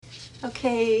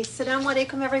Okay, Assalamu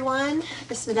alaikum everyone.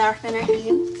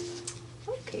 Bismillahirrahmanirrahim.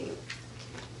 Okay,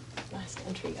 last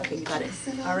entry. Okay, you got it.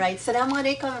 All right, Assalamu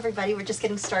alaikum everybody. We're just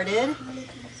getting started.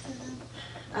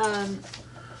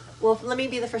 Well, let me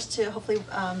be the first to hopefully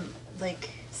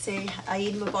say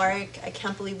Eid Mubarak. I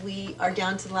can't believe we are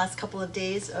down to the last couple of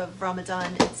days of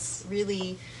Ramadan. It's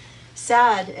really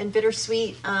sad and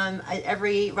bittersweet.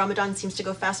 Every Ramadan seems to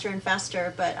go faster and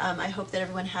faster, but I hope that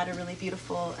everyone had a really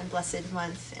beautiful and blessed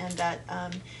month, and that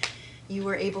you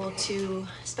were able to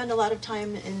spend a lot of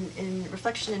time in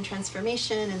reflection and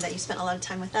transformation, and that you spent a lot of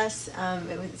time with us.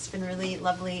 It's been really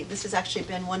lovely. This has actually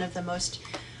been one of the most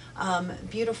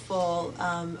beautiful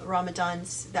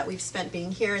Ramadans that we've spent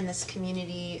being here in this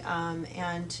community,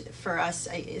 and for us,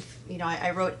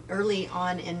 I wrote early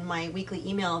on in my weekly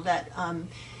email that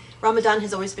Ramadan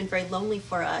has always been very lonely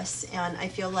for us, and I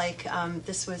feel like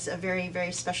this was a very,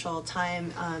 very special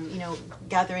time,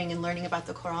 gathering and learning about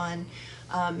the Quran.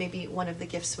 Maybe one of the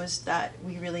gifts was that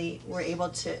we really were able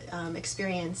to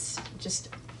experience just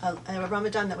a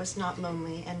Ramadan that was not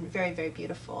lonely and very, very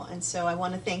beautiful. And so I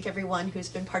want to thank everyone who's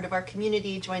been part of our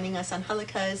community, joining us on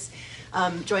halakas,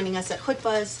 joining us at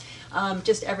khutbahs,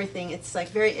 just everything. It's like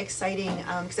very exciting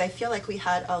because I feel like we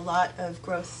had a lot of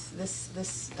growth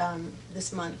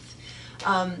this month.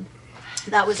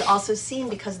 That was also seen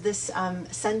because this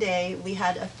Sunday we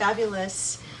had a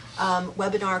fabulous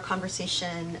webinar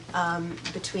conversation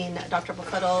between Dr.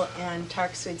 Bufadl and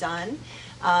Tarek Suidan.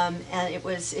 And it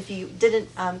was, if you didn't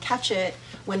catch it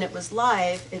when it was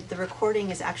live, the recording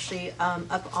is actually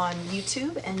up on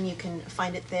YouTube, and you can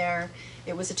find it there.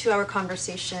 It was a 2-hour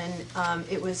conversation.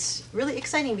 It was really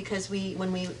exciting because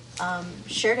when we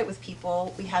shared it with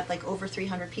people, we had like over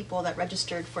 300 people that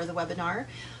registered for the webinar.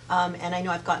 And I know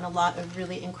I've gotten a lot of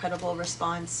really incredible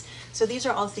response. So these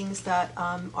are all things that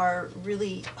are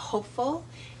really hopeful.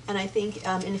 And I think,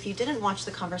 and if you didn't watch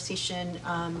the conversation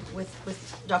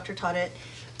with Dr. Taudet,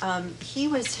 he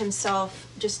was himself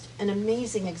just an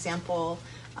amazing example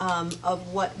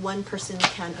of what one person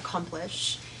can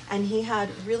accomplish. And he had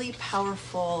really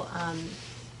powerful,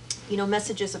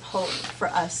 messages of hope for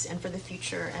us and for the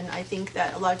future. And I think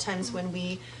that a lot of times when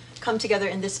we come together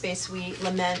in this space, we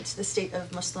lament the state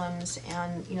of Muslims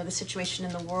and the situation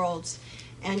in the world.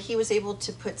 And he was able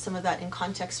to put some of that in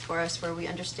context for us, where we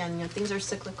understand things are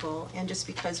cyclical, and just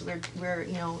because we're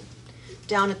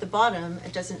down at the bottom,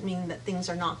 it doesn't mean that things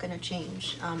are not going to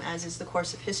change. As is the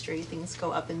course of history, things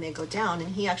go up and they go down.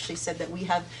 And he actually said that we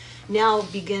have now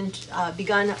begun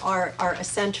our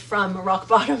ascent from rock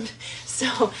bottom.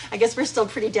 So I guess we're still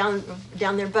pretty down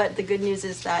there. But the good news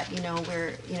is that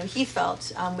he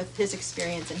felt with his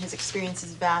experience, and his experience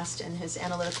is vast, and his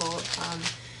analytical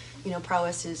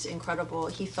prowess is incredible.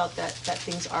 He felt that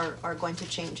things are going to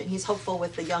change, and he's hopeful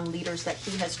with the young leaders that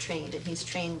he has trained, and he's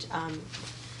trained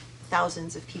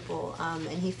thousands of people,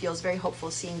 and he feels very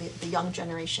hopeful seeing the young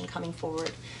generation coming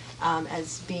forward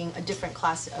as being a different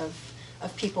class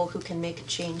of people who can make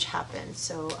change happen.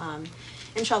 So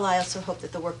inshallah, I also hope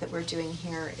that the work that we're doing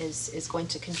here is going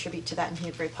to contribute to that, and he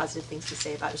had very positive things to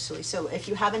say about Usuli. So if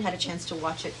you haven't had a chance to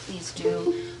watch it, please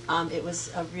do. It was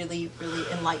a really, really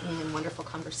enlightening and wonderful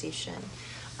conversation.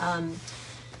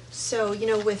 So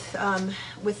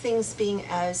with things being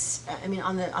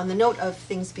on the note of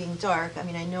things being dark,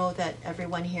 I know that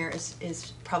everyone here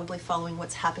is probably following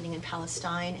what's happening in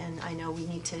Palestine, and I know we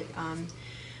need to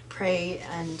pray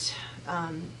and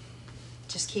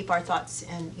just keep our thoughts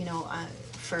and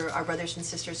for our brothers and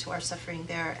sisters who are suffering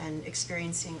there and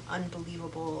experiencing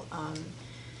unbelievable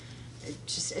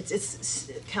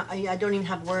I don't even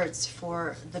have words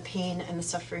for the pain and the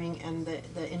suffering and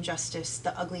the injustice,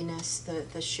 the ugliness,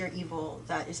 the sheer evil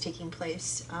that is taking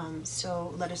place.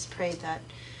 So let us pray that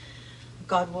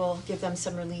God will give them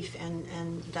some relief,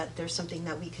 and that there's something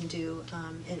that we can do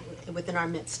within our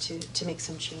midst to make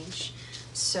some change.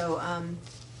 So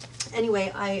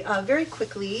anyway, I very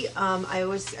quickly, I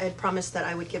had promised that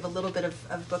I would give a little bit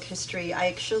of book history. I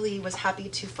actually was happy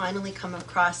to finally come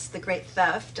across The Great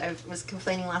Theft. I was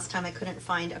complaining last time I couldn't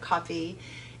find a copy,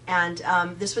 and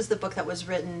this was the book that was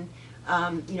written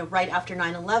right after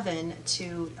 9/11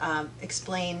 to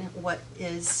explain what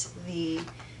is the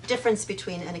difference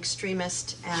between an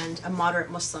extremist and a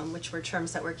moderate Muslim, which were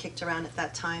terms that were kicked around at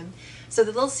that time. So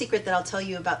the little secret that I'll tell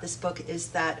you about this book is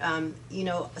that,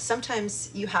 sometimes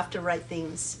you have to write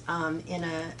things in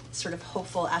a sort of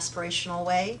hopeful, aspirational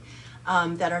way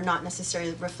that are not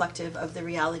necessarily reflective of the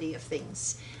reality of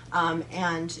things.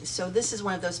 And so this is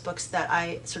one of those books that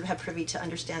I sort of have privy to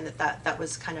understand that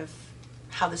was kind of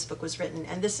how this book was written.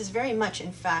 And this is very much,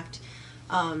 in fact,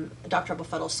 Dr.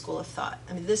 Bufadl's school of thought.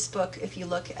 This book, if you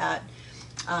look at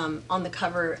on the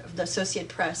cover of the Associated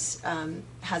Press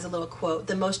has a little quote,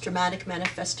 "The most dramatic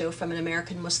manifesto from an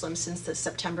American Muslim since the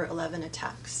September 11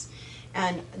 attacks."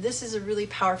 And this is a really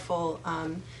powerful,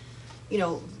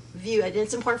 view. And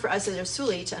it's important for us as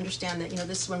Usuli to understand that,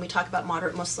 this, when we talk about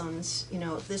moderate Muslims,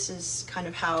 this is kind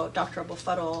of how Dr. Abul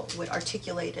Fadl would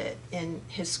articulate it in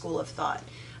his school of thought.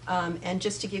 And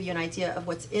just to give you an idea of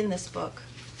what's in this book,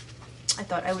 I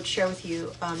thought I would share with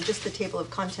you just the table of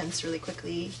contents really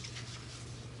quickly.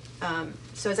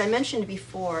 So as I mentioned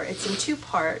before, it's in two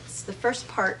parts. The first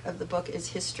part of the book is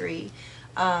history,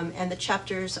 and the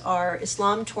chapters are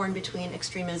Islam torn between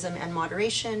extremism and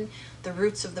moderation, the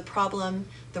roots of the problem,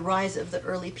 the rise of the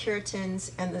early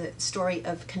Puritans, and the story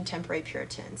of contemporary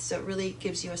Puritans. So it really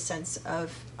gives you a sense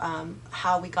of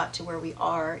how we got to where we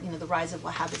are, the rise of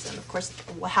Wahhabism. Of course,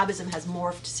 Wahhabism has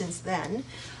morphed since then,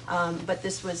 but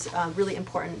this was really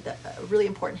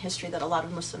important history that a lot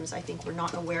of Muslims, I think, were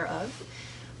not aware of.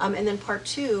 And then part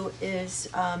two is,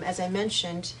 as I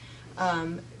mentioned,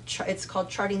 it's called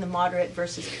Charting the Moderate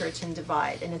versus Puritan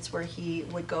Divide, and it's where he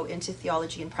would go into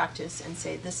theology and practice and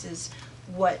say this is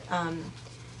what,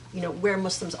 where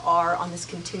Muslims are on this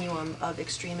continuum of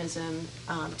extremism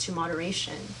to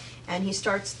moderation. And he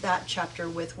starts that chapter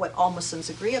with what all Muslims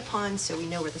agree upon, so we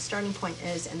know where the starting point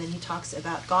is, and then he talks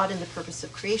about God and the purpose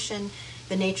of creation,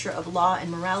 the nature of law and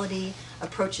morality,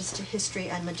 approaches to history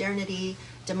and modernity,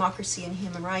 democracy and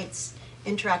human rights,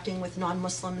 interacting with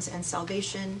non-Muslims and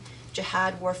salvation,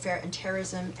 jihad, warfare, and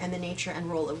terrorism, and the nature and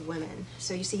role of women.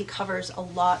 So you see he covers a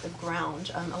lot of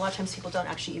ground. A lot of times people don't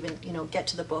actually even, get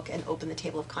to the book and open the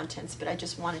table of contents, but I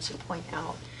just wanted to point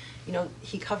out,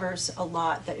 he covers a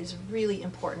lot that is really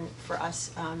important for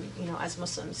us, as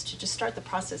Muslims, to just start the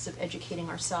process of educating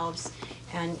ourselves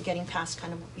and getting past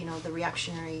kind of, the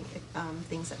reactionary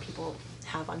things that people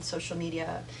have on social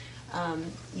media.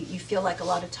 You feel like a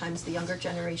lot of times the younger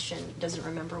generation doesn't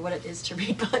remember what it is to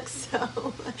read books,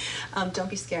 so don't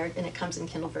be scared, and it comes in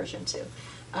Kindle version too.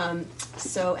 And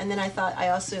then I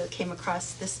also came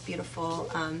across this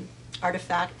beautiful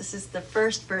artifact. This is the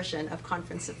first version of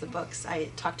Conference of the Books I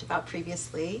talked about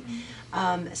previously.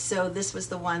 So this was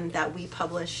the one that we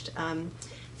published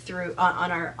through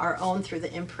on our own through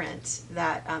the imprint.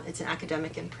 That it's an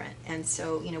academic imprint, and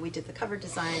so we did the cover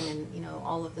design and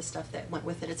all of the stuff that went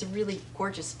with it. It's a really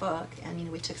gorgeous book,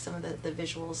 and we took some of the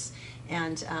visuals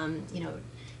and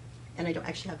and I don't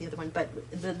actually have the other one, but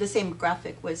the same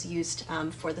graphic was used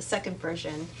for the second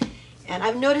version. And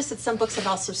I've noticed that some books have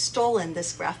also stolen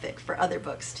this graphic for other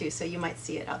books too, so you might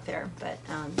see it out there. But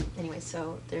anyway,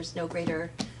 so there's no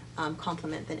greater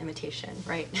compliment than imitation,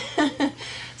 right?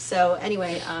 So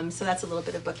anyway, so that's a little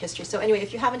bit of book history. So anyway,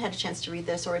 if you haven't had a chance to read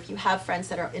this, or if you have friends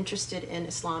that are interested in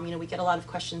Islam, we get a lot of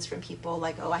questions from people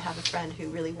like, oh, I have a friend who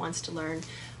really wants to learn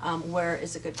where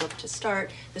is a good book to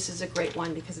start. This is a great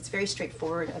one because it's very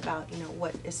straightforward about,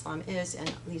 what Islam is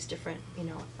and these different,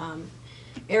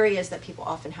 areas that people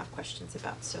often have questions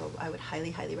about. So I would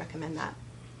highly, highly recommend that.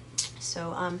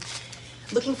 So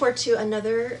looking forward to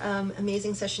another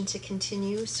amazing session to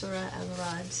continue Surah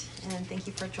Al-Ra'd. And thank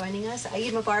you for joining us.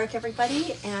 Eid Mubarak,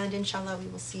 everybody. And inshallah, we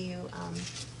will see you,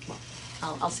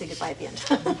 I'll say goodbye at the end.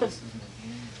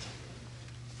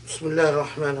 Bismillah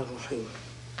ar-Rahman ar-Rahim.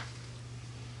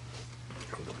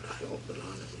 Alhamdulillahi Rabbil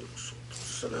Alameen.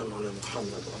 As-salamu ala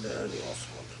Muhammad wa ala alihi wa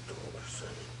sahbihi wa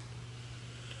ihsani.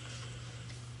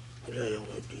 Ila yawm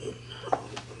ad-din.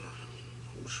 Rabbil Alameen.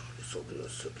 Bishrah li sadri wa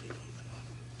yassir li amri.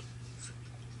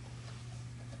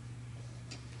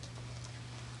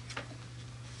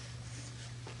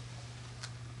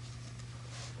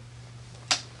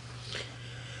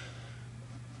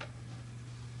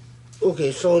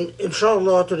 Okay, so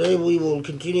inshallah today we will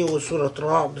continue with Surah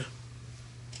Ra'd,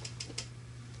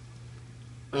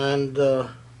 and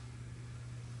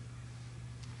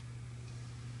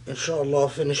inshallah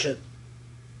finish it.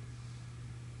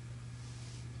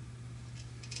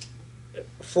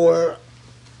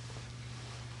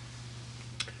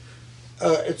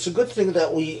 It's a good thing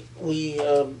that we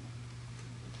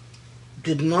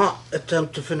did not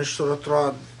attempt to finish Surah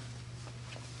Ra'd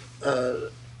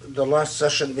the last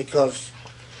session, because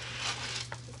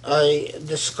I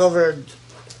discovered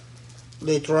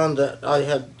later on that I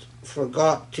had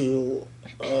forgot to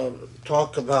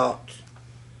talk about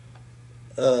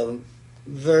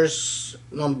verse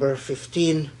number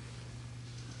 15,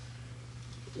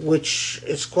 which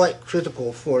is quite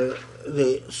critical for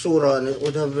the surah, and it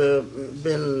would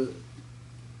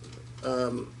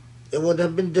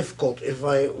have been difficult if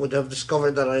I would have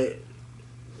discovered that I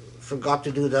forgot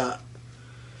to do that,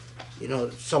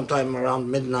 sometime around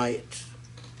midnight.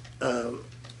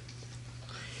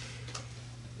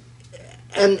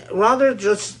 And rather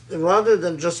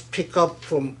than just pick up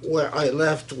from where I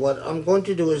left, what I'm going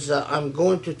to do is that I'm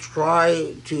going to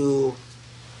try to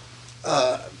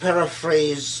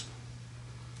paraphrase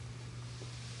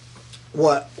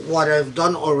what I've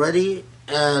done already,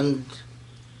 and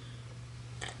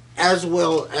as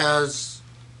well as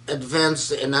advance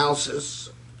the analysis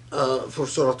for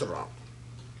Surah Al-Ra'd.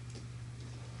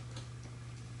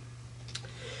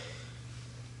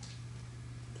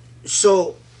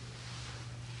 So,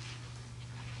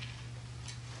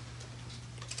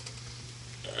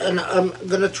 and I'm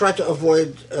going to try to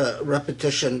avoid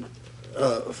repetition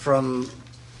from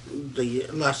the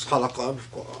last halaqah,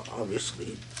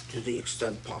 obviously, to the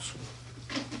extent possible.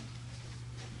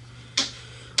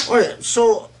 Alright,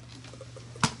 so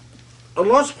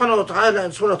Allah subhanahu wa ta'ala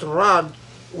in Surah Al-Ra'd,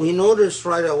 we notice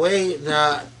right away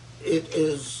that it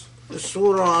is a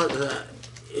surah that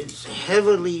is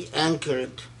heavily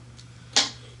anchored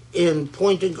in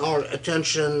pointing our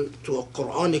attention to a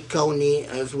Quranic Kawni,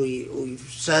 as we've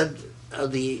said,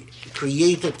 the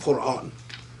created Quran.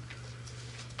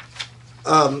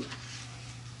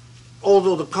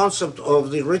 Although the concept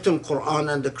of the written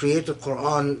Quran and the created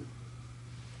Quran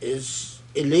is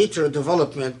a later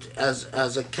development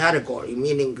as a category,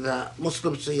 meaning that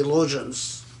Muslim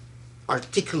theologians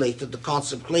articulated the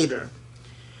concept later.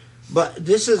 But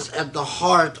this is at the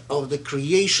heart of the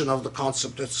creation of the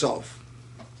concept itself.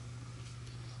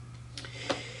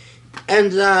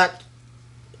 And that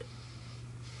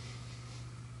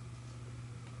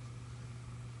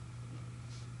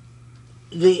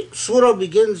the surah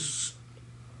begins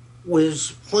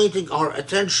with pointing our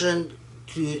attention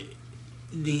to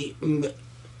the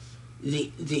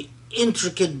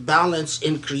intricate balance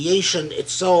in creation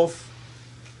itself,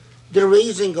 the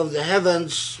raising of the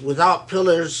heavens without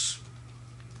pillars,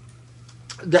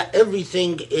 that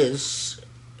everything is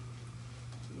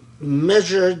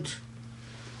measured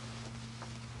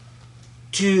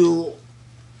to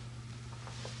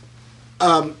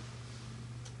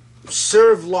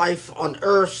serve life on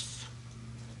earth,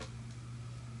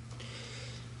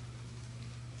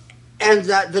 and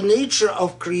that the nature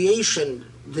of creation,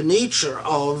 the nature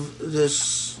of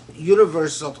this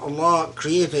universe that Allah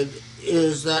created,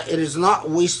 is that it is not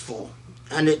wasteful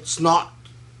and it's not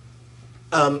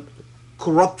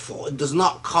corruptful. It does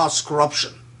not cause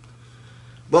corruption,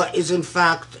 but is in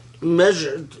fact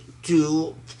measured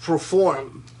to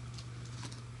perform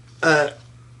a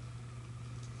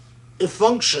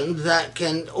function that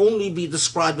can only be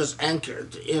described as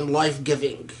anchored in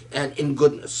life-giving and in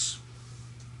goodness.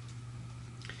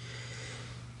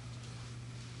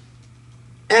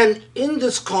 And in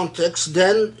this context,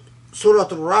 then, Surah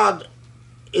Al-Ra'd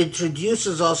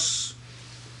introduces us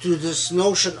to this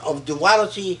notion of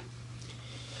duality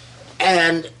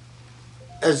and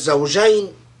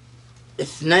الزوجين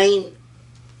اثنين.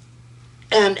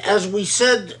 And as we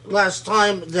said last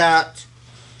time, that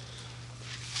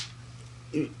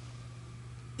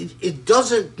it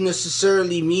doesn't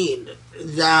necessarily mean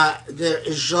that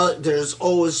there's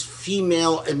always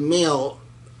female and male,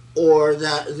 or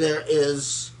that there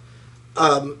is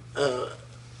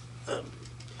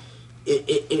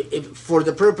for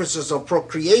the purposes of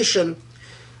procreation,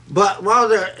 but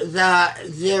rather that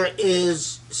there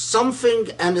is something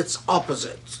and its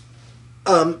opposite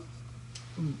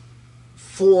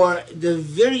for the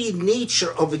very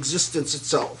nature of existence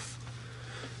itself,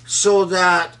 so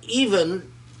that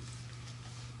even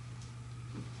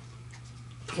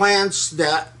plants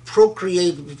that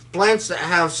procreate, plants that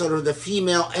have sort of the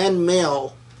female and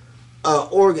male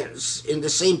organs in the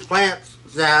same plant,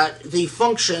 that they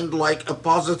function like a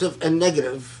positive and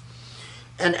negative.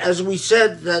 And as we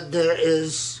said, that there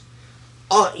is,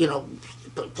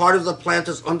 part of the plant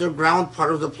is underground,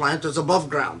 part of the plant is above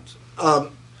ground.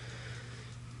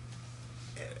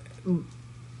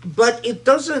 But it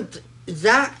doesn't,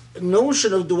 that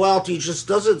notion of duality just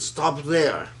doesn't stop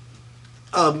there.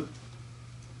 And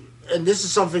this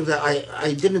is something that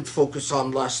I didn't focus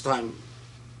on last time.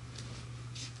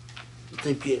 I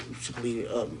think you simply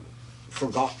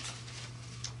forgot.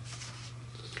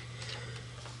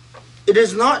 It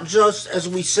is not just, as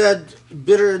we said,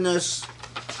 bitterness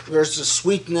versus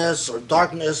sweetness, or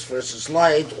darkness versus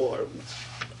light, or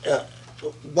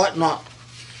whatnot.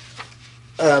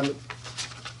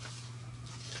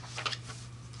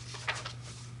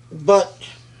 But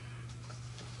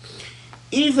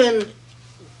even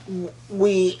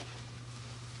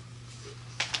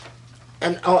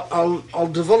and I'll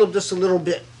develop this a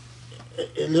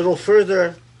little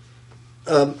further,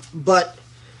 but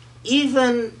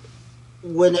even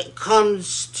when it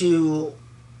comes to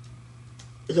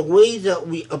the way that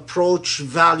we approach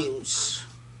values,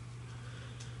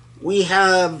 We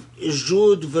have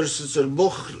Jud versus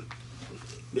al-Bukhl,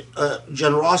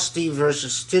 generosity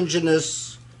versus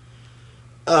stinginess.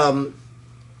 We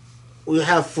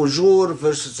have Fujur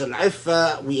versus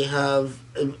al-Iffa. We have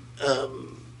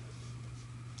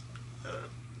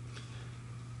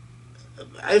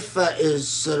Iffa is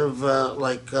sort of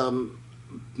like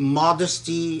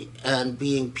modesty and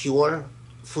being pure.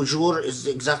 Fujur is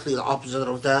exactly the opposite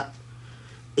of that.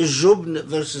 Jubn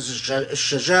versus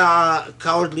shaja'a,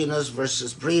 cowardliness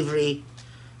versus bravery.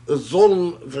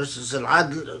 Zulm versus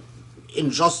al-adl,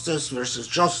 injustice versus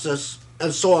justice,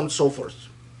 and so on and so forth.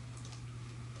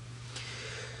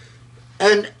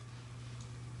 And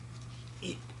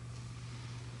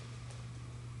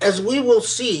as we will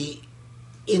see,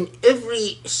 in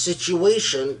every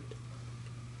situation,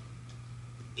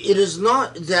 it is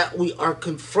not that we are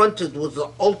confronted with the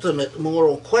ultimate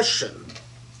moral question,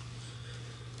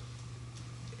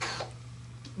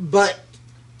 but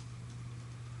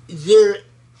there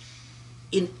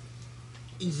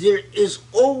is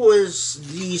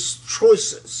always these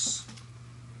choices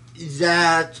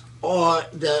that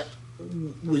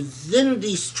within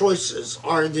these choices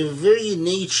are the very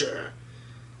nature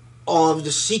of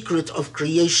the secret of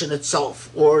creation itself,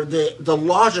 or the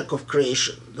logic of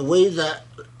creation, the way that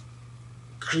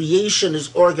creation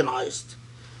is organized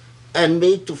and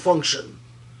made to function.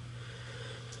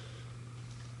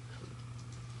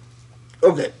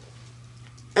 Okay.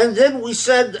 And then we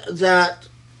said that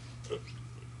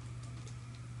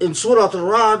in Surah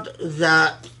Al-Ra'd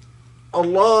that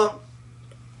Allah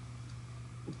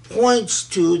points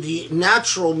to the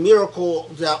natural miracle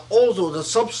that although the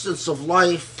substance of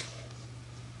life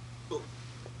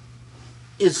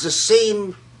is the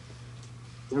same,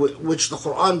 which the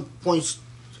Quran points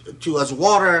to as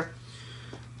water,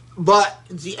 but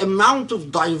the amount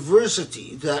of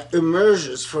diversity that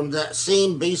emerges from that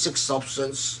same basic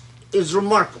substance is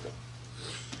remarkable.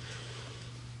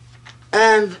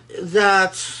 And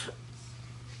that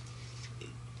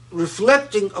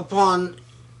reflecting upon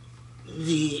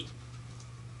the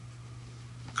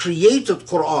created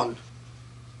Quran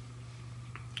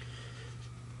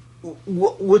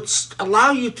would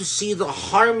allow you to see the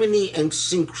harmony and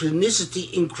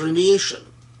synchronicity in creation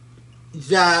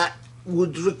that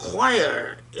would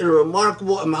require a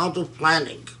remarkable amount of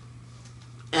planning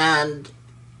and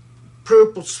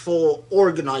purposeful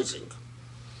organizing.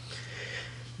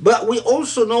 But we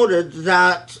also noted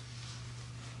that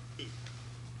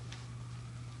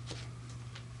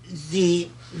the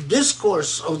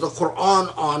discourse of the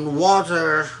Quran on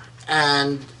water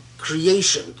and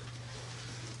creation,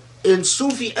 in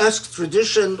Sufi-esque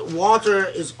tradition, water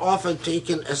is often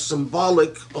taken as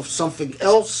symbolic of something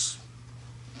else.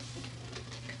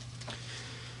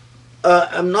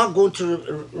 I'm not going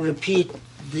to repeat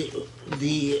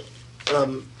the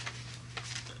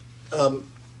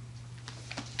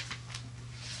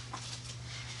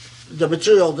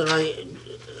material that I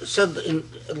said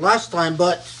last time,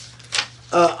 but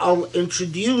I'll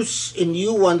introduce a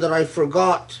new one that I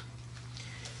forgot.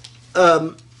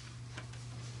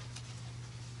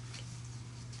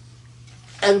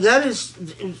 And that is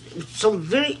some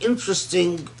very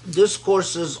interesting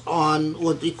discourses on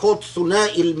what they call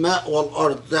ثنائي الماء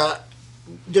والأرض. That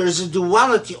there is a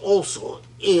duality also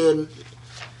in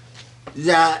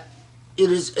that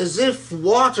it is as if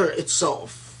water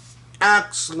itself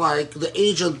acts like the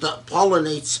agent that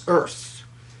pollinates earth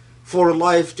for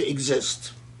life to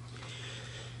exist.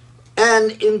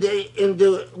 And in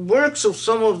the works of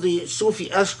some of the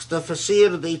Sufi-esque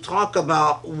tafsir, they talk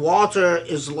about water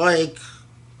is like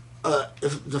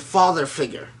the father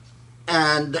figure,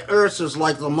 and the earth is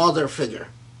like the mother figure.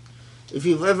 If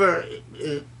you've ever,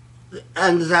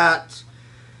 and that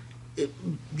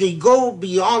they go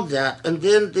beyond that, and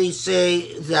then they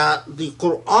say that the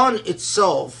Quran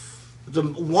itself, the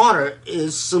water,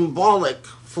 is symbolic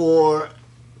for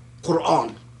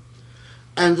Quran,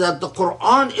 and that the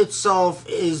Quran itself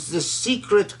is the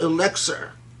secret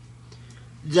elixir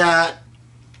that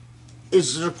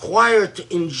is required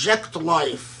to inject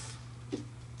life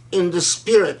in the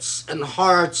spirits and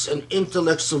hearts and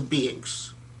intellects of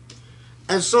beings.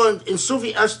 And so in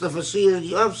Sufi Tafsir,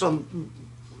 you have some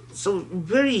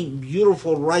very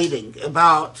beautiful writing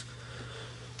about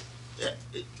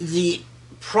the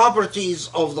properties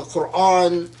of the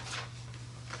Quran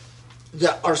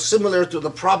that are similar to the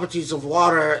properties of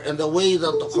water, and the way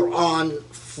that the Quran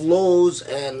flows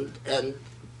and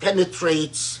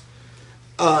penetrates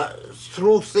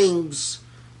through things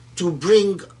to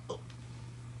bring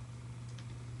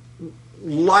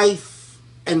life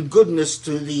and goodness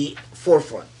to the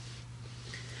forefront.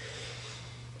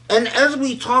 And as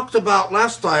we talked about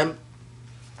last time,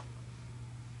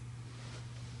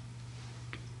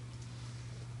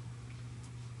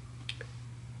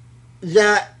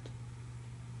 that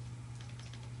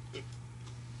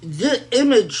the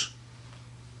image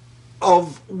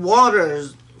of water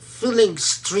filling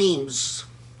streams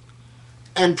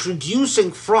and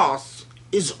producing froth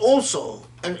is also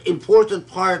an important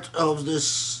part of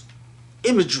this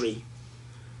imagery,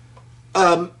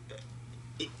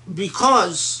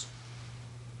 because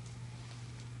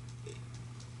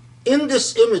in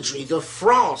this imagery, the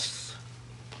froth,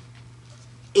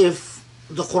 if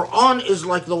the Quran is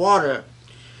like the water,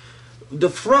 the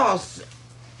froth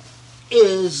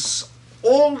is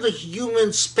all the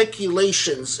human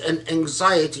speculations and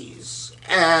anxieties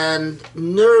and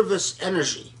nervous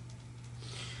energy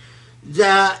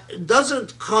that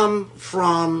doesn't come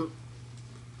from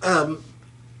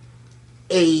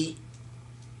a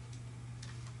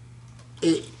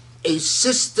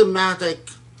systematic,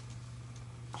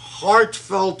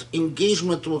 heartfelt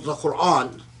engagement with the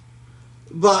Quran,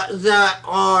 but that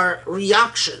are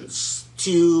reactions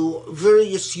to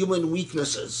various human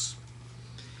weaknesses.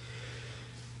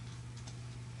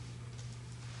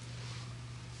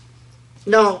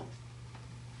 Now,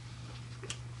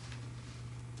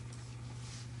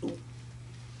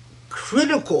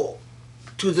 critical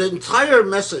to the entire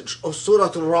message of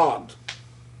Surah Al-Ra'd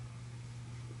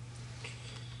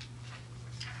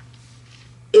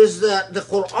is that the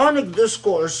Quranic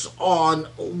discourse on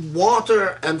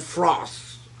water and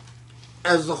froth,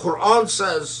 as the Quran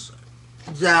says,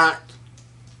 that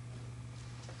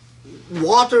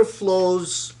water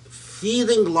flows,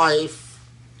 feeding life,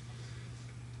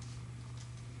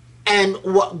 and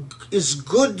what is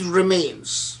good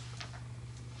remains.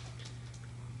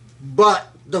 But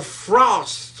the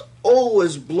frost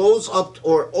always blows up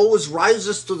or always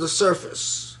rises to the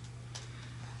surface.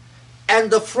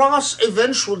 And the frost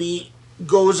eventually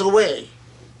goes away.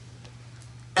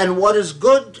 And what is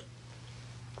good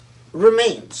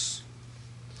remains.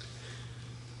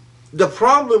 The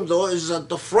problem, though, is that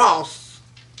the frost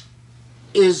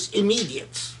is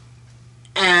immediate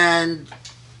and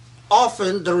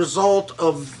often the result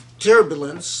of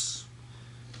turbulence,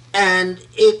 and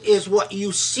it is what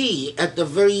you see at the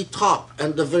very top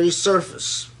and the very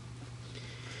surface.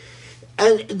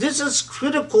 And this is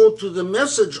critical to the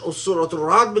message of Surah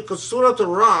Al-Ra'd, because Surah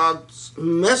Al-Ra'd's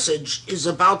message is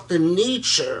about the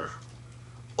nature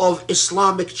of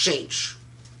Islamic change.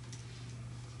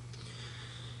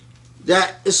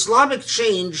 That Islamic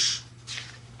change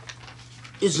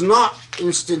is not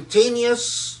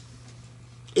instantaneous,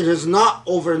 it is not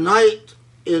overnight,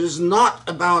 it is not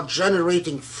about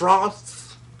generating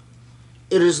froth,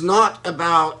 it is not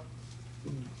about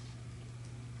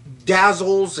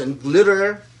dazzles and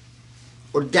glitter,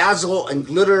 or dazzle and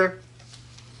glitter.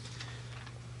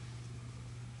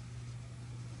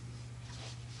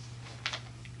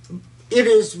 It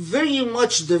is very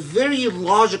much the very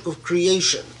logic of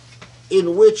creation,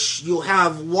 in which you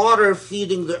have water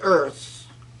feeding the earth,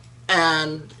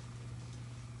 and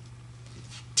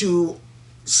to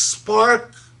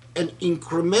spark an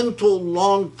incremental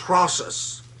long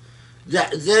process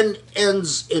that then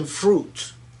ends in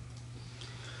fruit.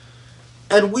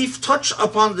 And we've touched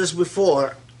upon this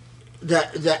before,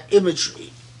 that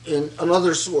imagery in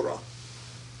another surah.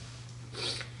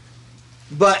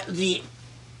 But it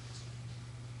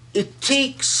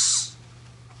takes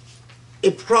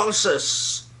a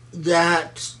process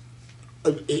that,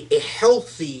 a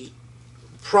healthy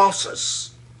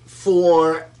process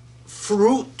for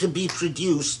fruit to be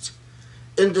produced,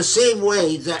 in the same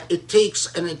way that it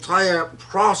takes an entire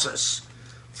process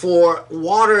for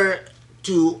water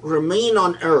to remain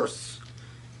on earth,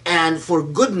 and for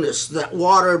goodness that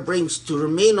water brings to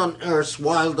remain on earth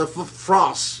while the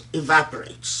frost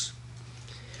evaporates.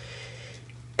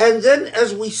 And then,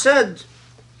 as we said,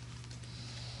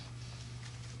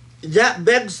 that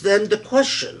begs then the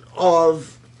question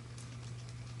of,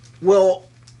 well,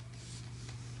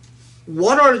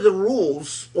 what are the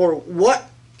rules, or what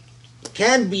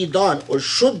can be done or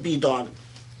should be done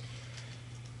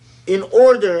in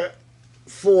order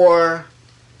for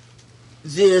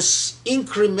this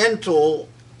incremental,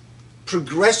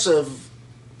 progressive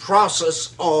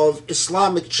process of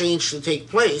Islamic change to take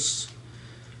place,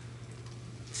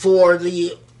 for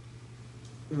the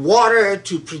water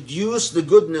to produce the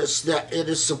goodness that it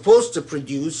is supposed to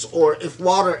produce, or if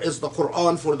water is the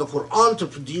Quran, for the Quran to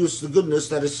produce the goodness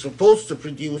that it's supposed to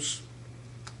produce,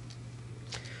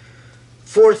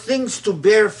 for things to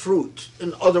bear fruit,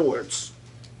 in other words.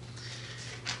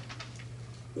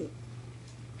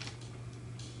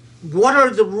 What are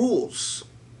the rules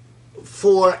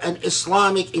for an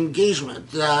Islamic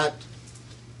engagement that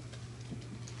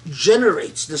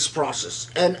generates this process?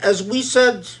 And as we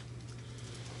said,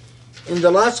 in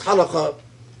the last halaqah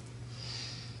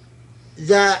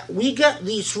that we get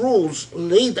these rules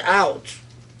laid out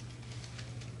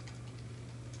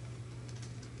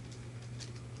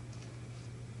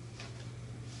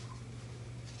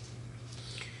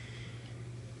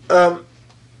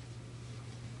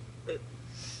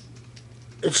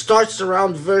it starts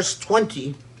around verse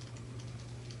 20,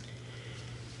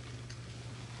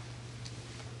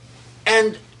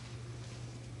 and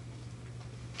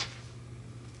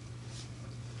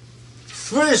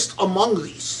first among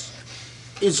these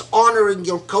is honoring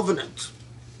your covenant.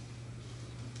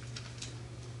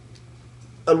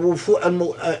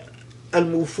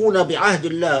 الموفون بعهد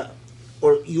الله,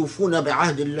 or يوفون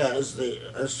بعهد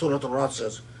الله, as Surah Al-Ra'd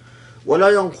says.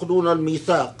 ولا ينقضون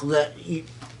الميثاق, that you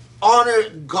honor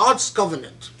God's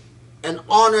covenant and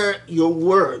honor your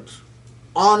word,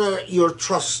 honor your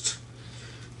trust.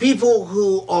 People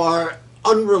who are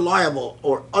unreliable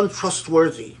or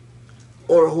untrustworthy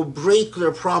or who break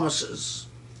their promises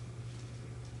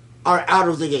are out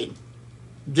of the game.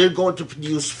 They're going to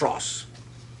produce frost.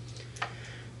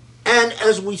 And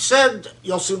as we said,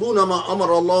 يَصِلُونَ مَا أَمَرَ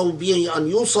اللَّهُ بِهِ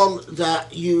أَنْ يُوصَلْ,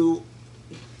 that you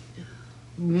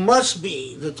must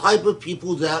be the type of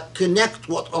people that connect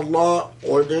what Allah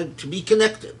ordered to be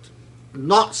connected,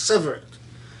 not sever it.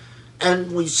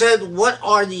 And we said, what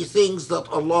are the things that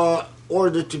Allah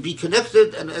ordered to be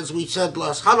connected? And as we said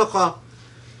last halaqah,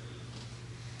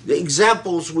 the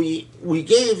examples we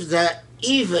gave, that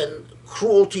even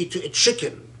cruelty to a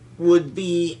chicken would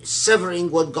be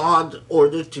severing what God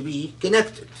ordered to be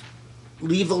connected.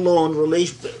 Leave alone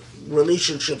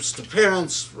relationships to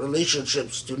parents,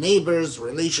 relationships to neighbors,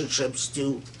 relationships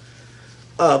to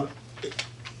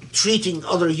treating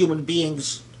other human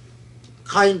beings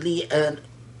kindly and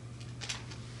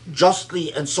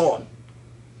justly, and so on.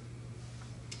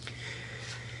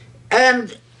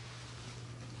 And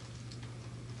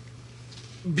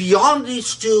beyond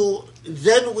these two,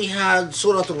 then we had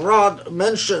Surah Al-Ra'd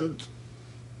mentioned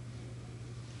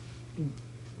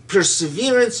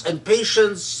perseverance and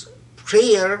patience,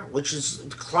 prayer, which is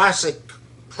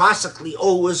classically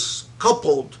always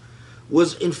coupled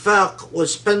with infaq, with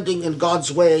spending in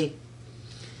God's way.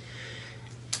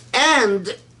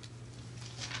 And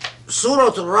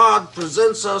Surah Al-Ra'd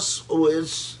presents us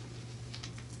with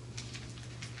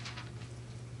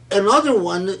another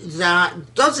one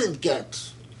that doesn't get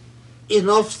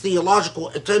enough theological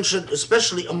attention,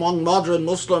 especially among modern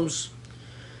Muslims,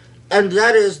 and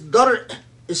that is dar'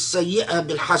 as-sayyi'a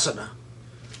bil-hasana,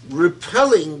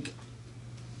 repelling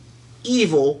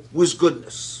evil with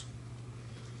goodness.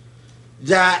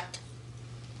 That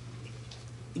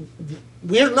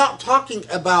we're not talking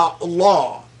about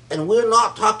law, and we're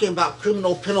not talking about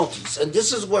criminal penalties, and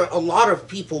this is where a lot of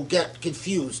people get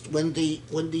confused when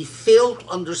they fail to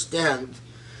understand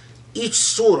each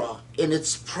surah in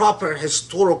its proper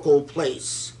historical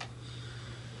place.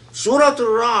 Surah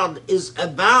Al-Ra'd is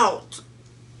about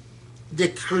the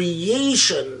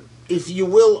creation, if you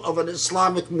will, of an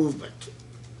Islamic movement,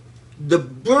 the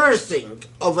birthing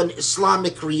of an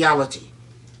Islamic reality.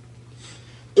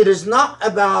 It is not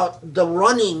about the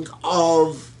running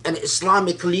of an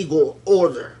Islamic legal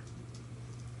order.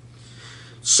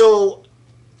 So,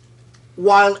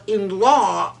 while in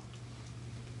law,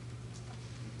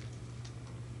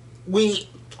 we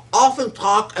often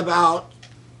talk about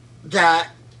that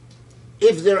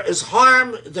if there is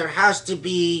harm, there has to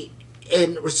be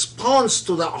a response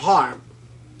to that harm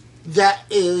that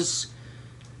is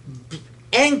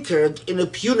anchored in a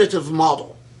punitive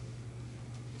model.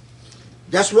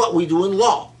 That's what we do in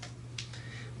law.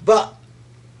 But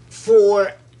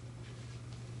for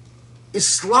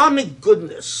Islamic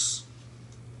goodness,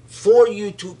 for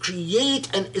you to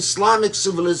create an Islamic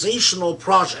civilizational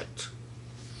project,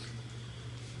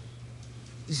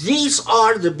 these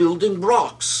are the building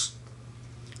blocks.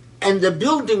 And the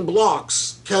building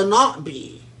blocks cannot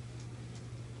be,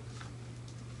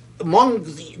 among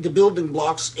the building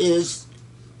blocks is,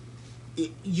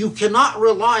 you cannot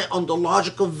rely on the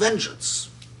logic of vengeance,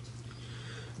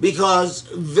 because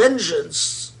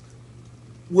vengeance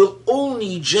will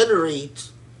only generate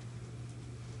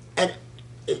an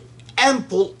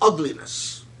ample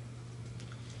ugliness.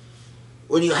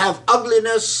 When you have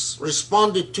ugliness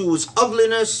responded to with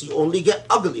ugliness, you only get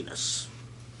ugliness.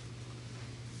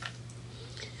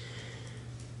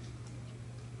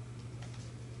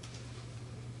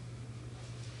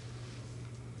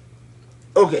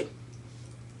 Okay.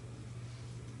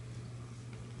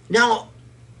 Now,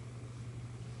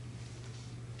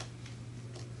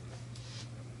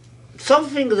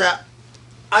 something that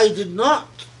I did not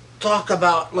talk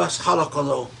about last halaqah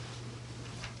though,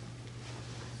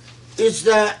 is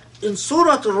that in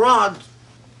Surah Al-Ra'd,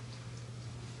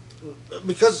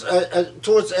 because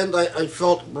towards the end I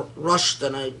felt rushed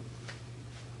and I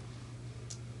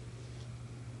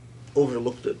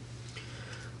overlooked it.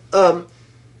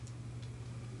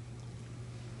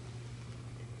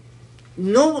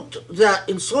 Note that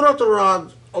in Surah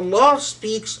Al-Ra'd, Allah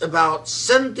speaks about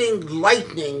sending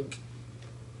lightning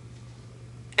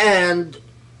and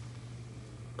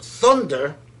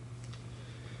thunder,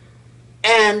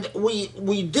 and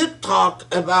we did talk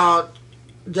about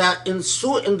that in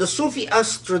the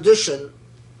Sufi-esque tradition,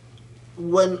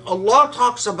 when Allah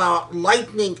talks about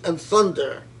lightning and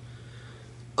thunder,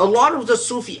 a lot of the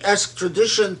Sufi-esque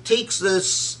tradition takes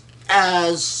this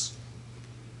as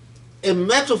a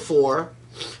metaphor.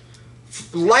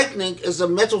 Lightning is a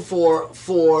metaphor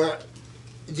for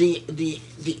the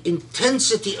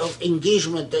intensity of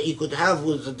engagement that you could have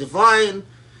with the divine,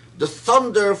 the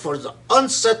thunder for the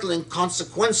unsettling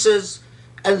consequences,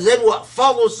 and then what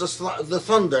follows the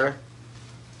thunder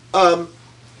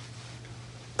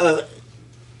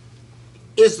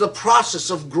is the process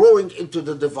of growing into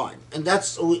the divine, and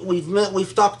that's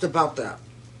we've talked about that.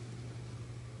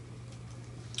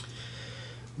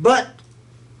 But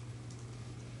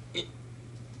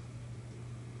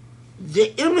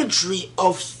the imagery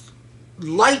of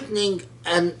lightning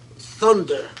and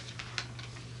thunder,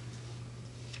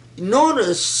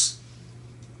 notice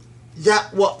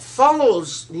that what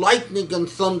follows lightning and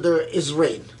thunder is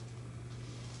rain.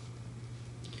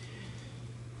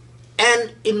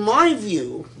 And in my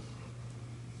view,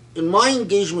 in my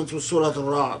engagement with Surah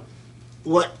Al-Ra'd,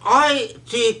 what I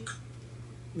take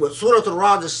what Surah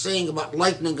Al-Ra'd is saying about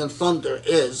lightning and thunder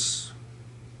is,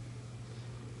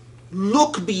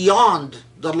 look beyond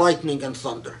the lightning and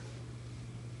thunder.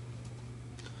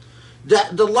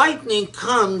 That the lightning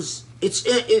comes,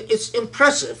 it's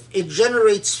impressive. It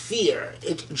generates fear.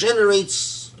 It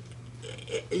generates,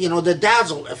 the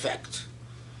dazzle effect.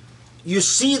 You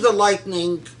see the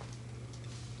lightning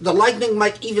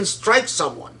might even strike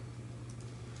someone.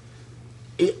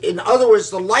 In other words,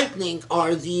 the lightning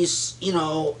are these,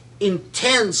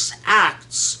 intense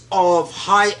acts of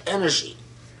high energy,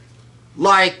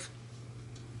 like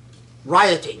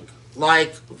rioting,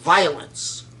 like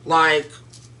violence, like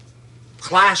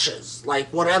clashes, like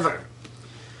whatever.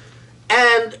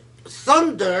 And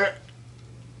thunder,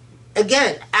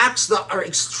 again, acts that are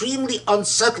extremely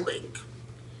unsettling.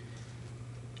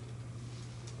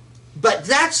 But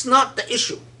that's not the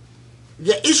issue.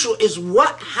 The issue is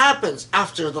what happens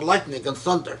after the lightning and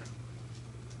thunder.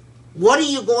 What are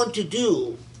you going to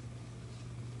do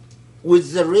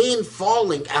with the rain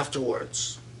falling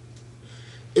afterwards?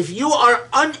 If you are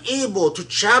unable to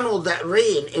channel that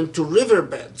rain into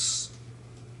riverbeds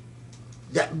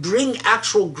that bring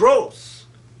actual growth,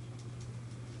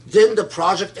 then the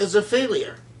project is a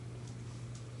failure.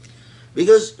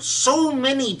 Because so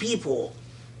many people,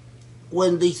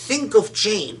 when they think of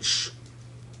change,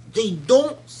 they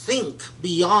don't think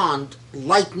beyond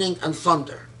lightning and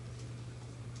thunder.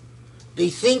 They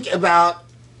think about,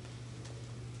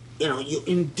 you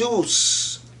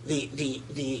induce the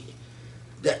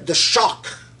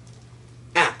shock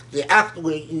act, the act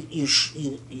where you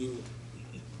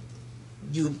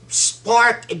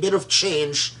spark a bit of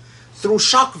change through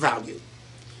shock value.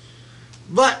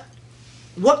 But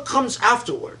what comes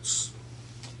afterwards?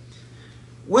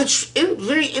 Which,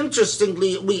 very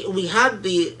interestingly, we had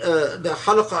the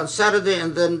halaqah on Saturday,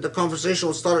 and then the conversation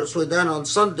with Tariq Sudan on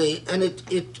Sunday, and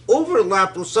it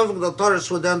overlapped with something that Tariq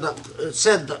Sudan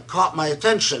said that caught my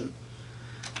attention.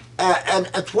 And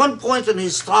at one point in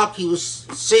his talk, he was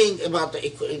saying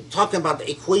talking about the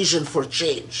equation for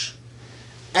change.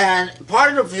 And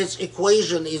part of his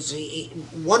equation is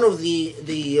one of the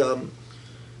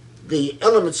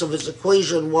elements of his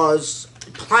equation was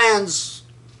plans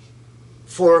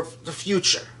for the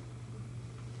future.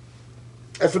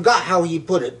 I forgot how he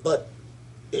put it, but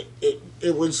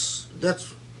it was,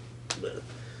 that's,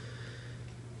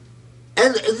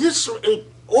 and this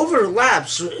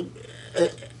overlaps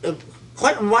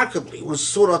quite remarkably with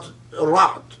Surah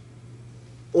Al-Ra'd,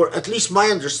 or at least my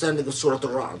understanding of Surah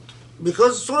Al-Ra'd,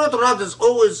 because Surah Al-Ra'd is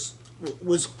always,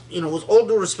 with all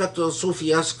due respect to the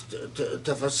Sufi-esque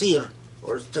tafsir,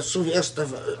 or the Sufi-esque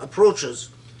approaches,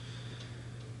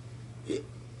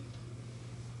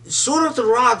 Surah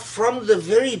Al-Ra'd from the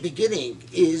very beginning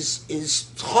is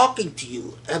talking to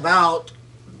you about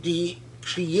the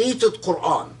created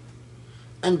Quran.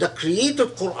 And the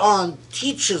created Quran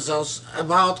teaches us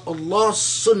about Allah's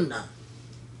Sunnah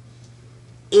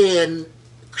in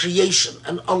creation.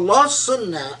 And Allah's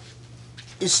Sunnah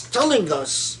is telling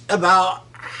us about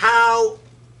how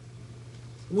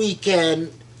we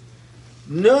can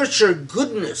nurture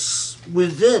goodness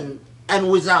within and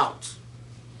without.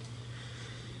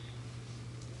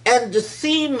 And the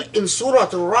theme in Surah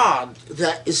Al-Ra'd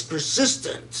that is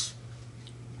persistent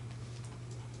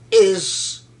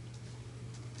is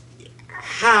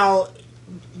how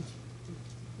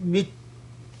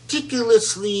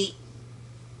meticulously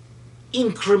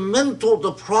incremental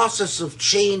the process of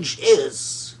change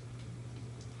is,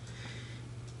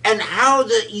 and how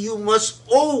that you must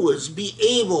always be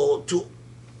able to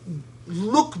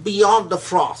look beyond the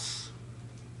froth.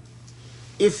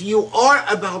 If you are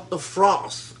about the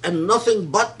froth and nothing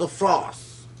but the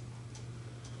froth,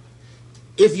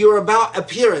 if you're about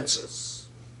appearances,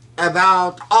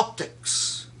 about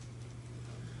optics,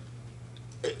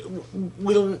 you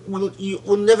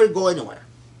will never go anywhere.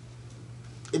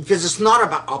 Because it's not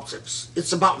about optics,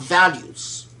 it's about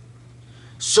values.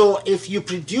 So if you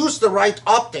produce the right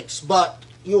optics, but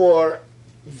your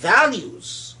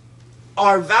values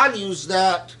are values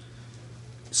that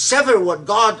sever what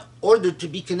God ordered to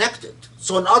be connected.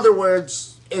 So in other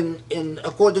words,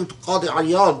 according to Qadi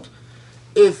Iyad,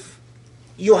 if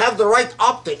you have the right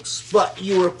optics, but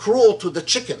you are cruel to the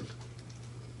chicken,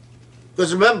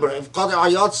 because remember, if Qadi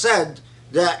Iyad said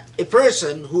that a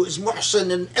person who is muhsin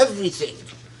in everything,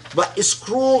 but is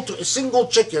cruel to a single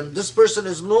chicken, this person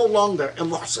is no longer a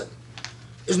muhsin,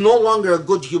 is no longer a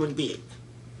good human being.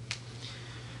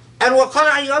 And what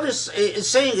Qadi Iyad is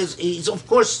saying is,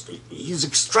 he's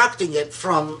extracting it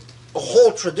from a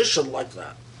whole tradition like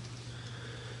that.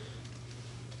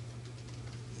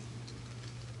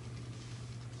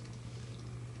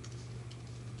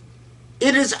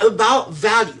 It is about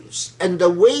values and the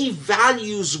way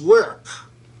values work.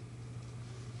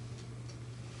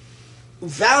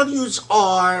 Values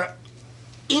are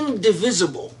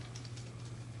indivisible.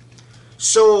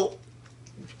 So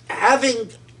having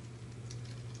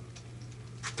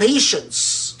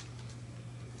patience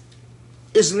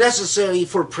is necessary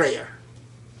for prayer.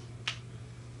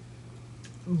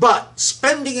 But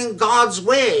spending in God's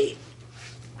way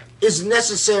is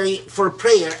necessary for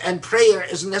prayer, and prayer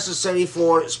is necessary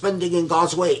for spending in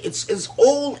God's way. It's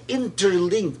all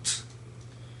interlinked.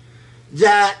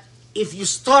 That if you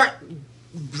start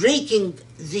breaking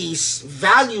these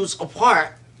values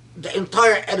apart, the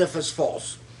entire edifice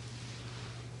falls.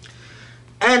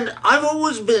 And I've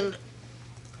always been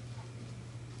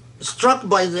struck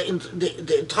by the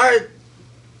entire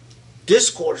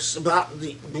discourse about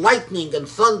the lightning and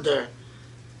thunder,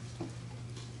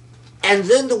 and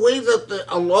then the way that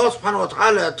Allah subhanahu wa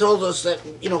ta'ala tells us that,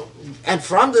 and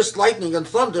from this lightning and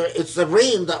thunder, it's the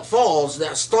rain that falls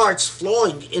that starts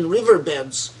flowing in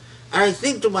riverbeds. And I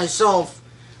think to myself,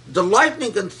 the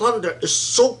lightning and thunder is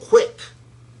so quick,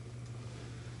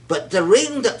 but the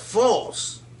rain that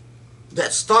falls,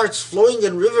 that starts flowing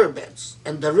in riverbeds,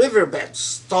 and the riverbeds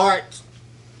start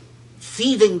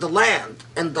feeding the land,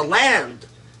 and the land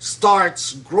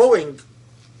starts growing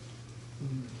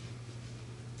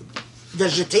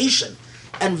vegetation,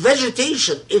 and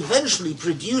vegetation eventually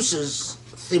produces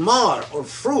thimar or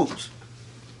fruit.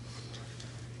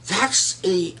 That's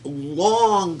a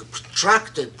long,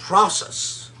 protracted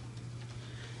process.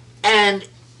 And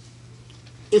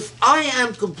if I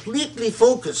am completely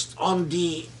focused on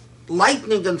the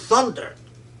lightning and thunder,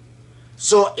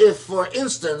 so if, for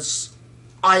instance,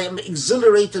 I am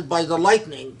exhilarated by the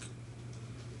lightning,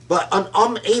 but I'm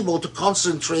unable to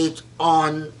concentrate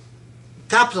on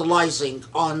capitalizing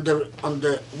on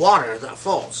the water that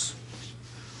falls,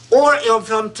 or if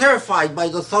I'm terrified by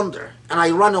the thunder and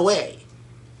I run away,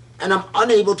 and I'm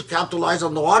unable to capitalize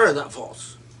on the water that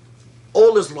falls,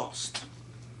 all is lost.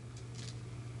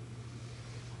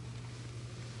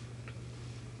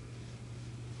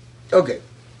 Okay.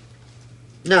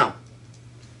 Now,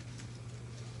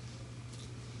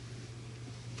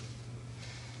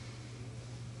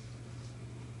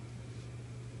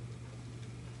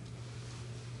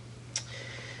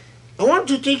 I want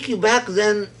to take you back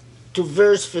then to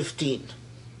verse 15.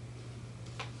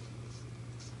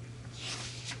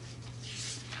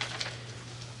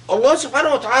 Allah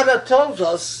subhanahu wa ta'ala tells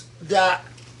us that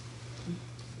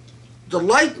the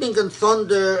lightning and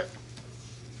thunder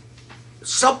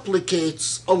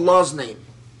supplicates Allah's name.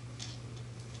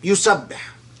 Yusabbih.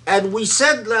 And we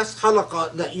said last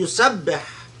halaqah that yusabbih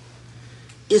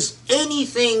is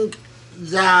anything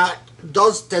that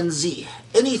does tanzih,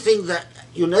 anything that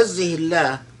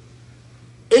yunazzihillah,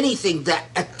 anything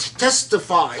that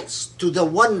testifies to the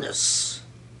oneness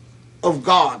of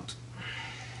God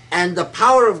and the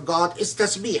power of God is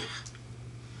tasbih.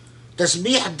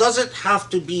 Tasbih doesn't have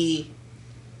to be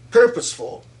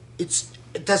purposeful.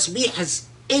 Tasbih has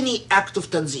any act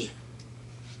of tanzih.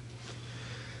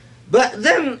 But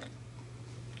then,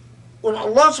 when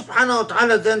Allah subhanahu wa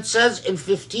ta'ala then says in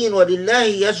 15,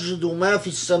 وَلِلَّهِ يَسْجُدُ مَا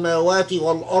فِي السَّمَاوَاتِ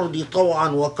وَالْأَرْضِ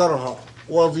طَوْعًا وَكَرْهًا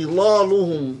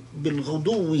وَظِلَالُهُم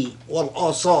بِالْغُدُوِّ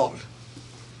وَالْآصَالِ.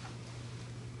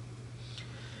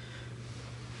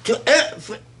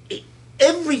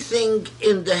 Everything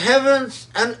in the heavens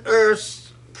and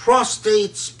earth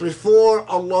prostrates before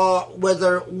Allah,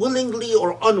 whether willingly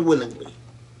or unwillingly.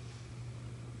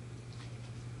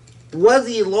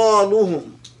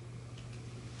 وَظِلَالُهُم,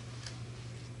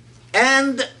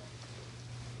 and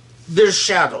their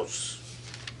shadows.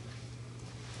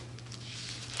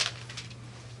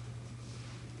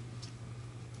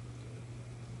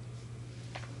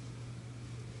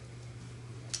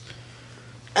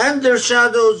 And their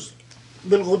shadows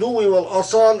بالغدو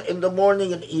والآصال, in the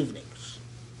morning and evenings.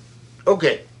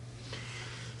 Okay.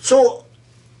 So,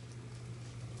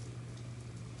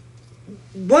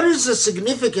 what is the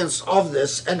significance of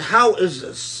this and how is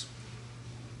this?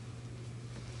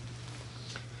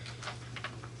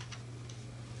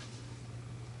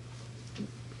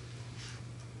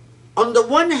 On the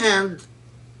one hand,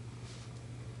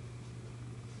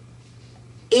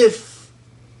 if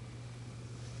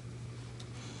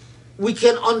we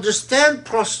can understand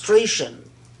prostration,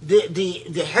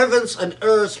 the heavens and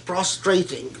earth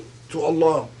prostrating to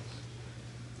Allah,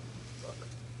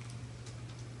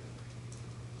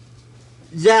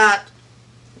 that,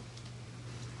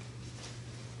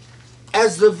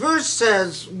 as the verse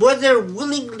says, whether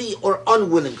willingly or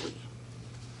unwillingly.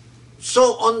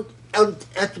 So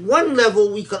at one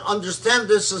level we can understand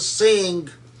this as saying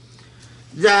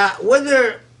that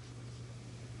whether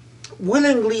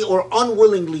willingly or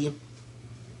unwillingly,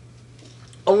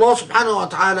 Allah subhanahu wa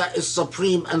ta'ala is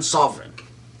supreme and sovereign.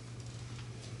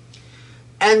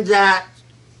 And that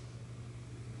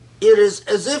it is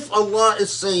as if Allah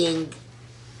is saying,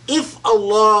 if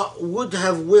Allah would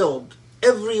have willed,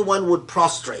 everyone would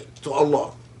prostrate to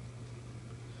Allah.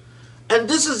 And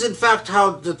this is in fact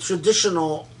how the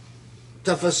traditional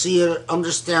tafsir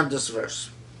understand this verse.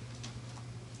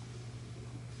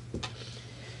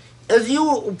 As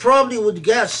you probably would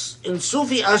guess, in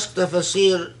Sufi-esque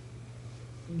tafsir,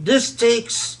 this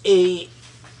takes a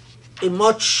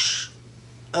much,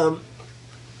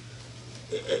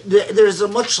 there is a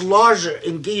much larger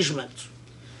engagement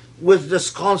with this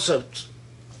concept.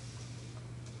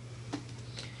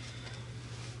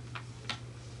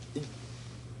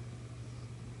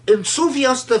 In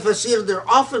Sufi-esque tafsir, they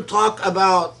often talk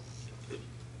about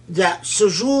that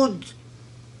sujood,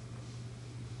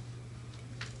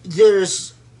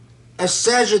 there's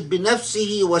الساجد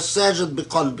بنفسه والساجد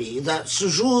بقلبه. That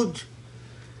sujood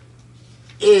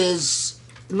is,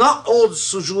 not all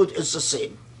sujood is the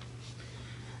same.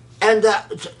 And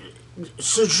that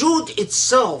sujood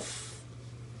itself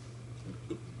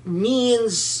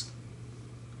means,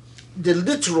 the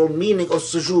literal meaning of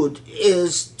sujood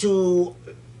is to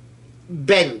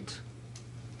bend.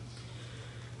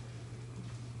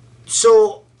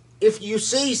 So if you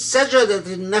say sajadat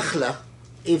al-nakhla,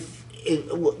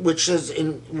 which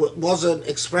was an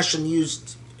expression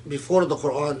used before the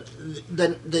Quran,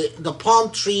 then the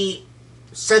palm tree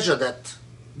sajadat,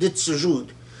 did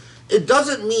sujood. It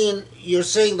doesn't mean you're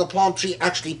saying the palm tree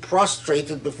actually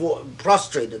prostrated.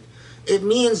 It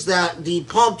means that the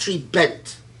palm tree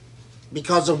bent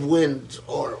because of wind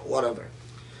or whatever.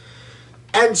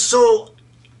 And so,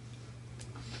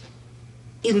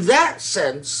 in that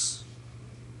sense,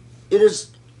 it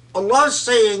is Allah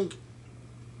saying,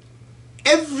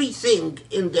 everything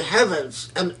in the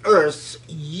heavens and earth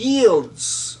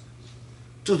yields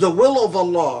to the will of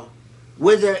Allah,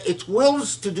 whether it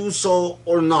wills to do so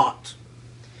or not.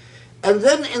 And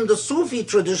then in the Sufi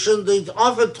tradition, they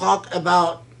often talk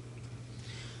about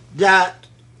that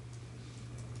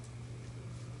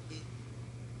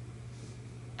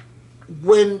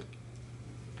when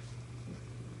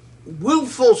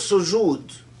willful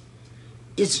sujood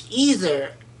is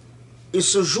either a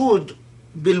sujood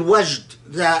bil-wajd,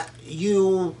 that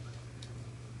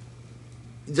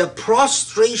the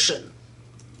prostration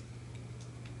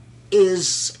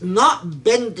is not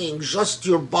bending just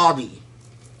your body,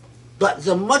 but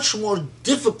the much more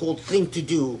difficult thing to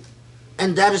do,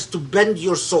 and that is to bend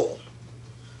your soul,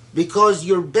 because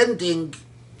you're bending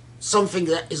something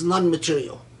that is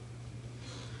non-material.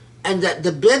 And that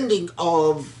the bending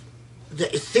of the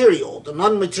ethereal, the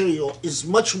non-material, is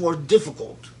much more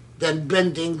difficult than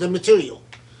bending the material.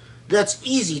 That's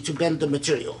easy to bend the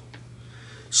material.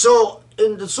 So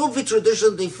in the Sufi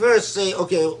tradition, they first say,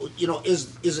 okay,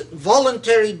 is it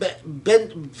voluntary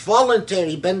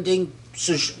bending,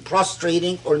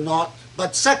 prostrating or not?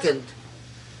 But second,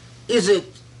 is it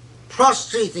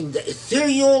prostrating the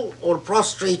ethereal or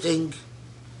prostrating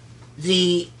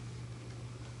the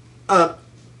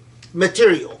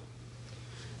material.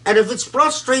 And if it's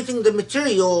prostrating the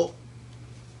material,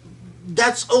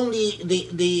 that's only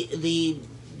the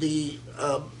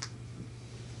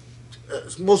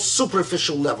most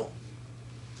superficial level.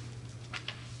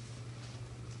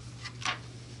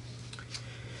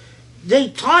 They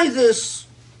tie this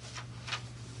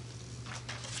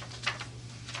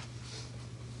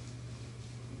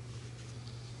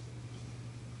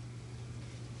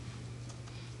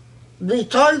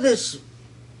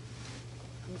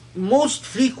most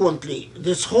frequently,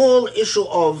 this whole issue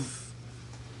of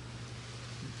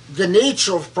the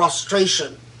nature of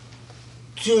prostration,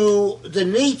 to the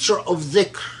nature of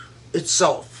dhikr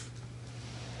itself.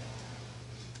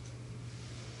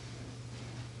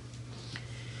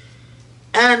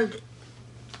 And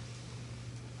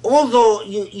although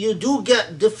you do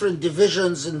get different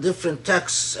divisions in different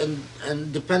texts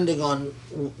and depending on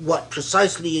what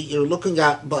precisely you're looking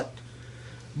at, but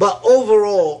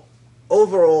overall,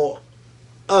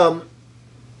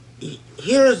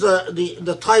 here's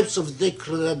the types of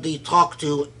dhikr that they talk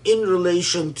to in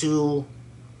relation to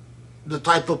the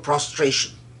type of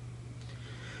prostration.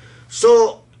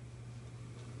 So,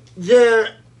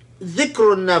 they're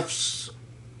dhikrun nafs.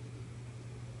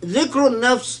 Dhikrun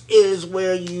nafs is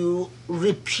where you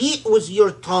repeat with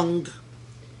your tongue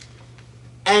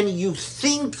and you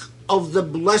think of the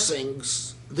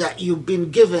blessings that you've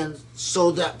been given, so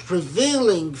that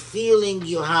prevailing feeling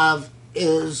you have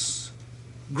is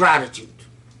gratitude.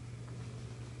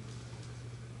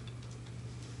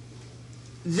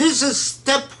 This is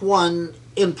step one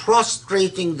in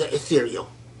prostrating the ethereal.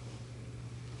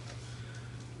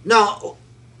 Now,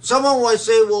 someone might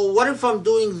say, well, what if I'm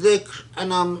doing dhikr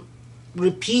and I'm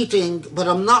repeating, but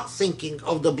I'm not thinking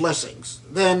of the blessings?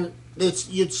 Then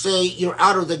you'd say you're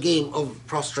out of the game of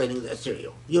prostrating the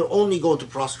ethereal. You're only going to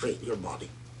prostrate your body.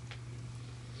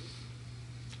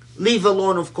 Leave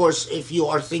alone, of course, if you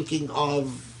are thinking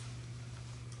of,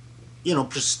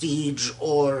 prestige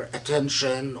or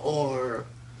attention or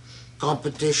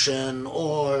competition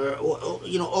or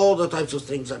all the types of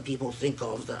things that people think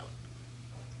of that.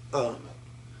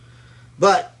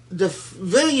 But the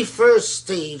very first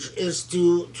stage is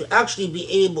to actually be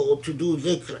able to do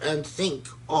dhikr and think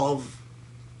of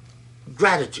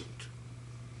gratitude.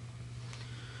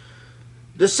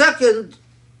 The second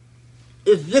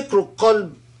is dhikr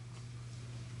qalb,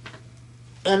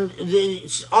 and they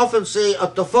often say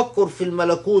التفكر في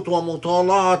الملكوت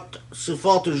ومطالعة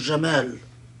صفات الجمال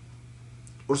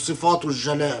or صفات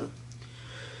الجلال.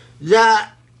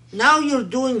 That now you're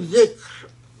doing dhikr,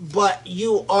 but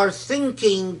you are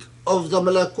thinking of the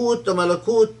malakut,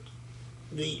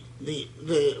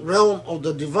 the realm of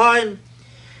the divine,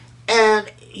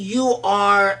 and you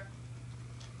are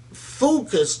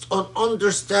focused on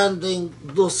understanding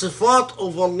the sifat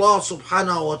of Allah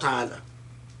subhanahu wa ta'ala.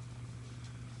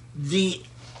 The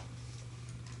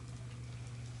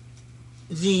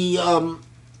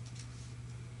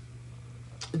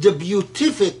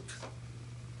beatific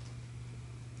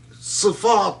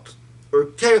sifat or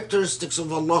characteristics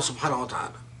of Allah subhanahu wa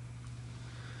ta'ala.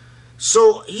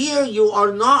 So here you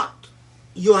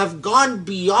have gone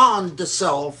beyond the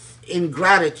self in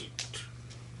gratitude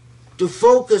to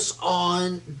focus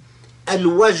on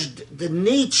al-wajd, the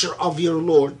nature of your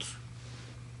Lord.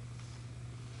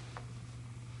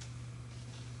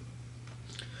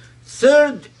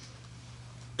 Third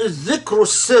is dhikr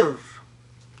sir,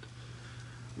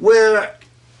 where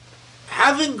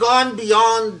having gone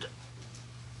beyond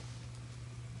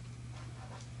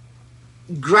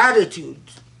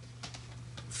gratitude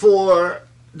for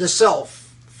the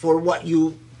self, for what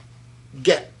you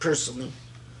get personally,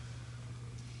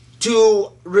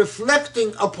 to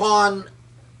reflecting upon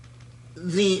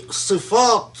the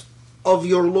sifat of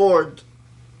your Lord,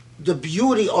 the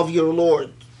beauty of your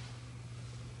Lord,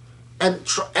 and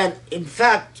in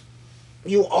fact,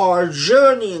 you are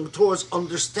journeying towards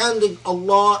understanding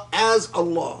Allah as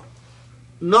Allah,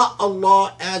 not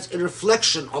Allah as a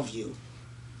reflection of you.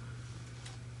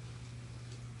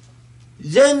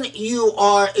 Then you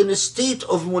are in a state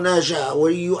of munajah,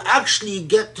 where you actually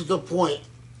get to the point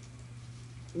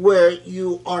where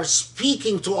you are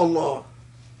speaking to Allah,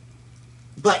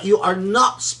 but you are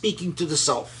not speaking to the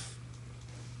self.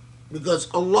 Because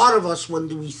a lot of us, when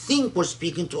we think we're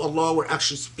speaking to Allah, we're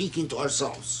actually speaking to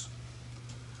ourselves.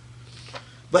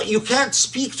 But you can't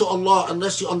speak to Allah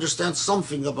unless you understand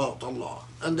something about Allah.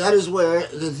 And that is where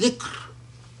the dhikr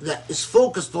that is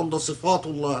focused on the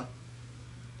sifatullah,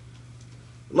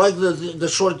 like the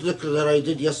short dhikr that I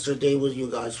did yesterday with you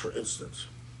guys, for instance.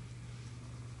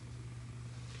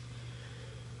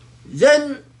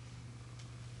 Then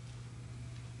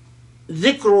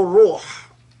ذكر الروح,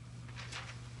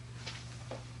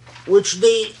 which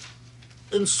they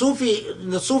in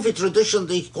the Sufi tradition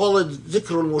they call it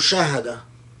ذكر المشاهدة,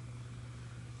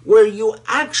 where you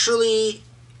actually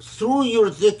through your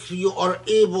dhikr you are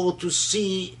able to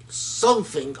see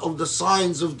something of the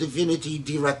signs of divinity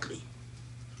directly.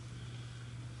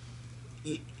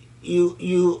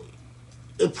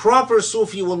 A proper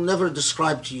Sufi will never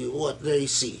describe to you what they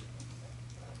see.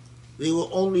 They will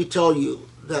only tell you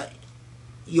that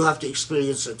you have to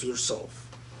experience it yourself.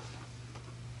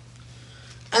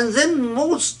 And then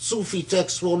most Sufi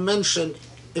texts will mention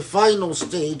a final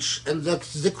stage, and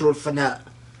that's dhikr al-fana,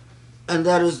 and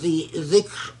that is the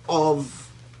dhikr of,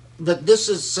 but this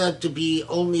is said to be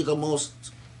only the most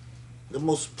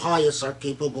pious are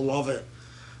capable of it,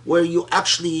 where you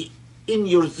actually, in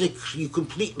your dhikr, you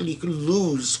completely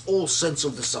lose all sense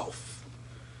of the self.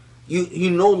 You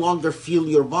no longer feel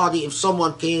your body. If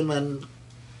someone came and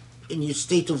in your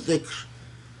state of dhikr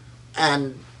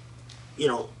and,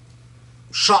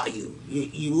 shot you,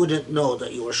 you wouldn't know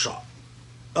that you were shot.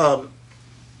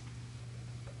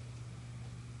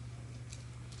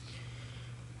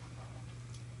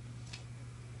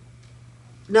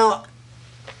 Now,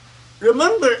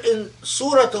 remember in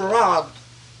Surah Al-Ra'd,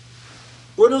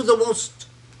 one of the most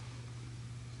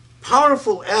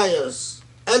powerful ayahs,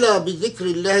 أَلَا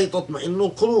بِذِكْرِ اللَّهِ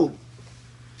تَطْمَئِنُّ الْقُلُوبُ.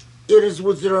 It is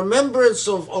with the remembrance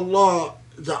of Allah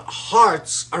that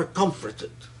hearts are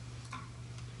comforted.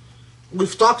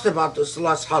 We've talked about this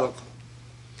last halaqah.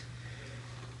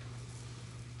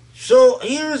 So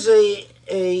here's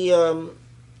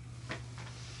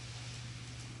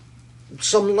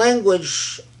some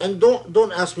language, and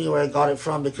don't ask me where I got it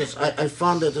from, because I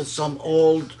found it in some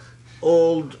old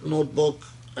notebook,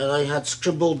 and I had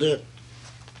scribbled it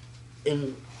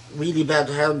in really bad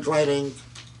handwriting.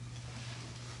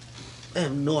 I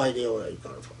have no idea where I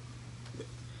got it from.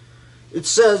 It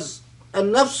says,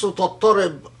 النفس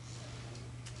تضطرب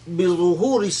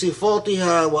بظهور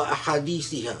صفاتها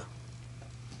وأحاديثها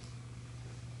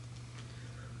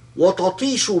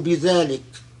وتطيش بذلك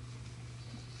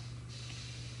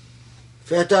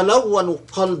فيتلون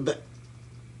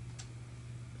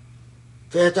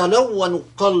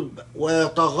القلب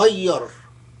ويتغير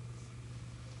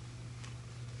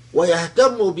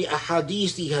ويهتم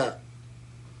بأحاديثها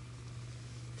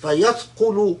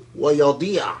فيثقل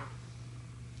ويضيع.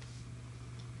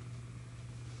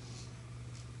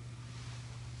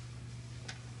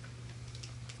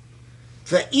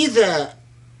 فإذا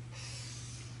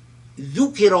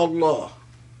ذكر الله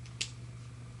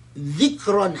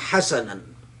ذكرا حسنا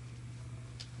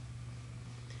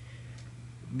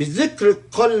بذكر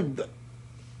القلب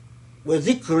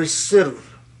وذكر السر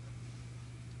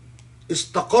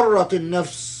استقرت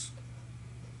النفس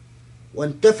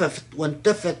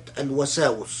وانتفت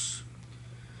الوساوس.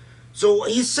 So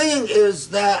what he's saying is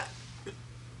that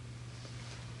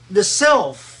the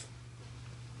self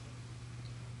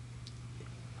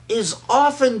is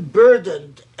often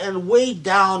burdened and weighed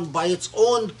down by its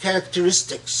own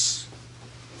characteristics.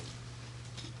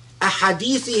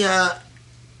 أحاديثها,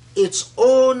 its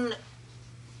own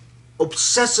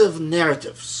obsessive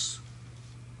narratives.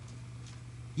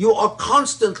 You are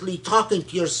constantly talking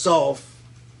to yourself,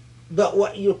 but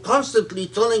what you're constantly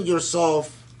telling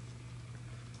yourself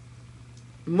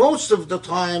most of the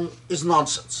time is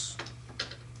nonsense.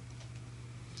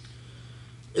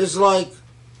 It's like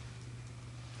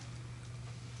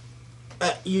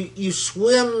you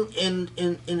swim in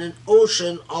an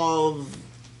ocean of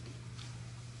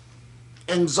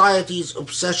anxieties,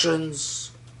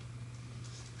 obsessions,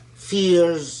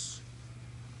 fears,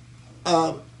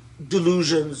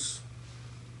 delusions.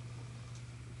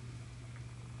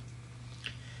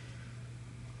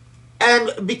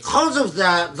 And because of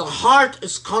that, the heart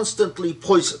is constantly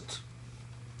poisoned.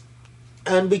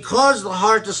 And because the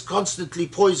heart is constantly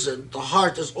poisoned, the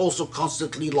heart is also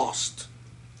constantly lost.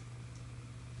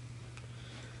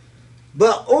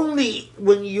 But only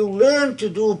when you learn to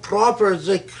do proper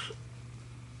dhikr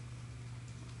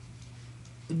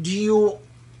do you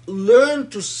learn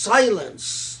to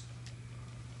silence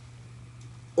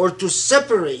or to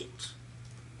separate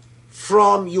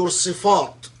from your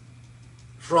sifat,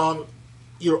 from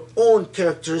your own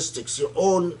characteristics, your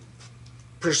own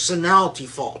personality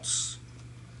faults.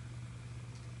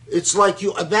 It's like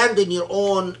you abandon your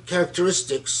own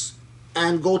characteristics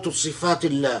and go to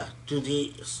sifatillah, to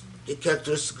the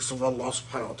characteristics of Allah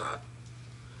subhanahu wa ta'ala.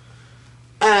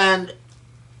 And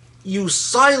you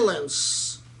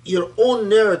silence your own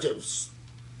narratives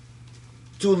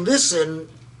to listen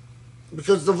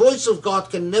because the voice of God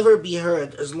can never be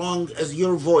heard as long as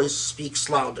your voice speaks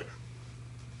louder.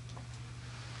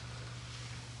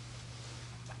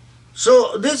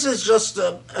 So this is just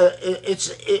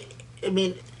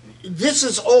this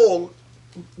is all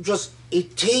just a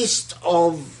taste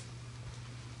of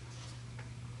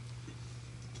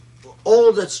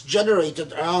all that's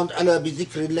generated around أَلَا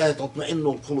بِذِكْرِ اللَّهِ تَطْمَئِنُّ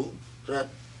الْقُلُوبُ. That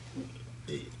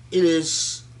it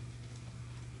is,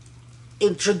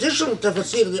 in traditional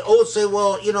tafsir, they always say,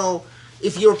 well, you know,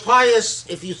 if you're pious,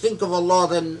 if you think of Allah,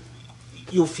 then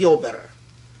you feel better.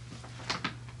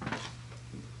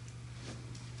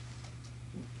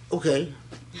 Okay,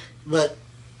 but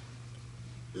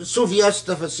Sufi's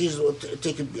tafsirs will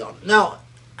take it beyond. Now,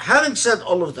 having said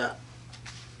all of that,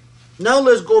 now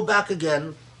let's go back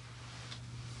again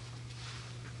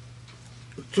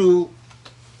to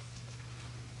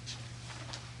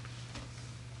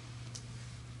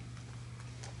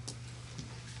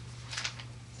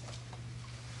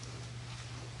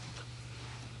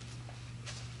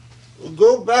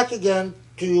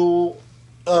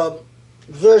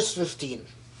verse 15.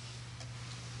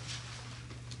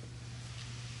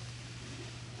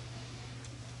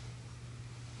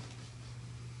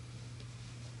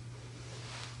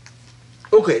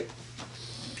 Okay.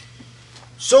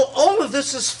 So all of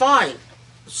this is fine.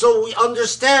 So we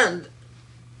understand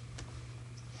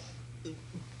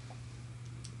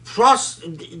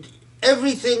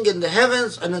everything in the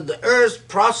heavens and in the earth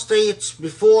prostrates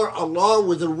before Allah,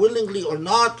 whether willingly or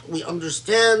not. We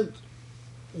understand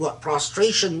what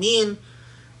prostration means.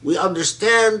 We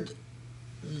understand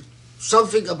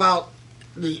something about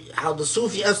how the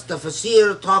Sufi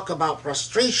tafsir talk about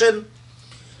prostration,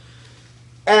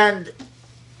 and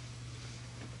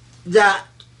that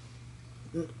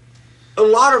a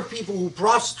lot of people who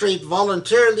prostrate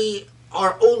voluntarily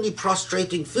are only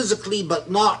prostrating physically,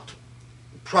 but not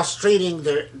prostrating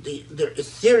their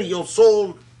ethereal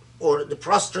soul, or the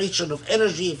prostration of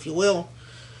energy, if you will,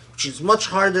 which is much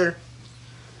harder.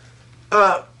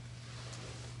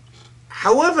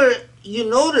 However, you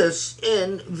notice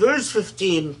in verse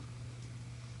 15,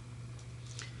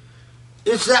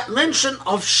 it's that mention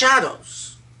of shadows,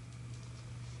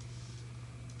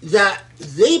 that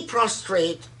they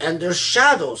prostrate and their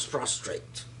shadows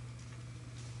prostrate.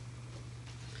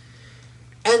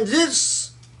 And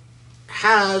this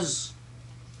has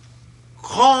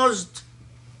caused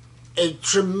a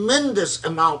tremendous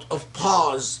amount of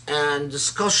pause and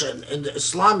discussion in the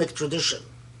Islamic tradition.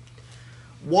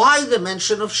 Why the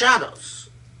mention of shadows?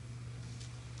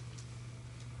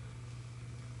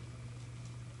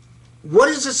 What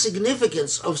is the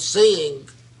significance of saying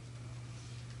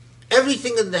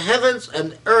everything in the heavens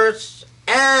and earth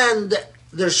and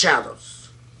their shadows?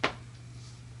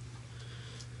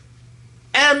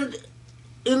 And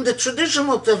in the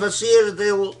traditional tafsir,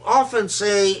 they will often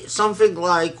say something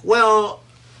like, well,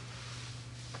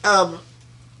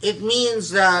 it means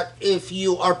that if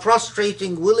you are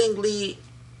prostrating willingly,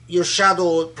 your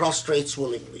shadow prostrates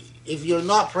willingly. If you're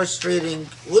not prostrating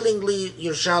willingly,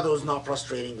 your shadow is not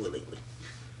prostrating willingly.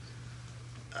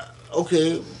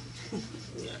 Okay.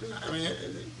 I mean,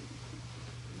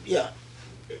 yeah,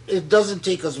 it doesn't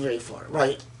take us very far,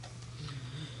 right?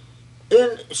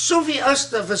 In Sufi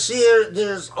tafsir,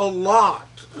 there's a lot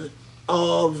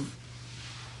of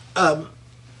a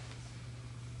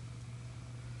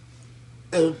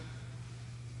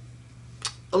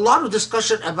lot of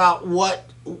discussion about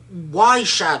why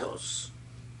shadows,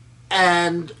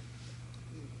 and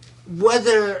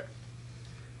whether,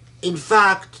 in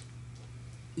fact,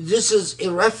 this is a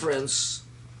reference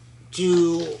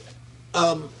to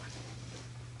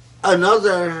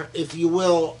another, if you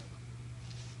will,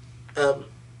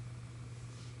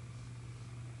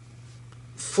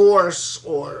 force,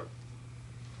 or,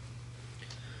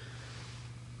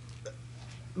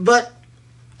 but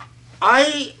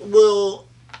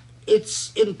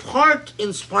it's in part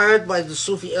inspired by the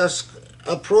Sufi-esque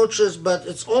approaches, but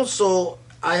it's also,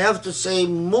 I have to say,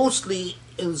 mostly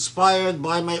inspired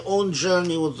by my own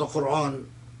journey with the Quran.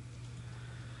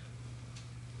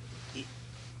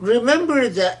 Remember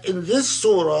that in this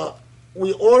surah,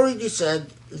 we already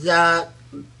said that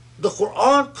the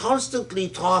Quran constantly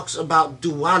talks about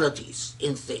dualities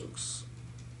in things.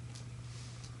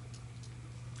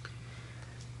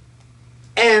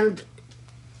 And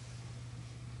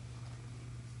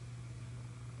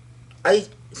I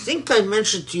think I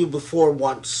mentioned to you before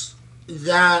once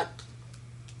that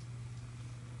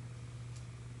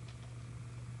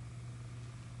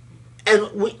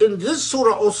in this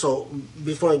surah also,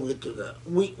 before I get to that,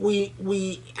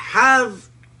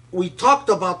 we talked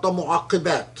about the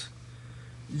mu'aqibat,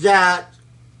 that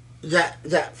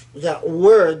that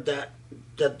word that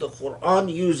the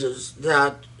Quran uses,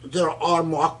 that there are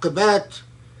mu'aqqibat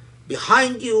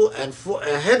behind you and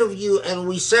ahead of you, and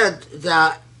we said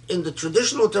that in the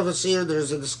traditional tafsir there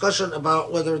is a discussion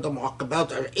about whether the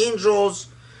mu'aqqibat are angels,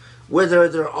 whether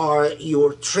there are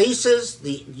your traces,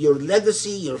 your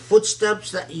legacy, your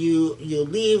footsteps that you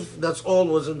leave. That's all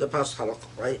was in the past halaqah,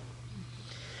 right?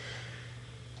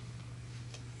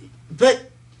 But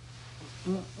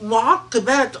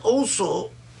mu'aqqibat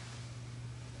also,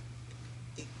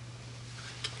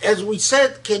 as we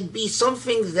said, can be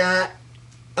something that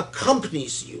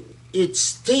accompanies you. It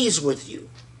stays with you.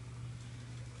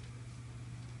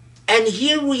 And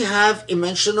here we have a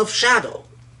mention of shadow.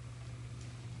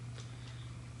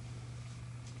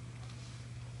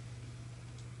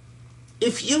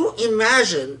 If you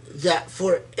imagine that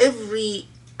for every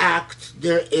act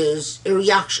there is a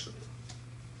reaction,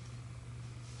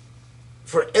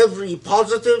 for every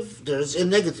positive there is a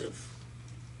negative,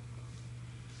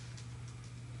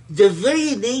 the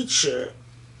very nature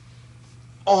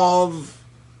of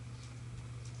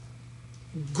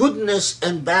goodness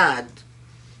and bad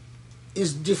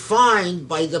is defined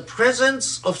by the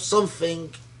presence of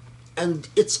something and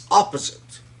its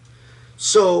opposite.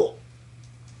 So,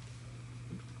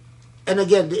 and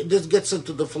again, this gets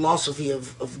into the philosophy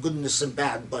of goodness and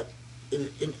bad, but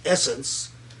in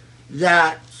essence,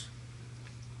 that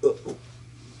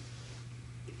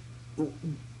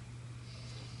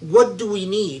what do we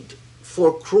need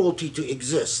for cruelty to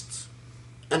exist?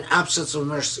 An absence of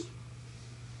mercy.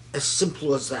 As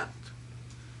simple as that.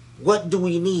 What do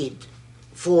we need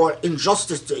for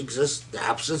injustice to exist? The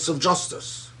absence of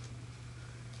justice.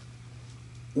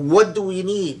 What do we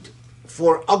need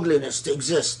for ugliness to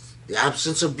exist? The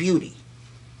absence of beauty.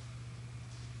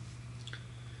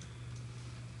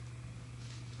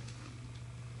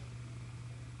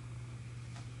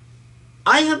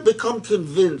 I have become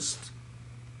convinced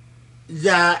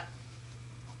that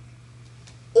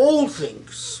all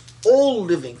things, all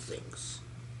living things,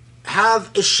 have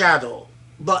a shadow,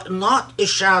 but not a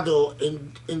shadow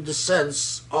in the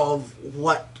sense of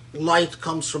what light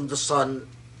comes from the sun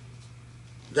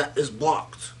that is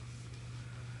blocked,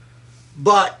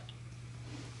 but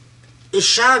a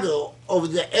shadow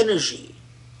of the energy,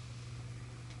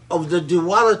 of the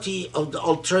duality, of the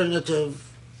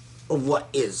alternative of what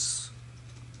is.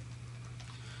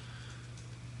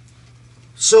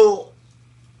 So,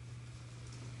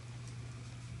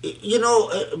 you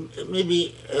know,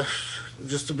 maybe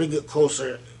just to bring it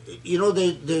closer, you know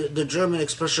the German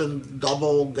expression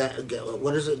double,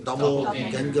 what is it, double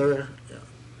ganger? Yeah.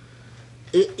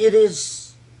 It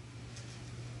is,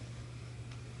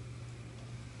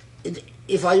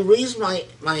 if I raise my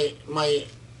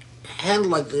hand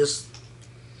like this,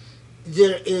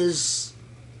 there is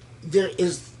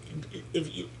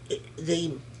if you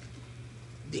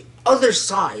the other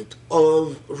side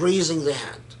of raising the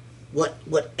hand,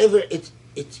 whatever it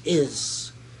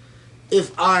is,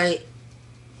 if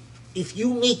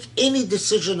you make any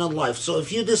decision in life, so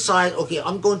if you decide, okay,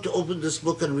 I'm going to open this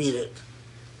book and read it,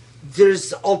 there's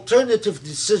the alternative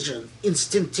decision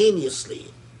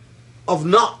instantaneously of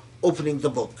not opening the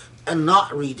book and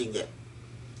not reading it.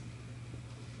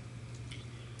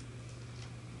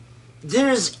 There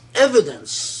is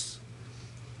evidence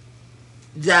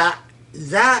that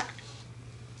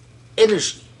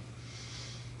energy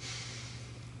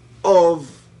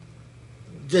of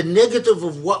the negative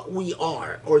of what we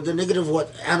are, or the negative of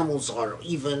what animals are, or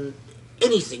even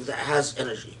anything that has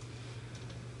energy,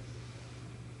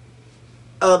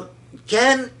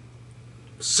 can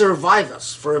survive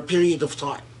us for a period of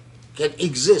time, can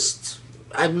exist.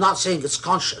 I'm not saying it's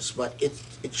conscious, but it's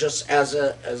just as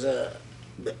a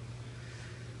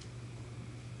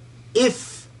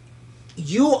if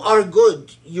you are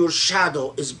good, your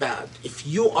shadow is bad. If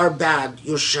you are bad,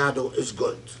 your shadow is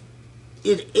good.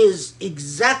 It is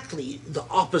exactly the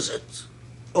opposite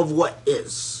of what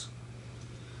is.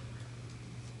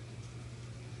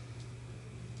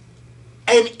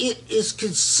 And it is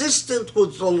consistent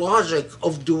with the logic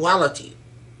of duality,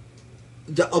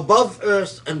 the above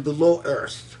earth and below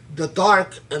earth, the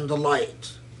dark and the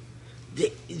light,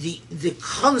 the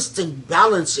constant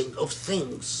balancing of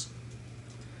things.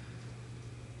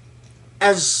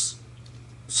 As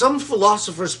some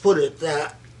philosophers put it,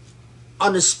 that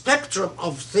on a spectrum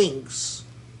of things,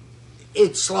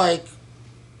 it's like,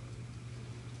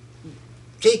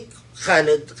 take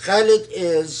Khalid. Khalid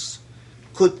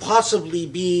could possibly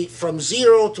be from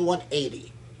 0 to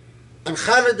 180. And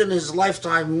Khalid in his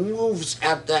lifetime moves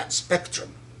at that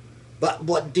spectrum. But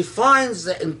what defines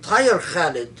the entire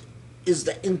Khalid is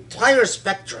the entire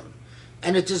spectrum.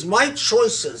 And it is my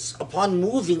choices upon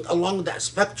moving along that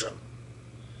spectrum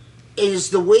is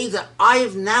the way that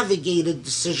I've navigated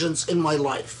decisions in my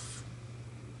life.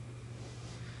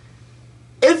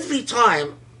 Every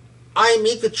time I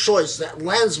make a choice that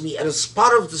lands me at a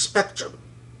spot of the spectrum,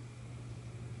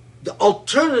 the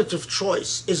alternative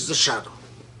choice is the shadow.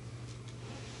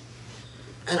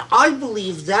 And I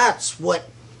believe that's what,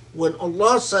 when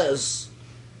Allah says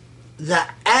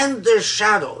that and their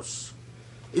shadows,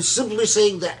 is simply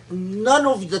saying that none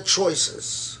of the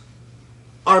choices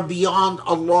are beyond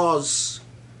Allah's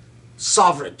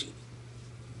sovereignty,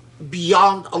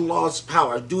 beyond Allah's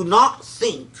power. Do not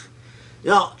think,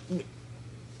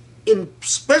 in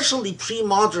especially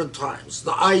pre-modern times,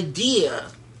 the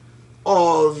idea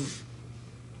of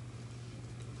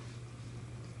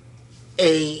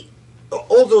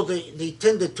although they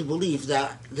tended to believe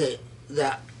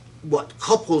that what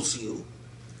couples you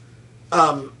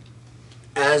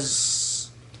as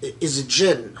is a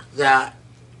jinn that,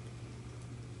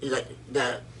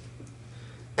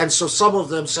 and so some of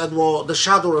them said, well, the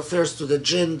shadow refers to the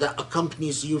jinn that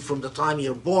accompanies you from the time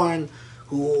you're born,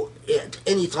 who at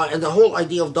any time, and the whole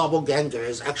idea of doppelganger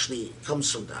is actually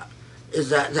comes from that, is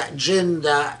that jinn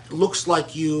that looks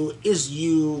like you,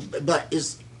 but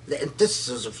is the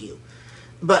antithesis of you.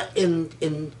 But in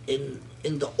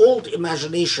the old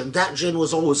imagination, that jinn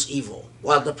was always evil,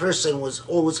 while the person was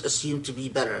always assumed to be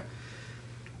better.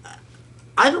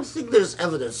 I don't think there's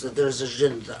evidence that there's a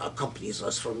jinn that accompanies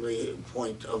us from the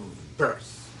point of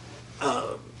birth.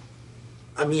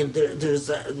 I mean, there's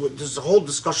a whole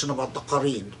discussion about the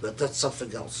qareen, but that's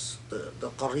something else. The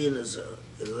qareen is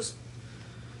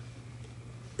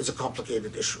a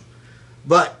complicated issue.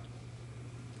 But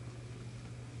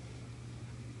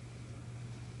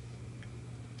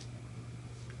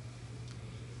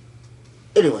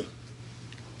anyway,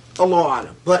 Allahu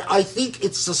Alam. But I think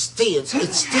it sustains,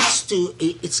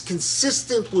 it's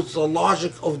consistent with the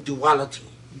logic of duality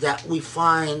that we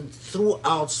find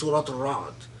throughout Surah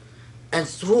Al-Ra'd and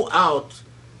throughout.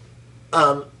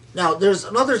 Now, there's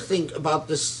another thing about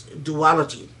this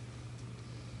duality.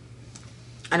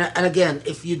 And again,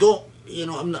 if you don't,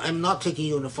 I'm not taking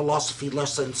you in a philosophy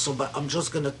lesson, but I'm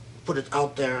just going to put it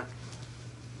out there,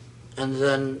 and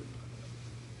then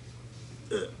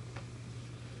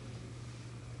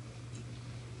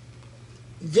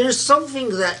there's something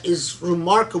that is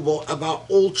remarkable about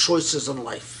all choices in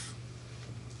life.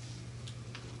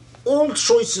 All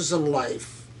choices in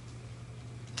life,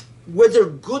 whether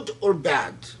good or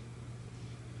bad,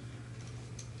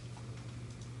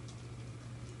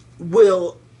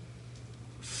 will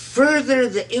further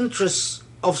the interests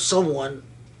of someone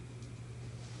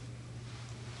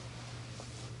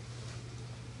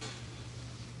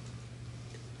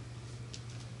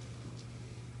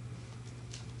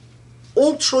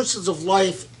all choices of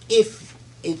life, if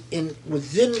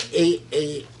within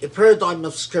a paradigm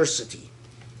of scarcity,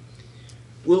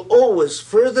 will always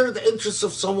further the interests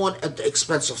of someone at the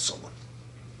expense of someone.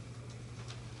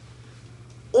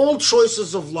 All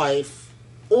choices of life,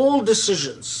 all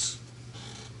decisions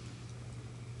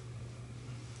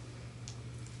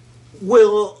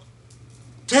will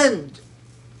tend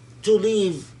to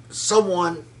leave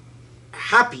someone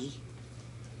happy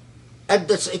at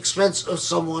the expense of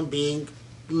someone being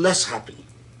less happy.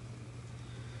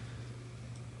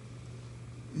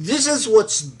 This is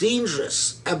what's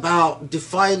dangerous about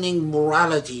defining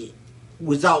morality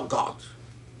without God,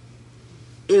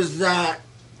 is that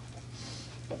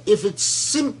if it's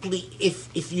simply,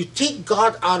 if you take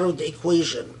God out of the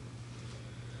equation,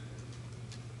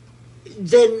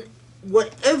 then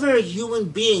whatever human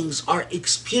beings are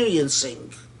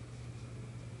experiencing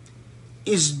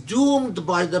is doomed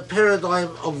by the paradigm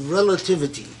of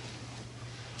relativity,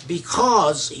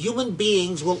 because human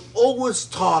beings will always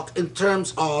talk in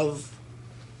terms of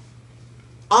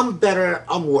I'm better,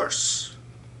 I'm worse.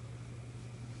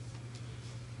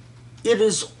 It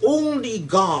is only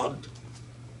God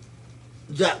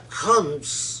that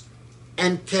comes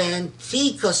and can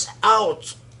take us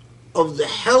out of the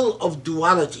hell of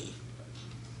duality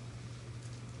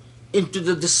into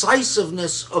the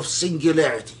decisiveness of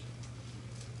singularity.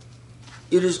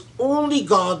 It is only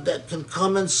God that can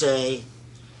come and say,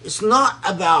 it's not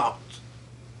about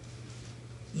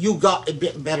you got a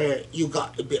bit better, you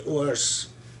got a bit worse,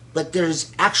 but there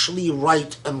is actually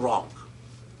right and wrong.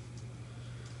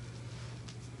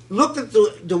 Look at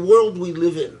the world we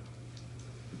live in.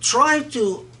 Try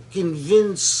to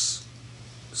convince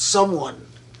someone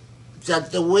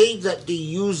that the way that they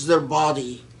use their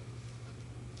body,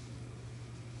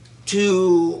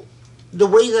 to the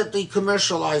way that they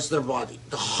commercialize their body,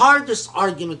 the hardest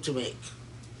argument to make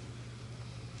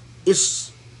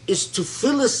is to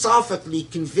philosophically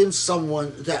convince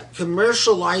someone that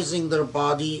commercializing their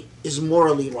body is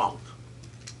morally wrong.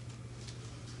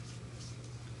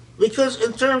 Because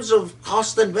in terms of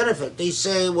cost and benefit, they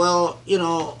say, well,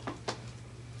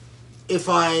 if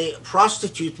I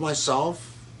prostitute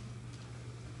myself,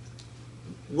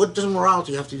 what does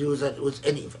morality have to do with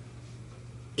any of it?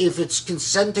 If it's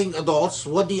consenting adults,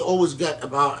 what do you always get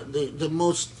about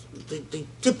the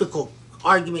typical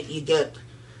argument you get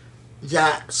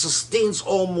that sustains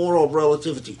all moral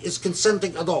relativity is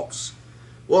consenting adults.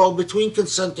 Well, between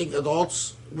consenting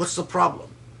adults, what's the problem?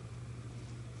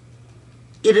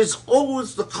 It is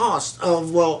always the cost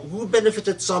of, well, who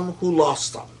benefited some, who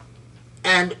lost some.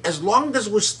 And as long as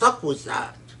we're stuck with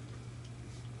that,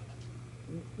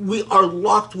 we are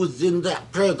locked within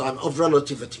that paradigm of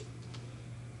relativity.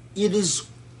 It is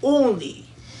only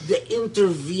the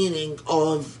intervening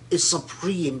of a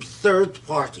supreme third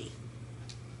party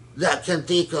that can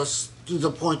take us to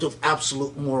the point of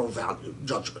absolute moral value,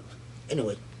 judgment.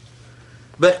 Anyway,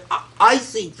 but I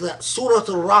think that Surah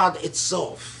Al-Ra'd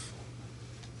itself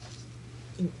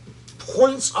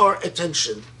points our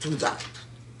attention to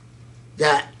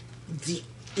that it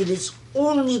is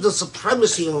only the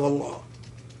supremacy of Allah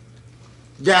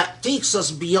that takes us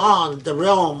beyond the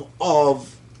realm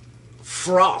of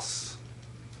froth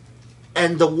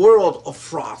and the world of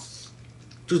froth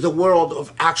to the world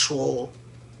of actual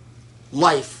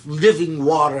life, living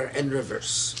water and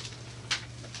rivers.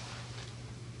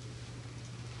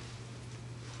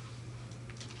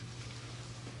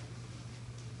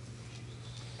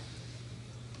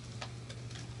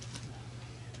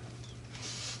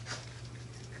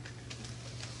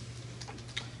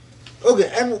 Okay,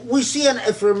 and we see an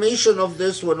affirmation of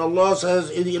this when Allah says,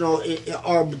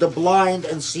 are the blind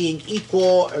and seeing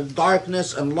equal, and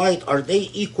darkness and light, are they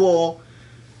equal?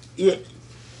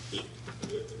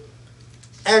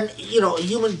 And,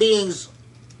 human beings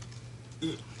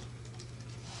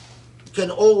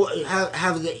can all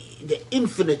have the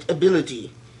infinite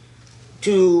ability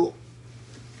to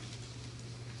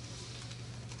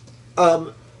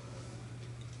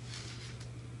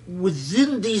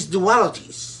within these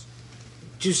dualities,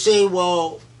 to say,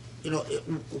 well,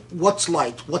 what's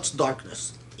light, what's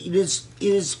darkness? It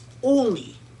is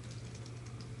only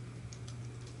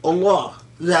Allah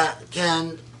that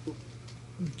can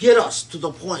get us to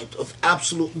the point of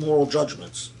absolute moral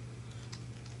judgments.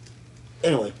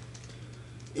 Anyway,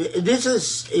 this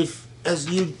is, if as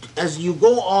you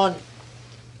go on,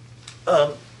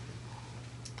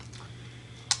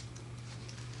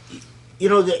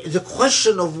 the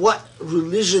question of what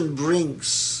religion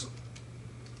brings.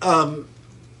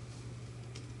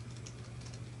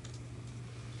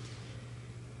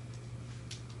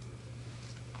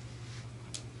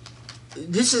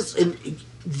 This is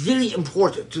very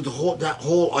important to that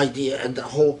whole idea and that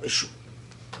whole issue.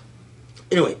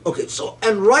 Anyway, okay, so,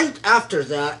 and right after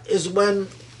that is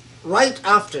right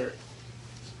after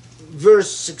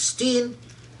verse 16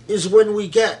 is when we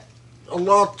get,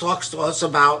 Allah talks to us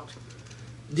about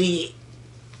the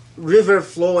river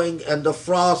flowing and the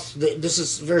froth. This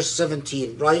is verse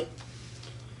 17, right?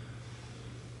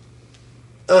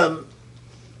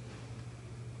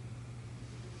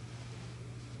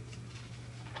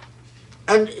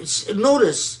 And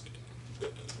notice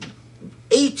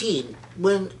 18,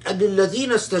 when الَّذِينَ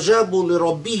اسْتَجَابُوا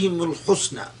لِرَبِّهِمُ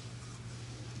الْحُسْنَى,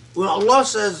 when Allah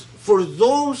says, for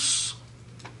those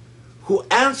who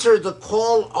answer the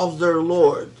call of their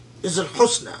Lord, is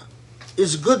al-husna,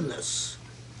 is goodness.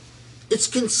 It's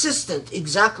consistent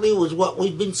exactly with what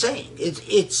we've been saying.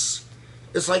 It's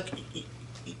like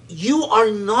you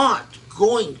are not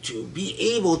going to be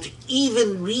able to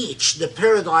even reach the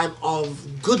paradigm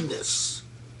of goodness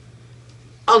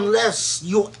unless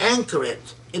you anchor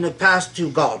it in a path to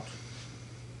God.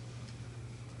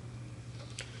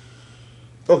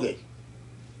 Okay.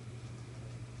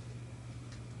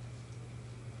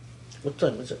 What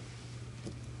time is it?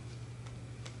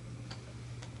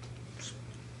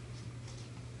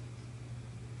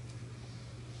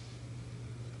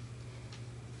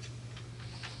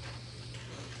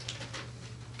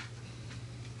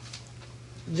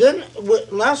 Then,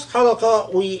 last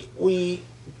halaqah, we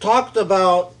talked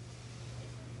about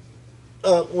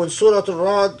when Surah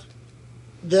Al-Ra'd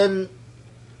then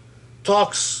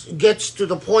gets to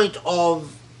the point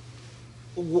of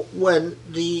when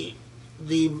the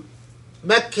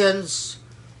Meccans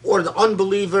or the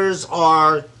unbelievers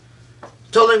are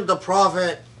telling the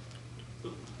Prophet,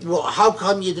 well, how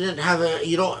come you didn't have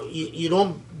you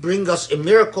don't bring us a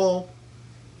miracle?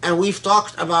 And we've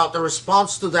talked about the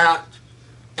response to that.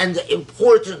 and the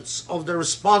importance of the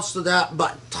response to that,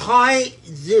 but tie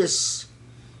this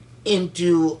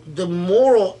into the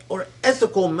moral or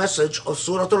ethical message of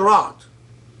Surah Al-Ra'd.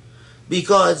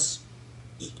 Because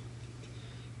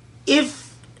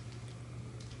if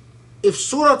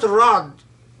Surah Al-Ra'd,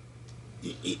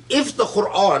 if the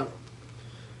Quran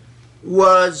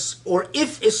was, or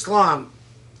if Islam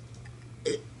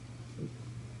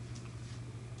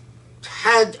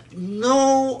had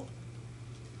no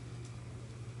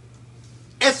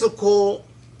ethical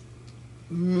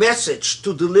message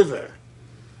to deliver,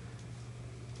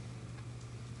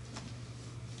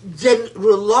 then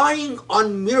relying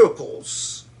on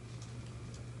miracles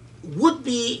would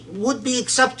be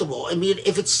acceptable. I mean,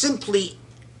 if it's simply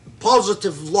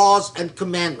positive laws and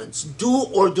commandments, do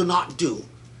or do not do,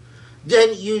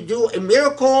 then you do a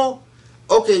miracle.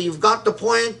 Okay, you've got the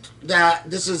point that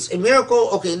this is a miracle.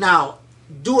 Okay, now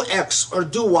do X or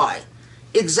do Y.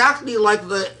 Exactly like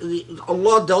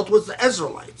Allah dealt with the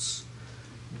Israelites.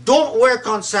 Don't work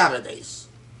on Saturdays.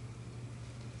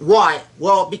 Why?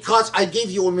 Well, because I gave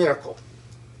you a miracle.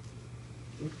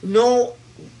 No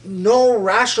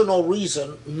rational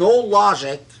reason, no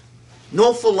logic,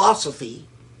 no philosophy.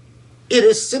 It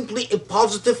is simply a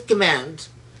positive command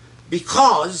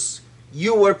because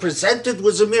you were presented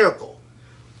with a miracle.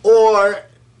 Or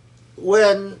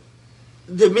when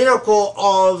the miracle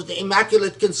of the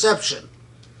Immaculate Conception,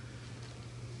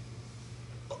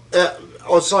 the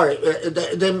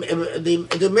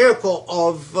miracle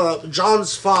of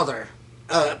John's father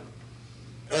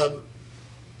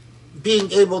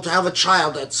being able to have a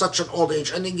child at such an old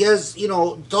age, and he gets,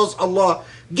 tells Allah,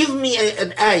 give me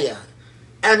an ayah,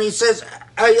 and he says,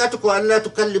 ayatuka an la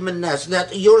tukallim an-nas,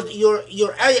 that your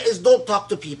ayah is don't talk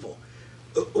to people.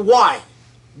 Why?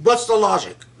 What's the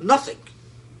logic? Nothing.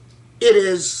 It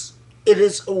is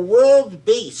a world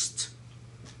based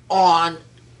on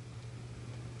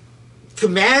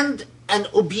command and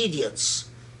obedience,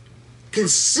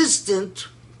 consistent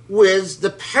with the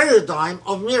paradigm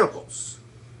of miracles.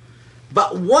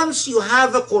 But once you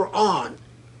have a Quran,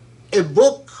 a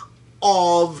book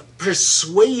of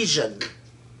persuasion,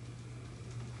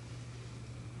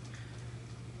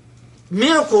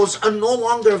 miracles are no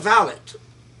longer valid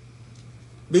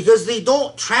because they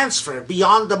don't transfer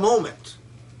beyond the moment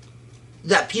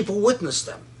that people witness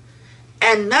them.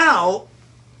 And now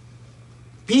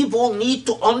people need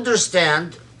to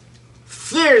understand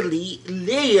fairly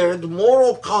layered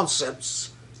moral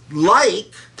concepts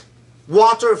like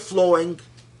water flowing,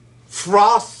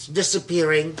 froth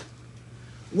disappearing,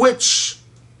 which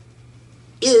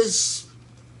is,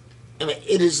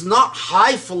 it is not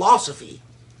high philosophy,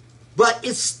 but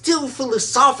it's still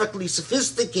philosophically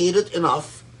sophisticated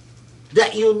enough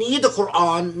that you need the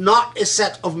Quran, not a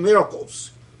set of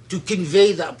miracles, to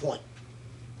convey that point.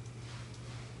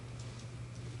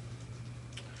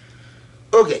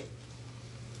 Okay.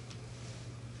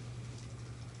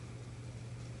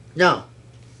 Now,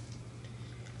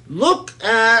 look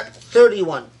at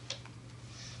 31.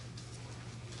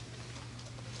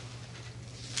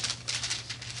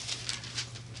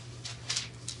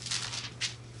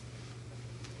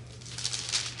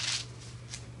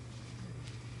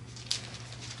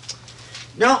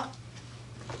 Now,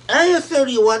 Ayah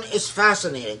 31 is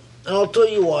fascinating, and I'll tell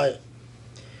you why.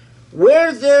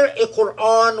 Were there a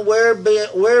Quran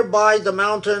whereby the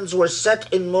mountains were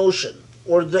set in motion,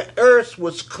 or the earth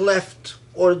was cleft,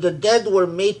 or the dead were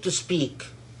made to speak?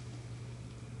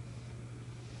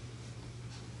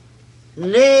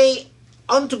 Nay,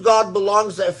 unto God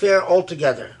belongs the affair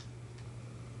altogether.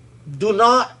 Do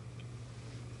not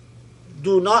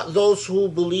those who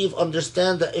believe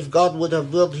understand that if God would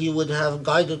have willed, he would have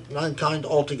guided mankind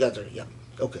altogether. Yeah,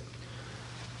 okay.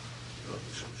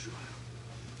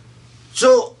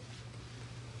 So,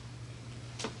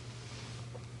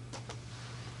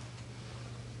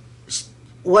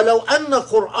 ولو أن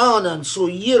قرآنا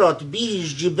سيرت به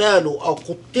الجبال أو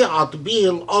قطعت به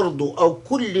الأرض أو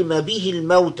كلم به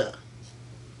الموتى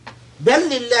بل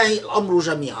لله الأمر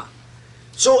جميعا.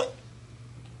 So,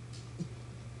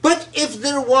 but if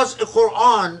there was a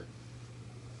Quran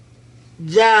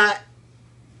that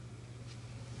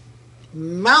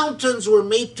mountains were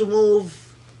made to move,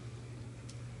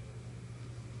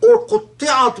 or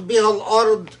قطعت بها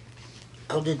الأرض,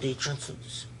 how did they translate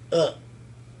this?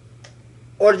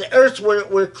 Or the earth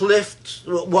was cliffed,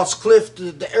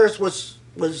 the earth was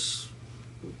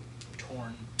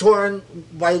torn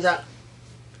by that.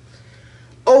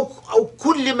 أو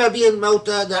كلم به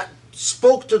الموتى, that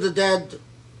spoke to the dead.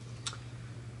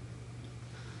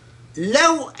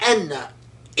 لو أن,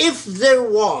 if there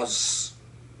was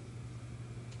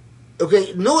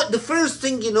Okay, no, the first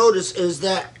thing you notice is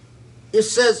that it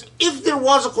says if there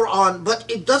was a Quran, but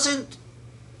it doesn't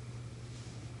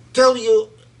tell you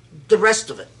the rest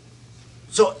of it.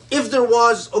 So if there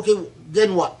was, okay,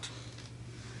 then what?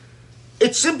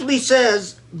 It simply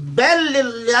says, بَلْ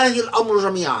لِلَّهِ الْأَمْرُ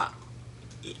جَمِيعًا.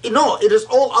 No, it is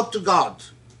all up to God.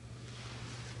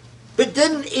 But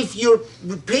then if you're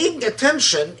paying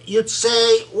attention, you'd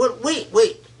say, well,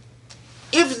 wait.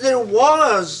 If there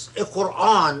was a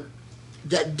Quran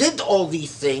that did all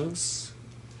these things,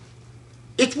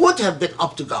 it would have been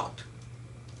up to God.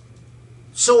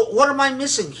 So what am I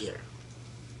missing here?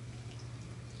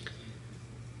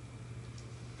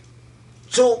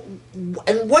 So,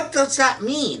 and what does that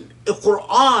mean? A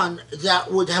Quran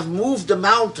that would have moved the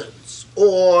mountains,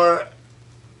 or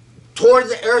tore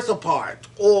the earth apart,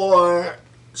 or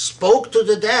spoke to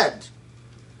the dead.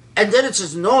 And then it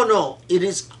says, no, it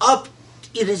is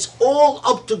all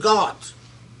up to God.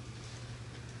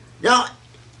 Now,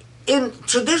 in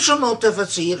traditional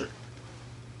tafsir,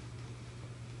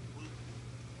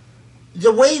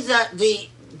 the way that they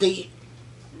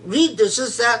read this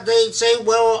is that they say,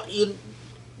 well,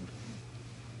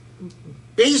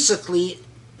 basically,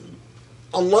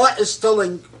 Allah is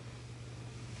telling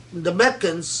the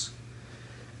Meccans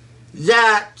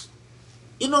that,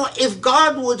 if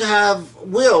God would have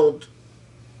willed,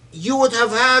 you would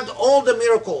have had all the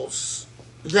miracles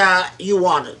that you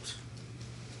wanted.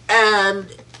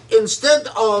 And instead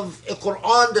of a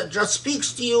Quran that just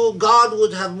speaks to you, God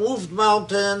would have moved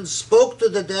mountains, spoke to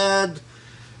the dead,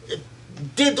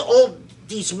 did all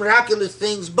these miraculous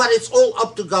things, but it's all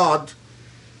up to God.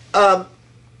 But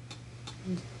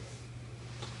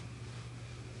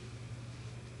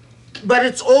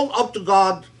it's all up to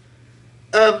God.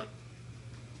 And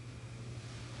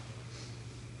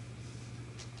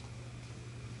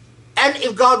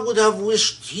if God would have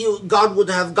wished, God would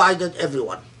have guided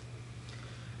everyone.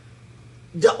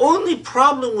 The only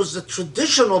problem with the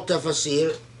traditional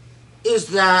tafsir is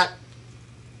that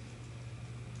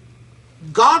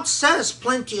God says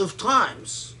plenty of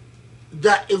times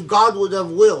that if God would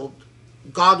have willed,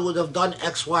 God would have done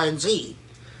X, Y, and Z.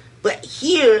 But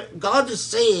here, God is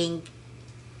saying,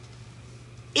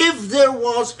 if there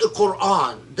was a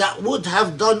Quran that would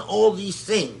have done all these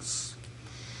things.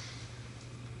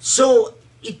 So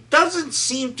it doesn't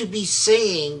seem to be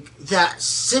saying that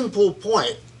simple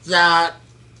point that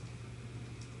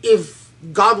if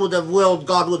God would have willed,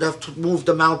 God would have moved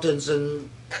the mountains and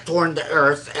torn the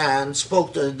earth and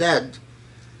spoke to the dead.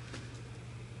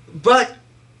 But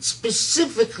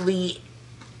specifically,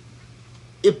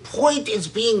 a point is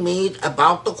being made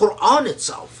about the Quran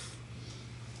itself.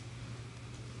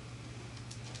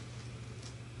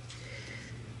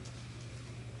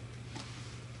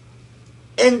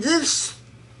 And this,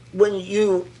 when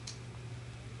you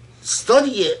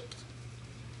study it,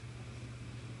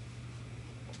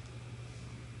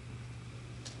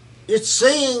 it's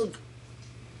saying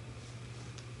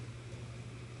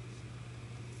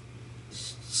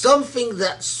something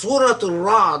that Surah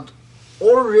Al-Ra'd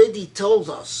already tells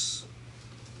us.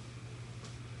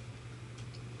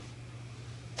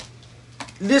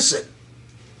 Listen,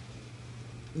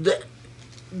 the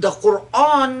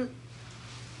Quran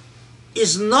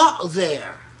is not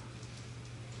there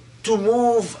to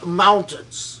move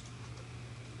mountains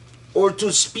or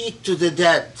to speak to the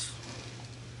dead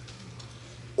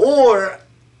or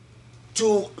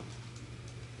to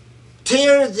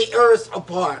tear the earth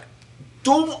apart.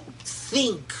 Don't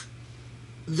think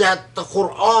that the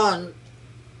Quran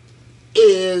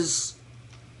is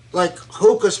like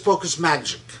hocus pocus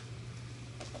magic.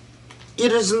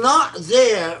 It is not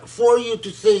there for you to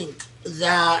think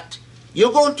that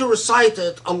you're going to recite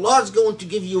it, Allah is going to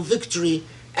give you victory,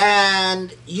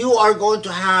 and you are going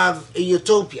to have a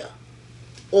utopia,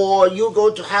 or you're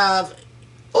going to have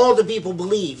all the people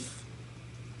believe.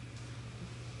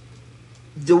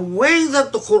 The way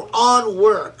that the Quran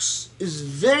works is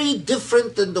very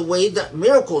different than the way that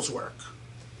miracles work.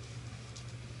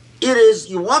 It is,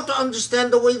 you want to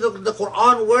understand the way that the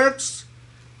Quran works,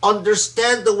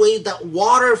 understand the way that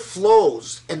water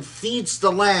flows and feeds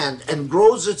the land and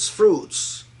grows its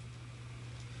fruits,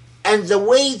 and the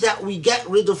way that we get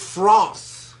rid of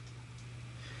froth.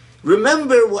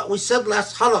 Remember what we said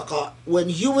last halaqah, when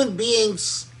human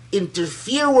beings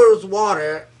interfere with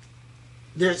water,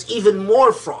 there's even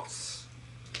more froth.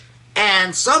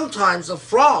 And sometimes a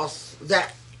froth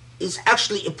that is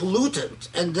actually a pollutant,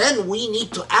 and then we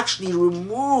need to actually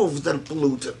remove the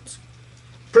pollutant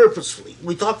purposefully.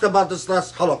 We talked about this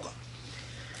last halaqah.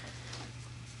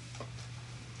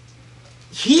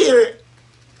 Here,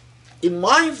 in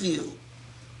my view,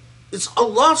 It's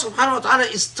Allah subhanahu wa ta'ala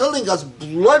is telling us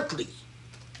bluntly,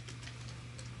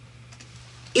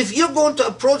 if you're going to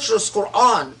approach this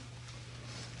Quran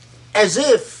as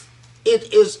if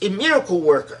it is a miracle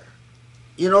worker,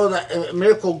 you know, that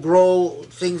miracle grow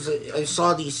things, I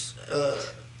saw these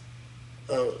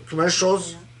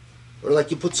commercials, or like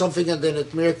you put something and then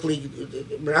it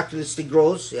miraculously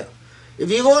grows. Yeah. If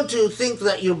you're going to think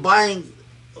that you're buying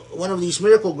one of these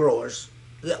miracle growers,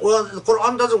 well, the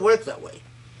Quran doesn't work that way.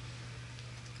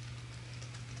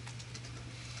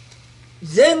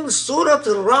 Then Surah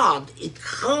Al-Ra'd, it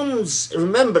comes,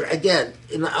 remember again,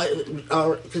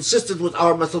 consistent with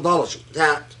our methodology,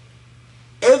 that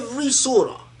every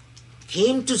surah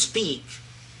came to speak,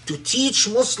 to teach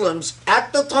Muslims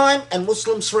at the time and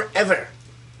Muslims forever,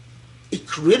 a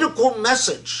critical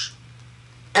message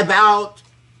about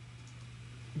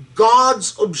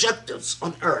God's objectives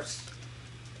on earth.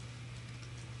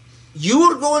 You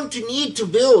are going to need to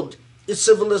build a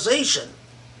civilization,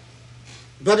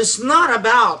 but it's not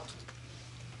about,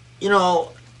 you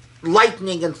know,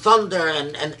 lightning and thunder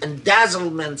and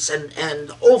dazzlements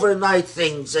and overnight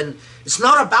things, and it's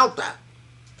not about that.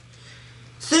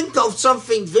 Think of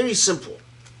something very simple.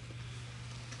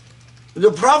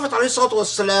 The Prophet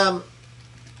ﷺ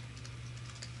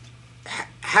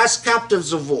has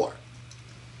captives of war.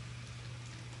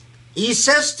 He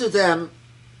says to them,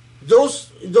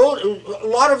 a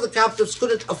lot of the captives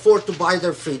couldn't afford to buy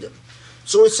their freedom.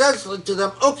 So he says to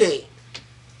them, okay,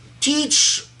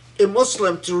 teach a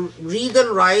Muslim to read and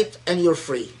write and you're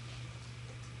free.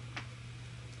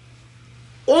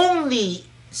 Only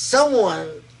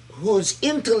someone whose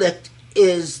intellect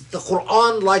is the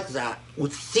Quran like that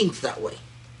would think that way.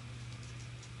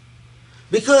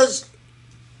 Because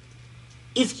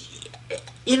if,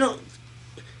 you know,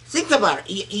 think about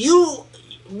it. You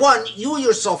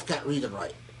yourself can't read and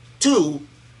write. Two,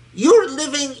 you're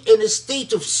living in a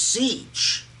state of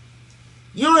siege.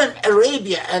 You're in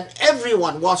Arabia and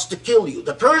everyone wants to kill you.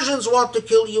 The Persians want to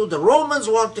kill you. The Romans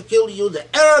want to kill you. The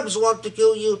Arabs want to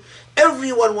kill you.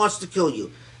 Everyone wants to kill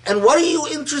you. And what are you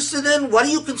interested in? What are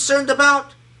you concerned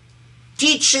about?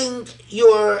 Teaching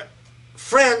your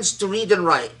friends to read and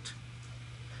write.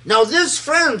 Now this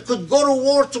friend could go to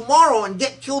war tomorrow and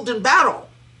get killed in battle.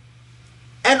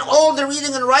 And all the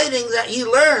reading and writing that he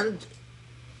learned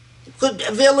could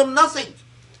avail him nothing.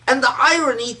 And the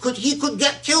irony, he could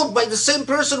get killed by the same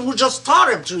person who just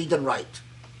taught him to read and write.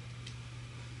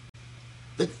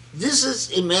 But this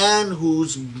is a man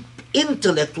whose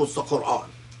intellect was the Quran.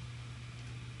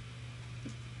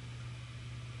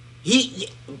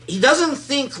 He doesn't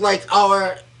think like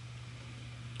our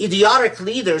idiotic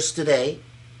leaders today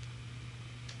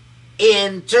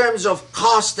in terms of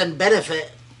cost and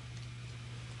benefit,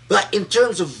 but in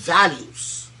terms of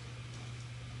values.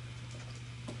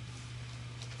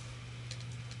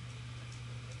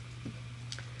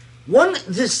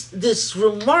 This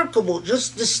remarkable,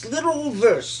 just this little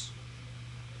verse,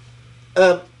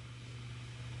 وَلَوْ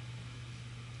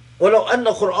أَنَّ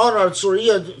قُرْآنًا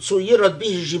سُيِّرَتْ بِهِ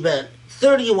الْجِبَالُ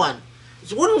 31.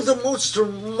 It's one of the most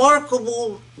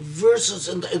remarkable verses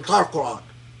in the entire Quran.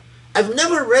 I've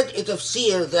never read a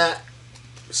tafsir that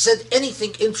said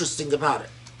anything interesting about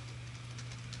it.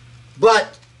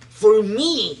 But for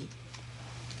me,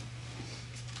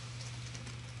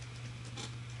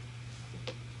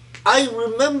 I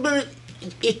remember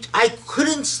it. I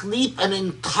couldn't sleep an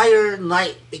entire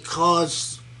night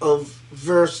because of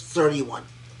verse 31.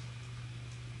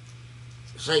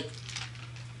 It's like,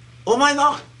 oh my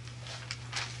God,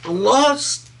 Allah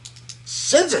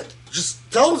says it, just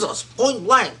tells us point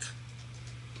blank.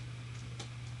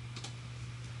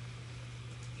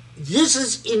 This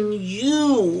is a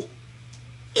new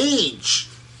age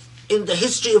in the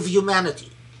history of humanity.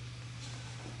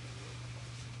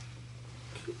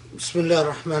 Bismillah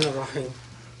ar-Rahman ar-Rahim.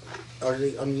 Are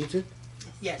they unmuted?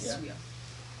 Yes, Yeah. we are.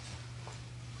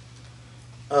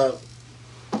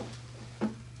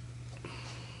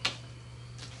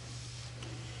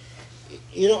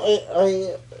 You know,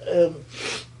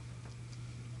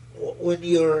 when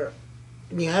you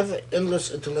have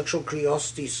endless intellectual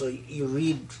curiosity, so you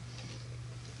read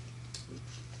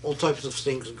all types of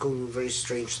things, including very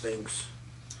strange things.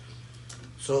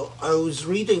 So I was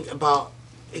reading about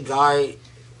a guy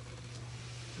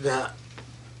that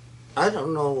I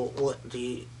don't know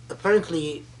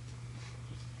apparently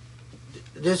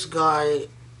this guy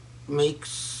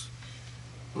makes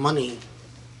money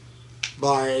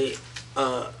by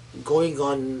going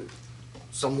on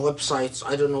some websites.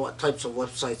 I don't know what types of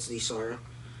websites these are,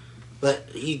 but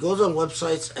he goes on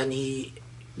websites and he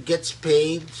gets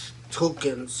paid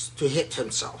tokens to hit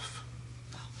himself.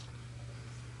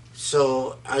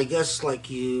 So I guess like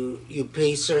you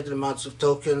pay certain amounts of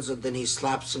tokens and then he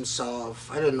slaps himself.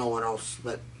 I don't know what else,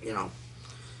 but you know.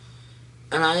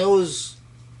 And I was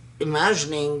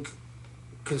imagining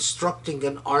constructing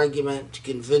an argument to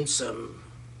convince him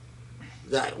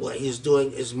that what he's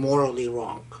doing is morally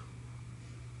wrong.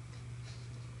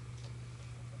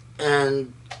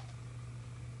 And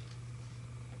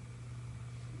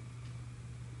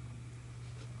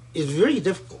it's very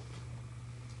difficult.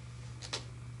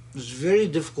 It's very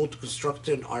difficult to construct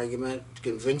an argument to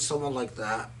convince someone like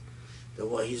that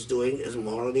what he's doing is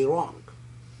morally wrong.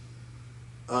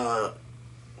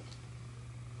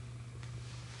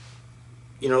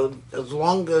 You know, as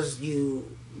long as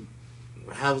you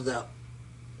have that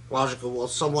logical, well,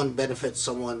 someone benefits,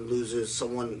 someone loses,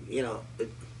 someone, you know,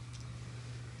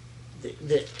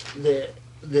 the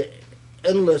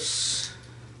endless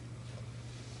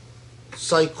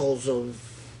cycles of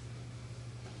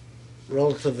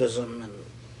relativism and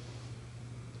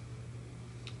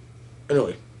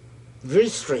anyway, very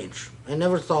strange. I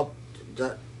never thought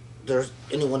that there's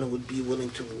anyone who would be willing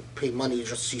to pay money to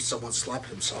just see someone slap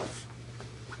himself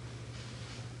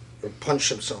or punch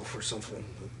himself or something.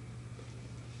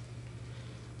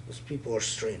 These people are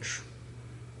strange.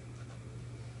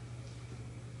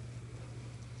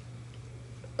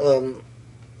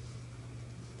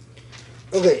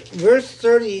 Okay, verse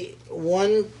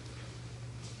 31.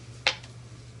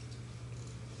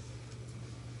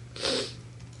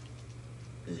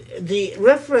 The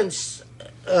reference,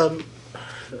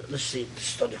 let's see,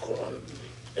 study Quran.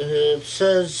 It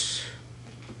says,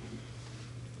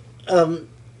 and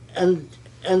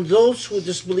those who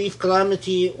disbelieve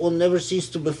calamity will never cease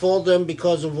to befall them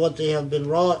because of what they have been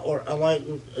wrought, or alike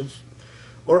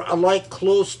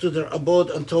close to their abode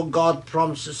until God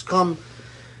promises come.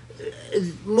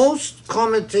 Most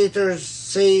commentators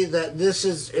say that this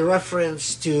is a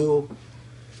reference to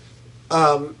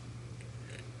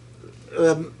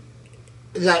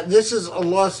that this is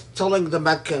Allah telling the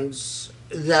Meccans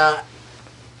that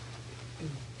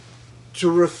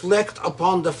to reflect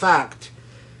upon the fact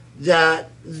that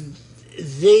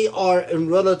they are in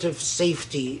relative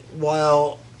safety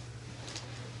while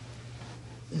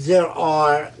there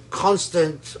are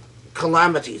constant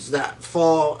calamities that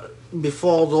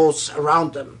befall those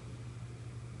around them.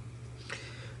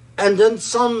 And then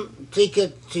some take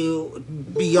it to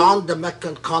beyond the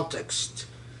Meccan context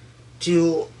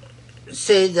to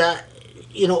say that,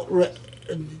 you know,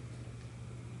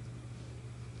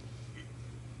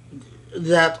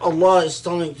 that Allah is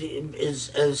telling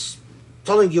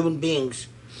human beings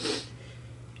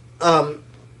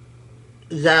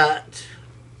that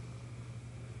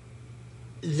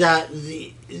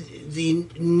the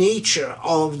nature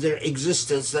of their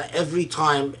existence, that every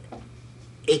time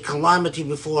a calamity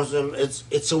befalls them,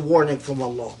 it's a warning from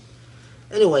Allah.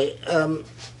 Anyway,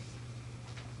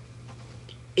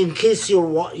 in case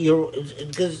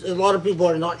because a lot of people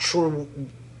are not sure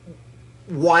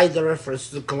why the reference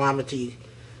to calamity.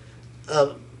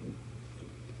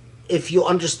 If you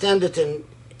understand it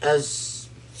as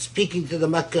speaking to the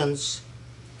Meccans,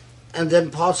 and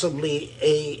then possibly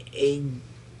a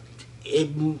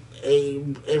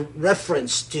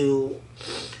reference to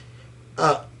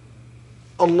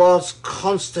Allah's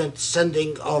constant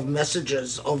sending of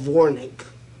messages of warning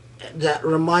that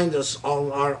remind us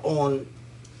of our own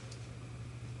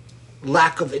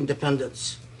lack of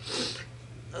independence,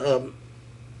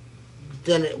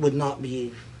 then it would not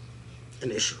be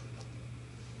an issue.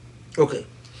 Okay.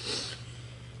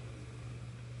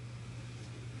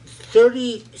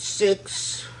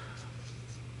 36.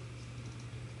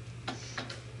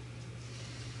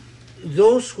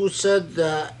 Those who said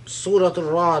that Surah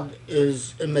Al-Ra'd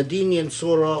is a Medinian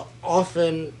surah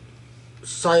often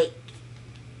cite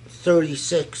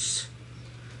 36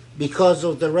 because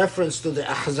of the reference to the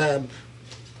Ahzab,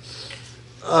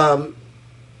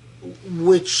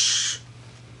 which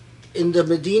in the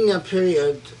Medina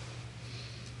period,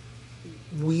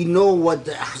 we know what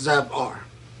the Ahzab are.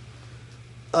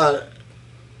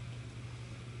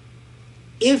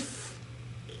 If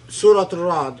Surah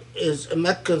Al-Ra'd is a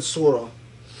Meccan surah,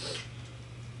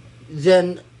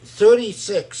 then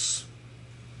 36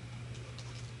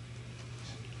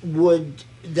 would,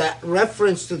 that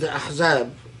reference to the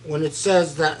Ahzab, when it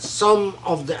says that some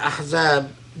of the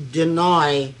Ahzab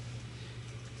deny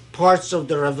parts of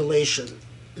the revelation,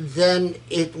 then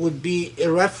it would be a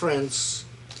reference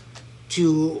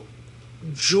to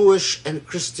Jewish and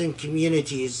Christian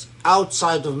communities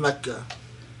outside of Mecca,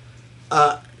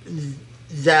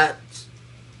 that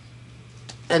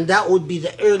would be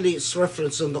the earliest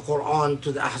reference in the Quran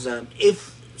to the Ahzab.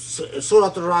 If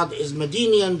Surah Al-Ra'd is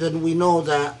Medinian, then we know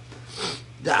that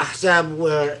the Ahzab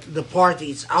were the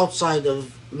parties outside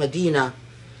of Medina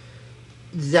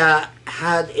that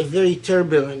had a very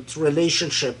turbulent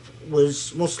relationship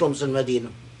with Muslims in Medina.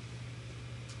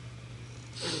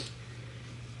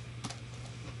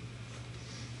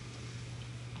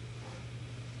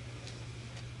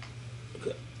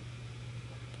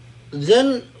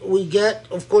 Then we get,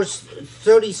 of course,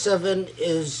 37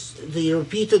 is the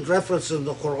repeated reference in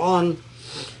the Quran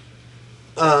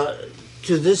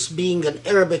to this being an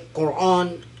Arabic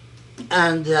Quran,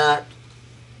 and that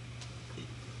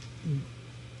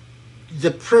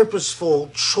the purposeful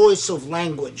choice of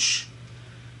language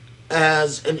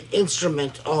as an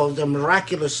instrument of the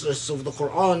miraculousness of the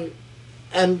Quran.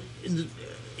 And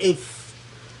if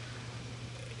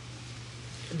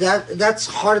that's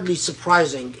hardly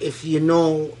surprising if you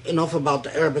know enough about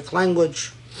the Arabic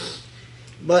language.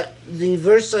 But the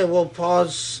verse I will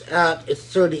pause at is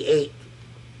 38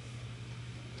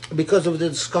 because of the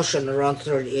discussion around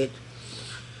 38.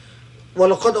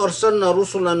 وَلَقَدْ أَرْسَلْنَا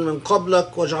رُسُلًا مِنْ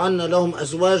قَبْلَكَ وَجَعَلْنَا لَهُمْ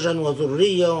أَزْوَاجًا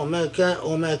وَذُرِّيَّةً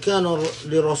وَمَا كَانَ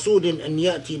لِرَسُولٍ أَنْ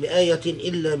يَأْتِي بِآيَةٍ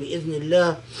إِلَّا بِإِذْنِ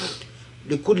اللَّهِ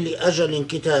لِكُلِّ أَجَلٍ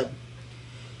كِتَابٍ.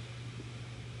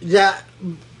 The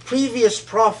previous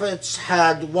prophets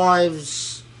had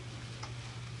wives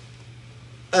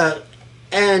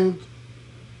and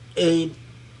a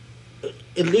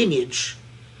lineage.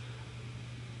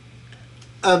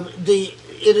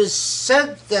 It is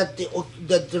said that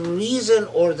the reason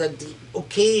or that the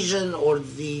occasion or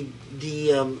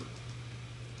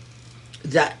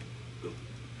that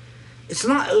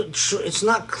it's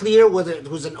not clear whether it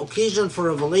was an occasion for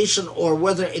revelation or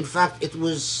whether in fact it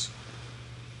was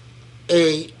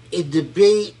a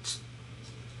debate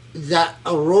that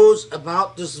arose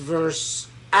about this verse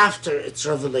after its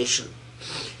revelation.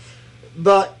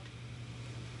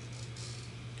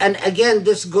 And again,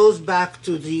 this goes back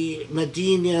to the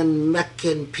Medinian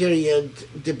Meccan period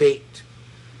debate,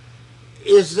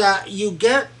 is that you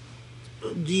get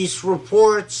these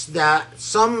reports that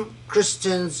some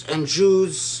Christians and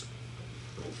Jews,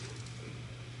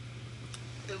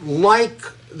 like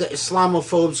the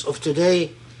Islamophobes of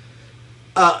today,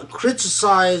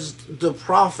 criticized the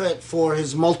Prophet for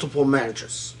his multiple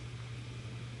marriages.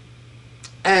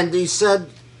 And they said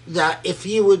that if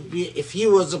he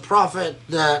was a prophet,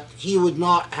 that he would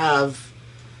not have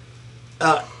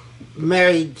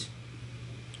married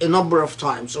a number of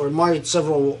times or married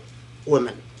several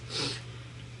women.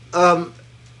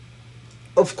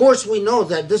 Of course, we know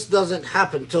that this doesn't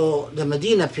happen till the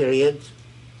Medina period.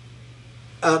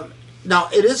 Now,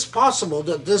 it is possible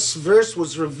that this verse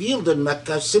was revealed in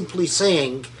Mecca, simply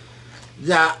saying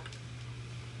that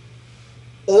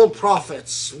all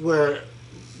prophets were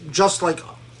just like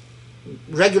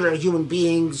regular human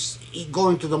beings,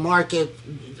 going to the market,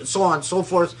 so on and so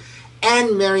forth,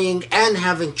 and marrying and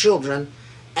having children.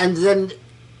 And then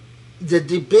the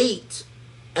debate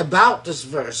about this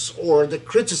verse, or the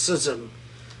criticism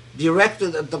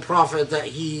directed at the Prophet that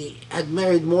he had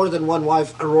married more than one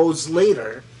wife, arose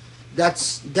later.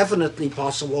 That's definitely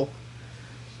possible.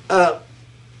 Of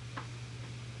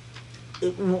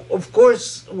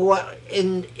course,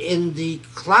 in the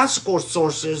classical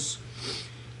sources,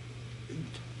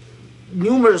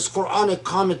 numerous Quranic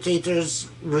commentators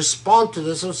respond to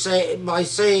this by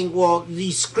saying, well,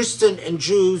 these Christian and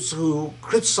Jews who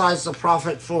criticize the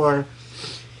Prophet for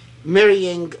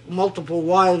marrying multiple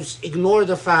wives ignore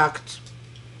the fact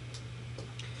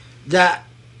that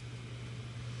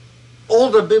all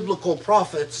the biblical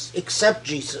prophets except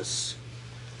Jesus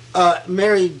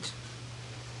married.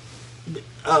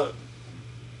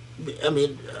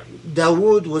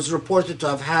 Dawood was reported to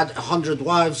have had 100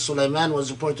 wives. Sulaiman was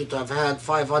reported to have had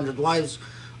 500 wives.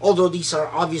 Although these are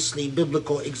obviously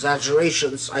biblical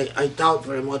exaggerations, I doubt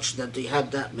very much that they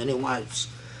had that many wives.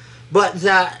 But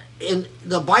that in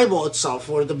the Bible itself,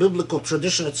 or the biblical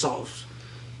tradition itself,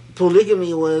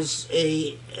 polygamy was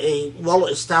a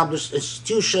well-established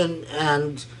institution,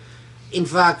 and in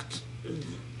fact,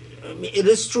 it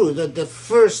is true that the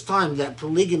first time that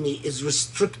polygamy is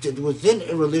restricted within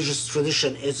a religious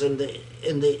tradition is in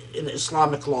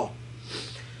Islamic law.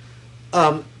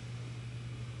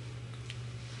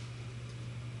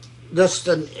 Just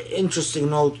an interesting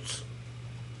note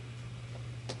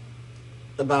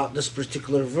about this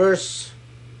particular verse.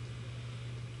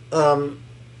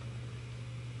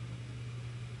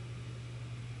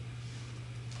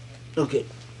 Okay.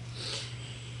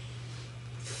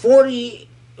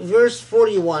 Verse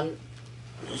 41.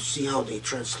 Let's see how they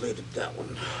translated that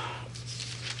one.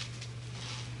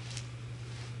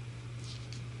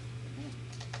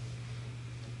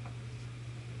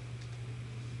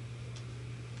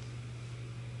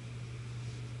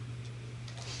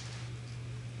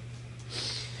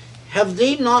 Have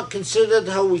they not considered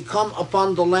how we come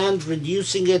upon the land,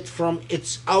 reducing it from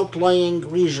its outlying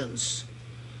regions?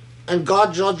 And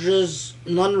God judges,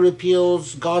 none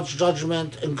repeals God's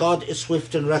judgment, and God is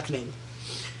swift in reckoning.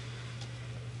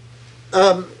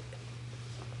 ألم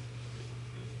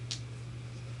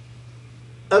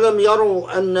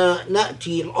يروا أن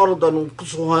نأتي الأرض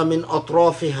ننقصها من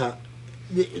أطرافها.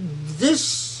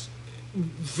 This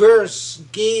verse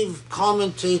gave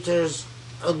commentators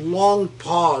a long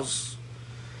pause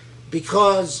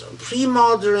because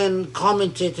pre-modern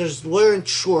commentators weren't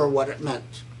sure what it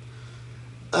meant.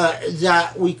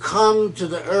 That we come to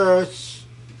the earth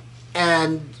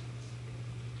and,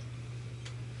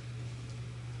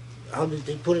 how did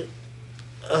they put it?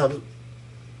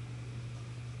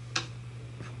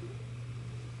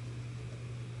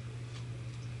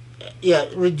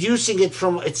 Reducing it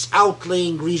from its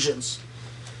outlying regions.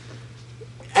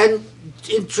 And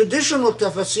in traditional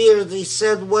tafsir, they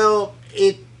said, well,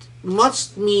 it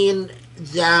must mean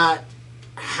that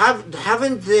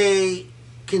haven't they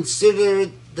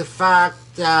considered the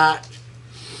fact that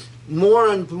more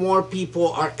and more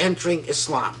people are entering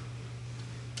Islam?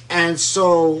 And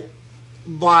so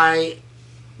by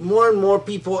more and more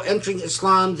people entering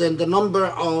Islam, then the number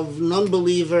of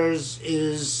non-believers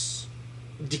is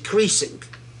decreasing.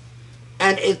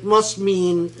 And it must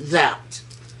mean that.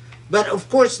 But of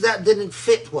course that didn't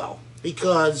fit well,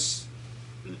 because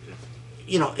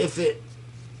if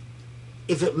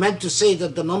it meant to say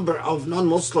that the number of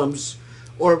non-Muslims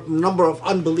or number of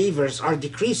unbelievers are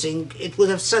decreasing, it would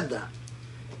have said that,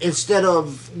 instead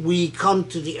of we come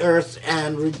to the earth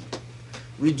and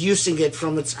reducing it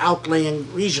from its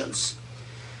outlying regions.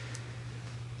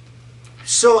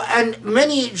 So, and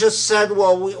many just said,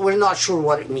 well, we're not sure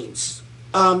what it means.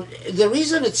 The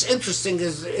reason it's interesting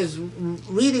is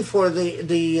really for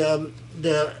the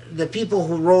people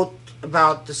who wrote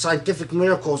about the scientific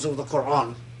miracles of the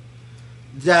Quran.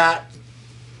 That,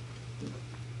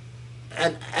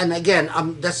 and again,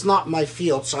 that's not my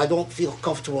field, so I don't feel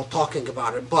comfortable talking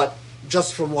about it, but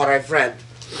just from what I've read,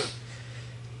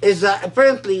 is that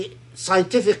apparently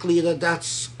scientifically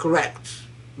that's correct,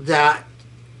 that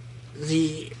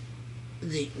the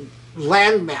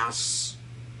landmass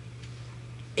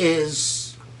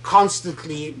is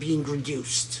constantly being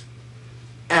reduced,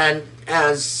 and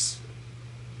as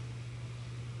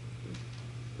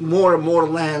more and more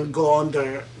land go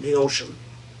under the ocean.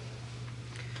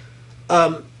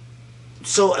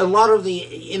 So a lot of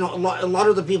the a lot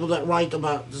of the people that write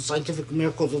about the scientific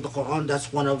miracles of the Quran,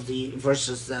 that's one of the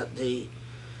verses that they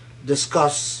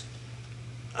discuss.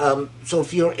 So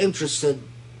if you're interested,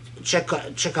 check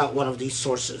out one of these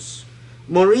sources.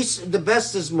 The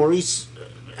best is Maurice,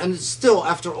 and still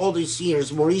after all these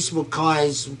years, Maurice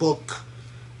Bucay's book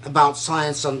about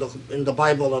science in the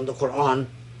Bible and the Quran.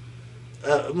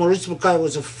 Maurice Bucay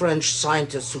was a French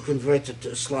scientist who converted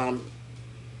to Islam.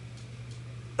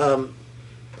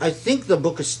 I think the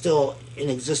book is still in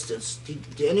existence.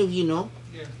 Do any of you know?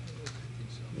 Yeah, I think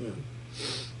so. Yeah.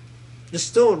 It's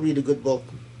still a really good book.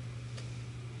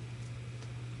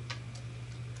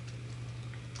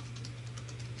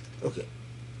 Okay.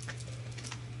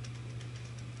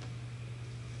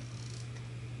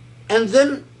 And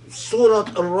then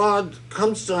Surah Al-Ra'd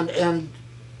comes to an end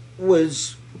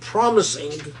with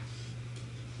promising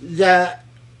that,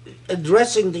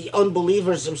 addressing the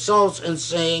unbelievers themselves and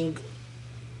saying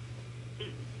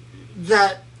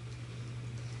that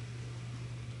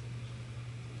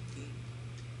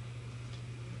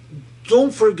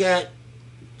don't forget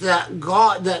that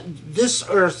God, that this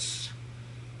earth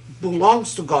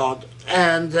belongs to God,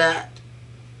 and that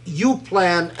you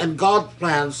plan and God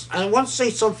plans. And I want to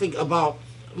say something about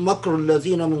makr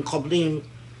alladhina min qablihim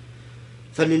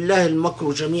فَلِلَّهِ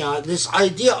الْمَكْرُ جَمِيعًا. This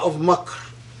idea of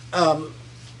makr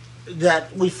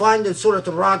that we find in Surah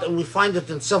Al-Ra'd, and we find it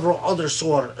in several other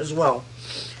surah as well.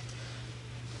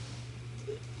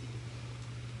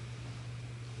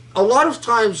 A lot of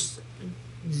times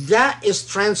that is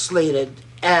translated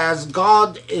as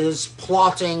God is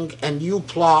plotting and you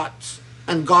plot,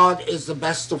 and God is the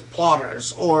best of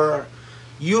plotters, or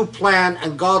you plan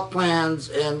and God plans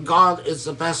and God is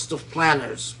the best of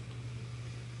planners.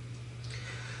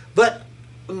 But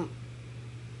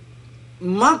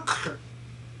makr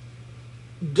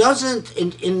doesn't,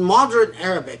 in modern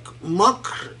Arabic,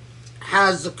 makr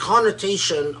has the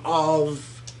connotation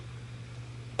of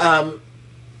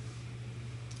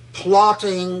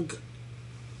plotting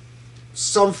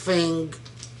something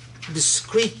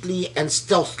discreetly and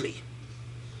stealthily,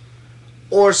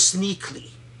 or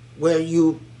sneakily, where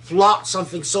you plot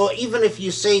something. So even if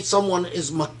you say someone is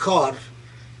makar,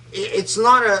 it's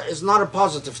not a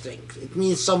positive thing. It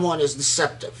means someone is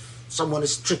deceptive, someone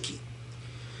is tricky.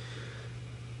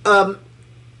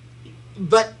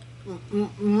 But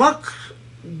makr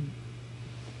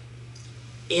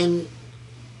in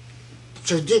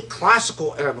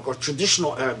classical Arabic or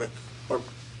traditional Arabic or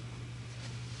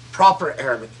proper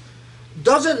Arabic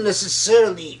doesn't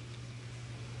necessarily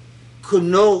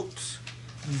connote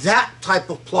that type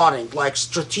of plotting, like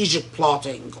strategic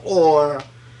plotting or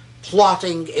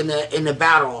plotting in a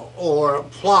battle or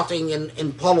plotting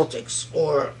in politics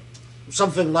or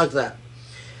something like that.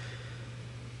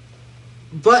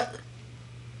 But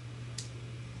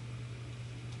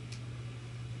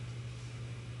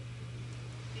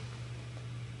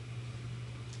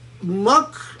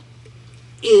makr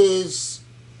is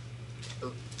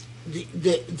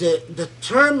the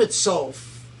term itself.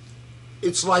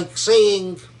 It's like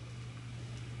saying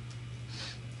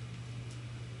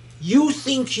you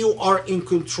think you are in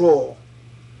control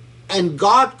and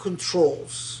God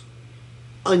controls,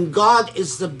 and God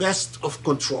is the best of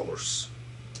controllers.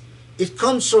 It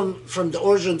comes from the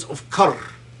origins of kar,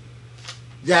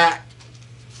 that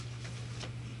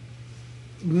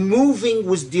moving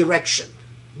with direction,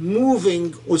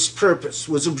 moving with purpose,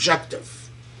 with objective.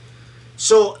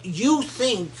 So you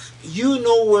think you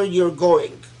know where you're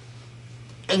going,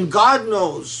 and God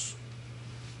knows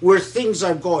where things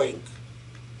are going,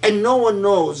 and no one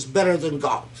knows better than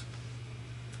God.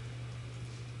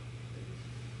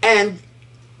 And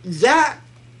that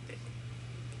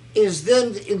is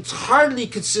then entirely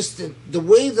consistent. The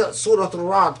way that Surah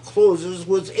Al-Ra'd closes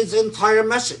with its entire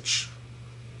message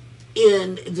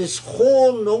in this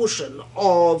whole notion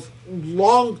of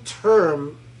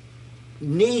long-term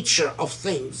nature of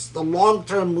things, the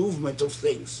long-term movement of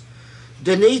things,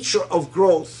 the nature of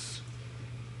growth,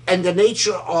 and the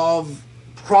nature of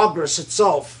progress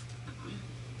itself.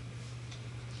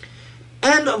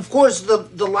 And of course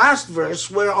the last verse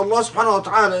where Allah subhanahu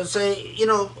wa ta'ala is saying,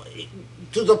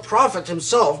 to the Prophet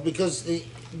himself, because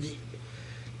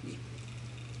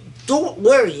don't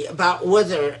worry about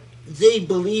whether they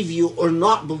believe you or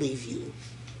not believe you.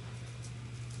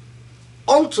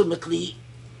 Ultimately,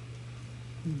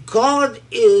 God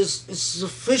is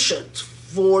sufficient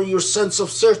for your sense of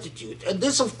certitude. And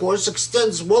this, of course,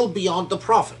 extends well beyond the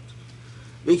Prophet.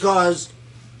 Because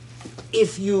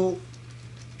if you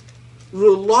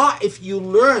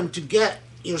learn to get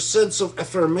your sense of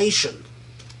affirmation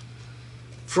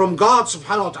from God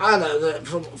subhanahu wa ta'ala,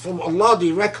 from Allah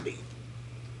directly,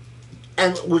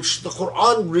 and which the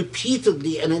Quran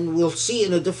repeatedly, and then we'll see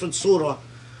in a different surah,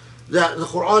 that the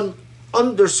Quran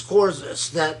underscores this,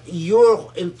 that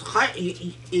your entire,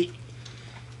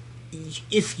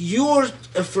 if your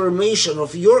affirmation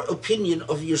of your opinion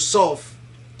of yourself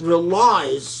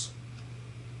relies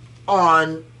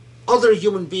on other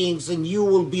human beings, then you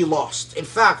will be lost. In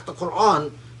fact, the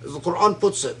Quran, as the Quran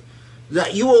puts it,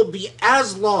 that you will be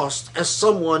as lost as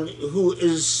someone who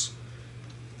is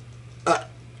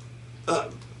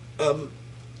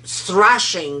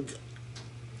thrashing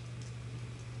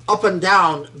up and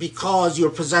down because you're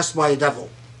possessed by a devil.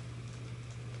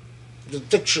 The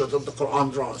picture that the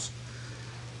Quran draws.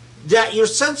 That your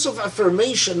sense of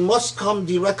affirmation must come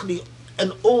directly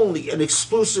and only and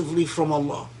exclusively from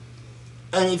Allah.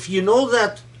 And if you know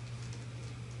that,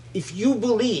 if you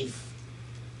believe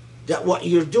that what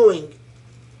you're doing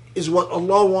is what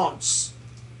Allah wants,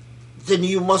 then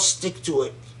you must stick to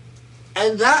it.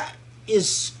 And that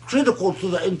is critical to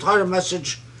the entire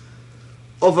message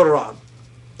of Iran.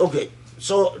 Okay,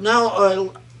 so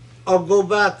now I'll go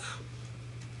back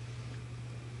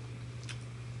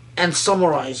and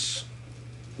summarize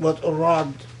what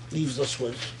Iran leaves us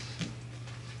with.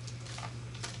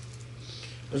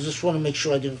 I just want to make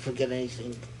sure I didn't forget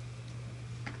anything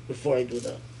before I do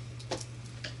that.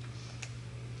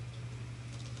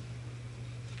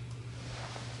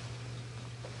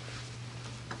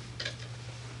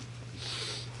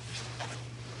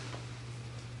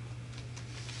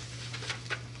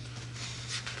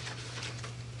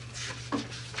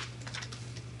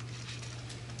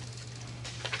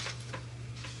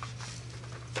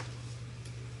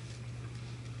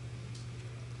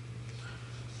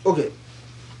 Okay.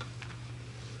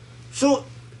 So,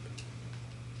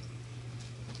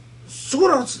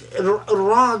 Surah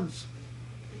Ra'd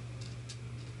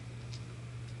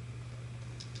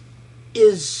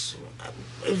is,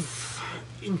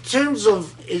 in terms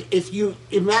of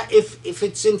if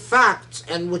it's in fact,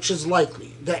 and which is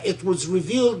likely, that it was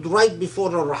revealed right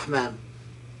before Ar-Rahman.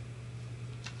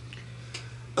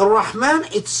 Ar-Rahman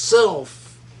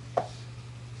itself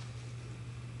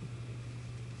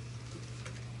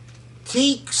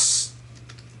takes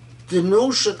the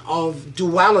notion of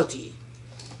duality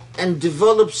and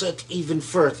develops it even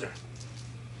further.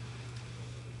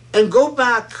 And go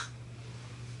back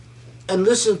and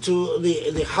listen to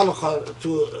the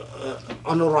halaqah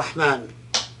on Ar-Rahman,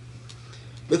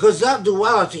 because that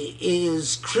duality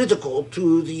is critical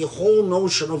to the whole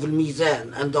notion of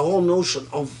al-mizan and the whole notion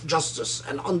of justice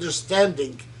and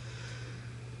understanding.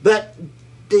 But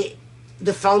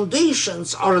the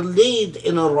foundations are laid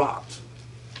in a rod.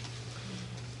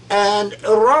 And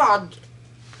a rod,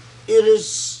 it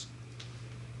is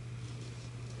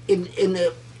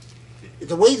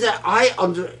the way that I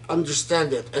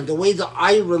understand it and the way that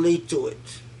I relate to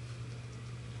it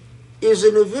is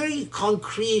in a very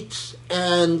concrete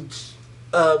and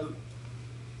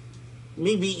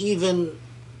maybe even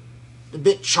a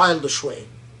bit childish way.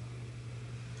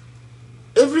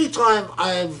 Every time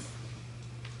I've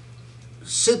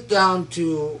sit down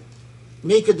to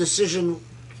make a decision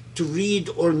to read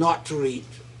or not to read,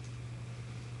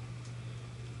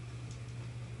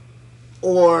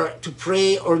 or to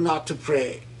pray or not to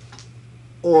pray,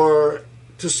 or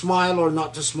to smile or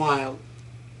not to smile,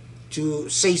 to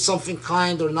say something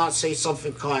kind or not say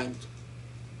something kind,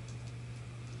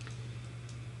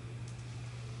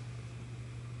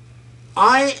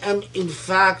 I am in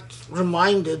fact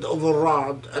reminded of a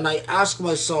rod, and I ask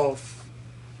myself,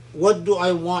 what do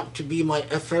I want to be my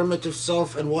affirmative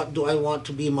self and what do I want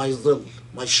to be my dhil,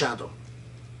 my shadow?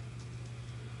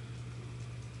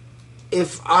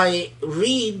 If I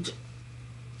read,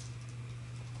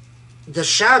 the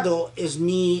shadow is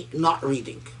me not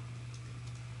reading.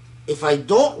 If I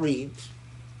don't read,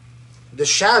 the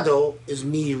shadow is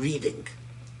me reading.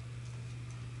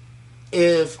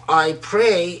 If I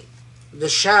pray, the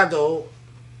shadow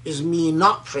is me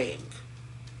not praying.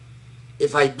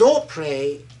 If I don't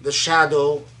pray, the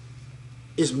shadow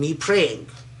is me praying.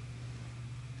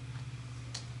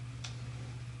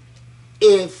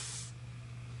 If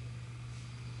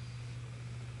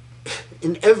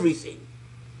in everything,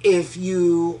 if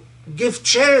you give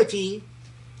charity,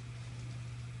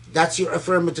 that's your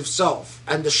affirmative self,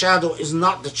 and the shadow is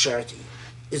not the charity,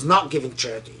 is not giving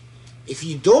charity. If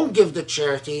you don't give the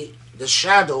charity, the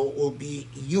shadow will be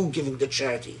you giving the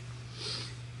charity.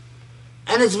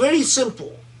 And it's very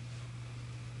simple.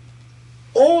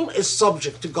 All is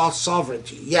subject to God's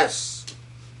sovereignty, yes.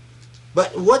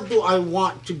 But what do I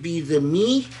want to be the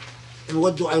me, and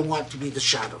what do I want to be the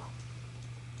shadow?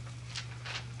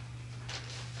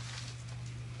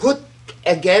 Put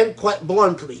again quite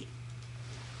bluntly,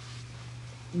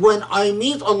 when I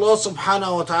meet Allah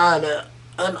subhanahu wa ta'ala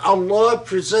and Allah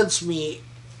presents me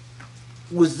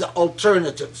with the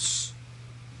alternatives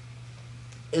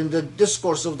in the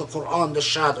discourse of the Quran, the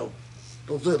shadow,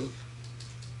 the dhil,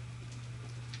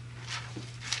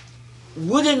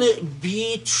 wouldn't it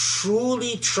be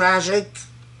truly tragic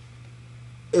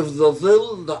if the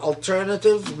dhil, the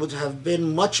alternative, would have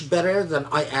been much better than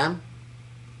I am?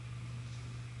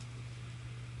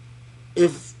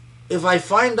 If I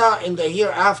find out in the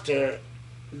hereafter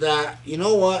that, you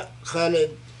know what,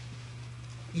 Khalid,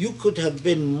 you could have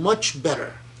been much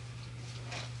better.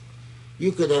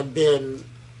 You could have been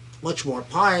much more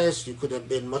pious, you could have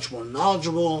been much more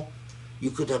knowledgeable,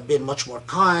 you could have been much more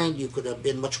kind, you could have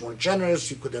been much more generous,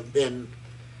 you could have been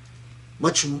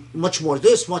much more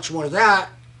this, much more that.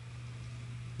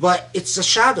 But it's a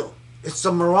shadow, it's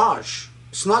a mirage,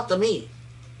 it's not the me.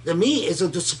 The me is a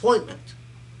disappointment.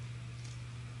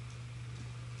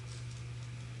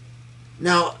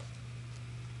 Now,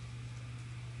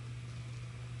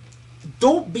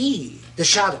 don't be the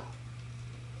shadow.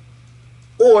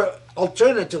 Or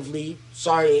alternatively,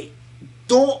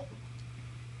 don't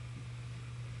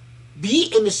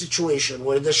be in a situation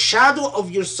where the shadow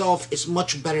of yourself is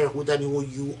much better than who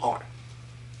you are.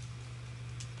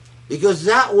 Because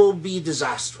that will be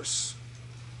disastrous.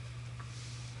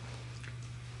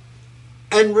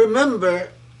 And remember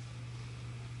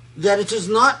that it is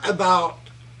not about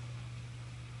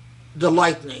the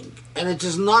lightning, and it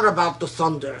is not about the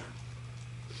thunder.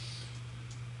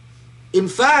 In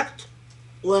fact,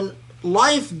 when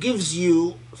life gives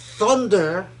you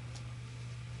thunder,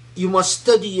 you must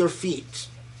steady your feet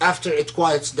after it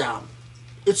quiets down.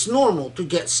 It's normal to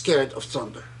get scared of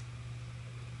thunder.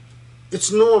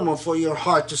 It's normal for your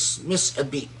heart to miss a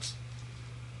beat.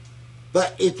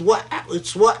 But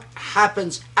it's what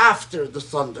happens after the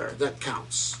thunder that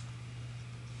counts.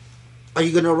 Are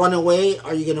you going to run away?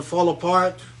 Are you going to fall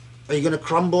apart? Are you going to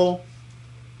crumble?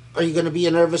 Are you going to be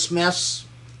a nervous mess?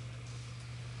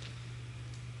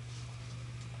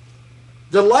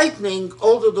 The lightning,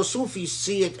 although the Sufis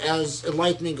see it as a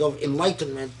lightning of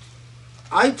enlightenment,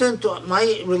 I tend to,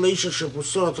 my relationship with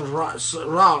Surah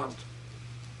Al-Ra'd,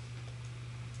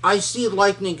 I see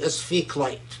lightning as fake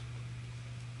light.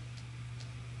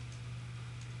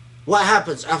 What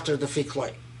happens after the fake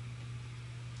light?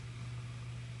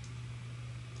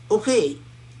 Okay,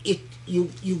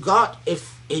 you got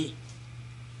a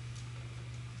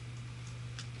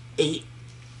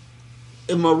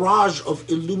mirage of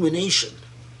illumination,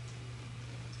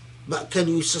 but can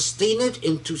you sustain it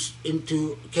into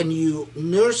can you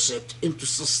nurse it into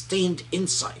sustained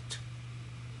insight?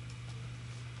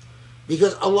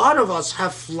 Because a lot of us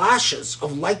have flashes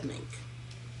of lightning.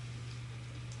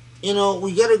 You know,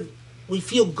 we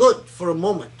feel good for a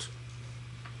moment.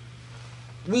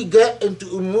 We get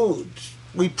into a mood.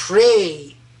 We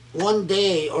pray one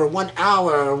day or 1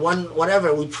 hour or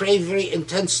whatever. We pray very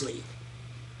intensely.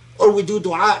 Or we do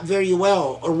dua very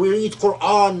well. Or we read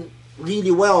Quran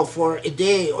really well for a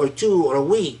day or 2 or a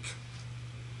week.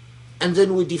 And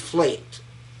then we deflate.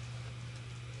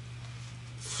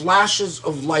 Flashes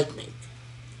of lightning.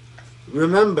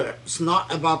 Remember, it's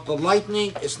not about the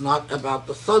lightning, it's not about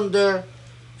the thunder,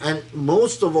 and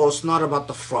most of all, it's not about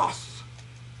the froth.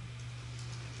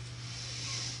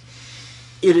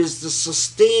 It is the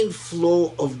sustained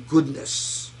flow of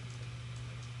goodness.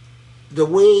 The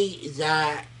way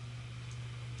that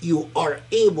you are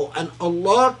able, and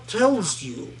Allah tells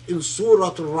you in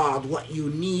Surah Al-Ra'd what you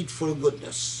need for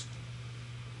goodness.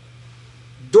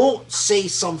 Don't say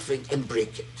something and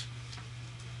break it.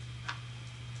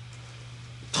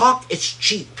 Talk is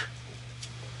cheap.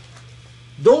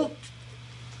 Don't,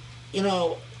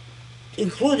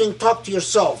 including talk to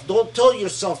yourself. Don't tell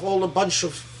yourself all a bunch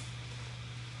of,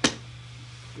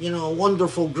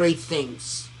 wonderful, great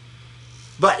things.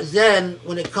 But then,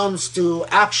 when it comes to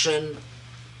action,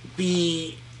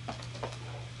 be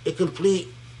a complete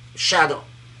shadow,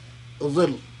 a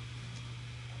little.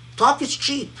 Talk is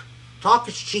cheap. Talk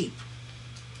is cheap.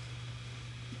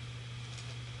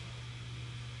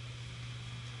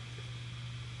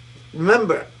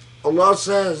 Remember, Allah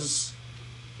says,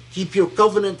 keep your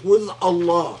covenant with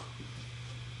Allah.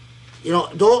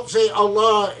 Don't say,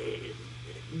 Allah,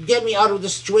 get me out of the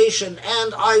situation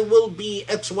and I will be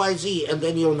XYZ, and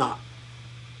then you're not.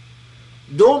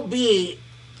 Don't be,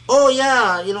 oh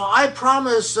yeah, I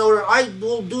promise, or I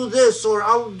will do this, or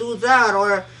I'll do that,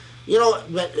 or,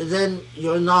 but then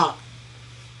you're not.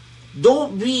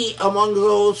 Don't be among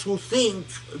those who think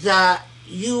that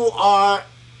you are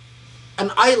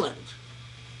an island.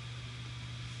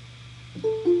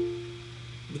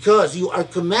 Because you are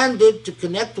commanded to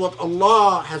connect what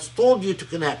Allah has told you to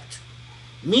connect.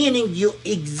 Meaning you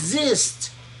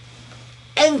exist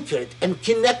anchored and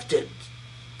connected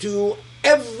to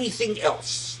everything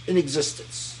else in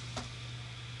existence.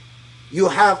 You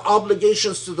have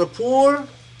obligations to the poor,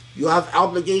 you have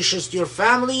obligations to your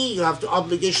family, you have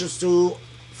obligations to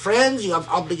friends, you have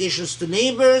obligations to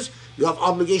neighbors, you have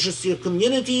obligations to your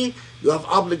community, you have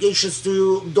obligations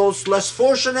to those less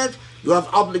fortunate, you have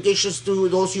obligations to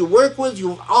those you work with, you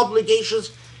have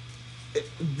obligations.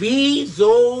 Be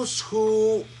those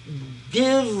who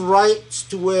give rights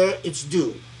to where it's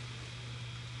due.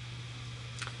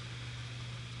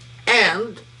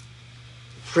 And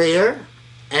prayer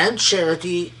and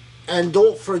charity, and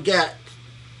don't forget,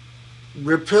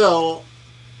 repel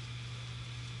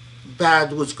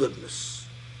bad with goodness.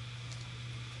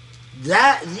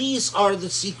 These are the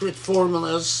secret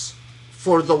formulas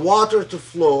for the water to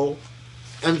flow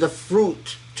and the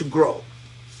fruit to grow.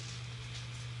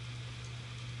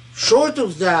 Short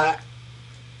of that,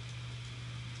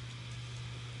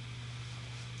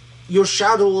 your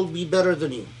shadow will be better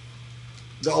than you.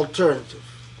 The alternative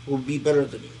will be better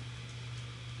than you.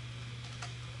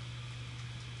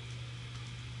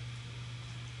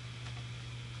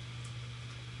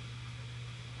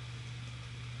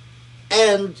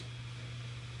 And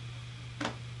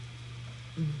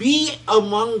be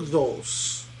among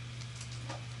those.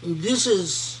 This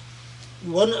is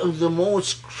one of the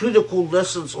most critical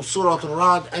lessons of Surah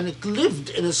Al-Ra'd, and it lived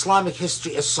in Islamic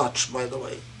history as such, by the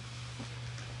way.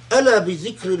 أَلَا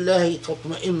بِذِكْرِ اللَّهِ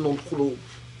تَطْمَئِنُّ الْقُلُوبِ.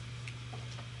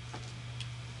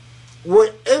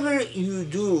 Whatever you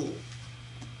do,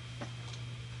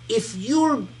 if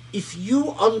you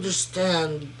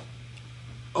understand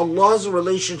Allah's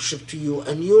relationship to you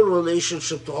and your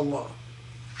relationship to Allah,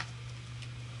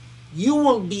 you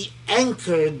will be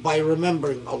anchored by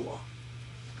remembering Allah.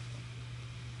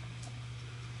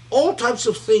 All types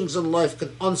of things in life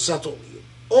can unsettle you.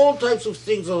 All types of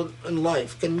things in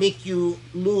life can make you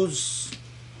lose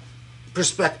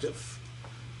perspective.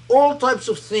 All types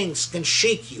of things can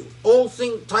shake you. All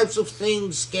types of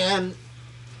things can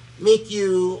make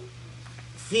you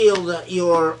feel that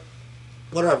you're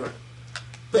whatever.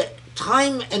 But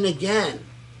time and again,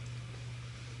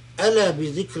 ألا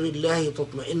بذكر الله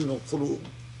تطمئن القلوب.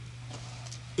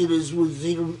 It is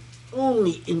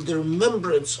only in the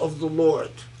remembrance of the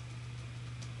Lord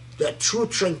that true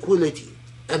tranquility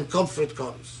and comfort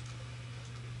comes.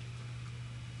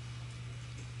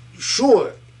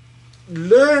 Sure,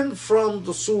 learn from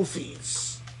the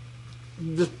Sufis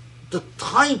the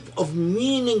type of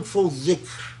meaningful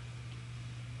dhikr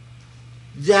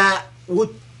that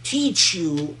would teach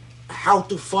you how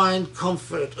to find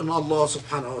comfort in Allah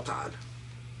subhanahu wa ta'ala.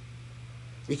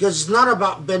 Because it's not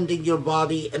about bending your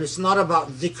body and it's not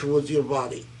about dhikr with your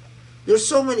body. There's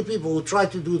so many people who try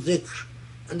to do dhikr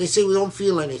and they say we don't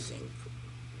feel anything.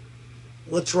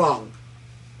 What's wrong?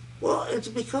 Well, it's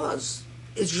because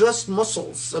it's just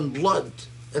muscles and blood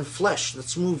and flesh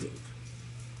that's moving.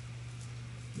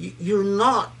 You're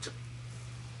not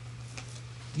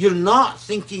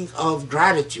thinking of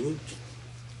gratitude.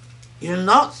 You're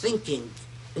not thinking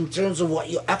in terms of what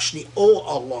you actually owe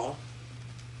Allah.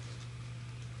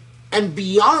 And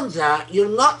beyond that, you're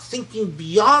not thinking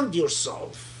beyond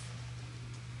yourself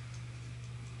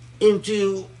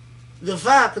into the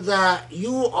fact that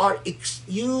you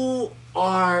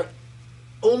are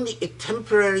only a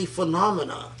temporary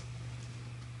phenomena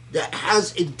that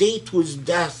has a date with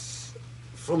death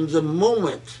from the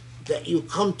moment that you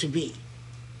come to be.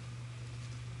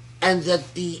 And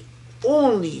that the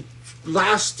only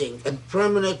lasting and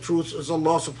permanent truth is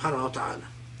Allah subhanahu wa ta'ala.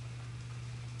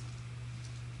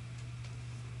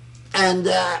 And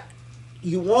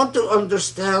you want to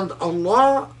understand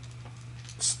Allah,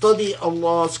 study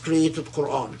Allah's created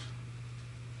Quran.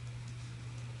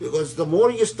 Because the more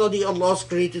you study Allah's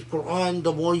created Quran,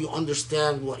 the more you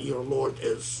understand what your Lord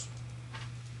is.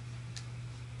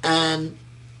 And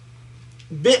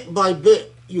bit by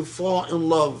bit, you fall in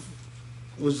love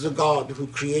with the God who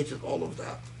created all of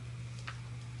that.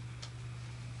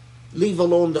 Leave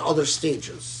alone the other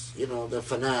stages, the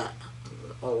fana,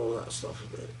 all of that stuff.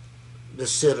 The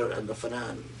sirr and the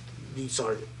fana, these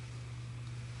are...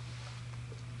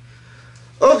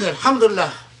 Okay,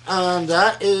 alhamdulillah. And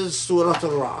that is Surah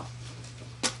Al-Ra'd.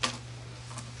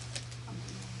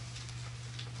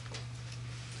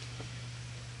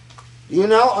 You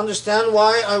now understand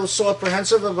why I was so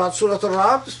apprehensive about Surah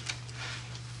Al-Ra'd?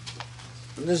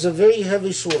 There's a very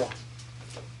heavy surah.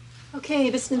 Okay,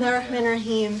 Bismillah ar-Rahman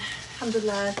ar-Rahim.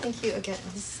 Alhamdulillah. Thank you again.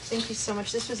 Thank you so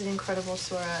much. This was an incredible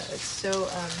surah. It's so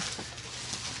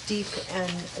deep,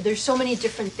 and there's so many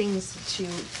different things to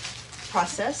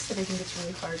process that I think it's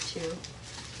really hard to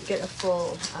get a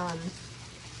full,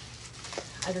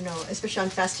 I don't know, especially on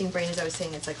fasting brain, as I was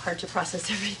saying, it's like hard to process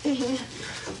everything.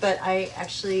 But I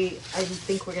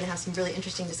think we're going to have some really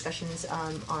interesting discussions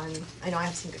on, I know I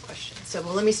have some good questions. So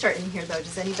well, let me start in here though.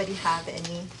 Does anybody have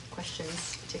any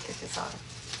questions to kick us off?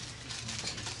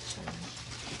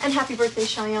 And happy birthday,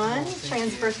 Cheyenne.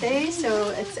 Cheyenne's birthday, so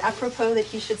it's apropos that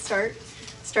he should start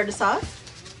us off.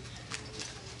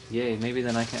 Yay, maybe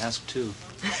then I can ask too.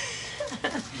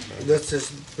 That's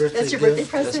his birthday That's your birthday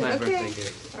gift. present? That's my Okay. birthday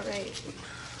gift. All right.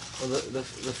 Well,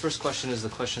 the first question is the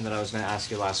question that I was going to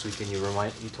ask you last week, and you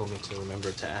told me to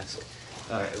remember to ask.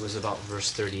 It was about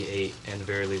verse 38, and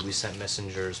verily we sent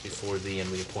messengers before thee, and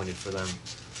we appointed for them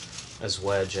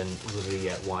azwaj and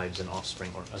dhurriyyah, wives and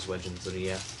offspring, or azwaj and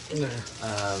dhurriyyah.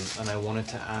 And I wanted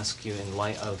to ask you, in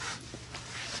light of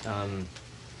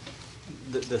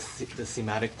the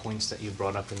thematic points that you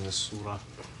brought up in the surah,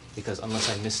 because unless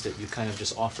I missed it, you kind of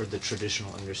just offered the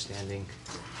traditional understanding.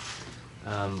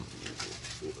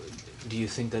 Do you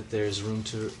think that there's room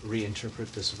to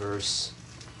reinterpret this verse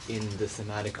in the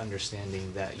thematic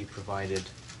understanding that you provided?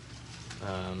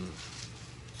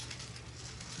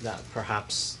 That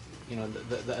perhaps,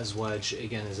 the azwaj,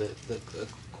 again, is the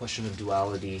question of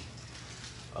duality,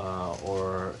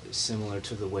 or similar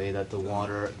to the way that the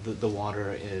water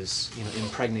is,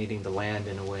 impregnating the land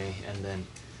in a way, and then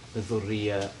the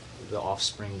dhurriya, the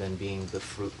offspring, then being the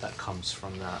fruit that comes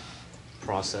from that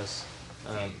process.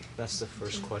 That's the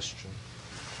first question.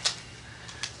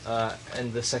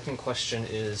 And the second question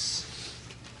is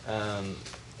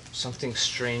something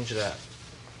strange that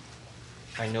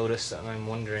I noticed, and I'm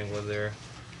wondering whether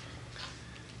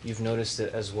you've noticed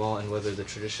it as well, and whether the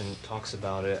tradition talks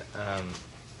about it.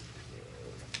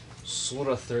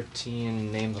 Surah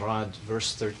 13, named Ra'd,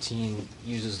 verse 13,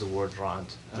 uses the word Ra'd,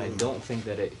 and I don't think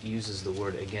that it uses the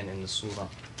word again in the surah.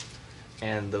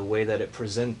 And the way that it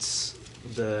presents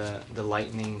the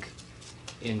lightning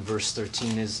in verse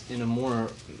 13 is in a more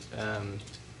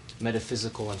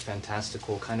metaphysical and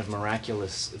fantastical, kind of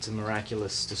miraculous. It's a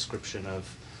miraculous description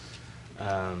of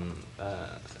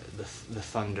the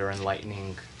thunder and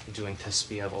lightning doing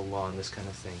tasbih of Allah and this kind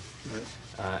of thing.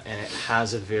 Right. And it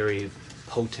has a very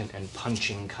potent and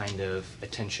punching kind of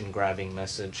attention-grabbing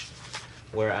message,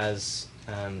 whereas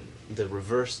the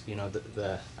reverse,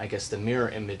 the I guess the mirror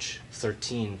image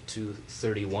 13 to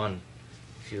 31,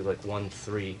 if you like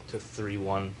 1:3 to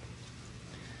 3:1,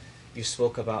 you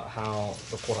spoke about how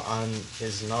the Quran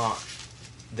is not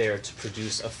there to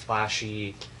produce a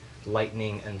flashy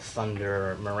lightning and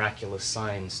thunder, miraculous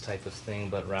signs type of thing,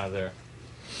 but rather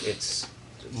it's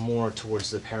more towards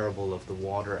the parable of the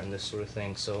water and this sort of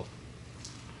thing. So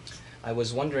I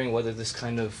was wondering whether this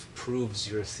kind of proves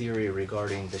your theory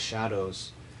regarding the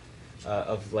shadows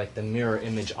of like the mirror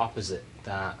image opposite,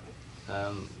 that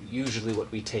usually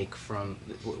what we take from,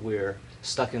 we're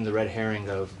stuck in the red herring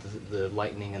of the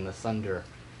lightning and the thunder,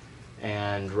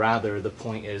 and rather the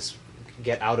point is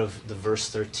get out of the verse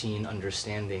 13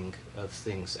 understanding of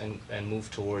things and move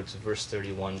towards verse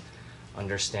 31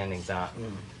 understanding that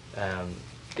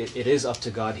it is up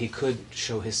to God. He could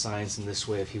show his signs in this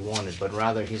way if he wanted, but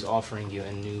rather he's offering you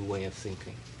a new way of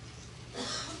thinking.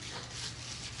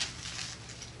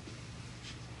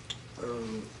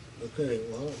 Okay,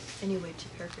 well. Any way to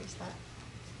paraphrase that?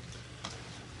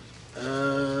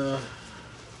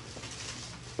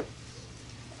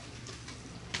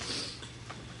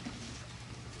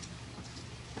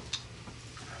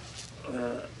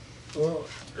 Well,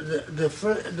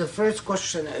 the first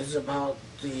question is about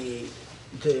the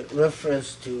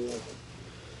reference to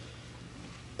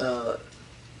the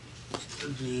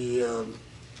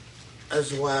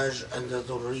azwaj and the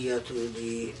dhurriya to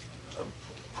the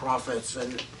prophets,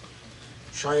 and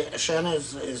Shana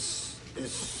is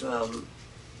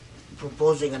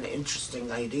proposing an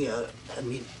interesting idea. I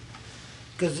mean,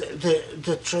 because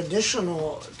the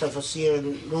traditional tafsir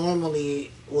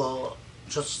normally will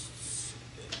just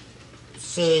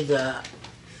say that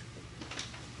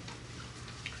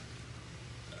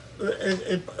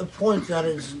a point that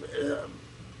is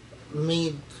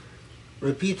made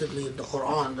repeatedly in the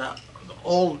Quran, that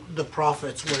all the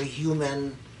prophets were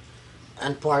human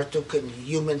and partook in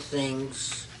human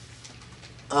things,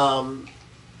 and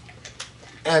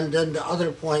then the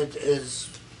other point is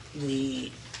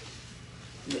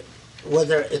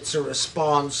whether it's a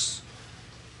response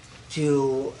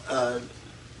to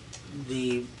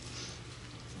the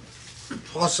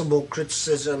possible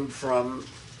criticism from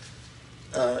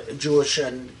Jewish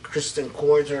and Christian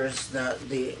quarters that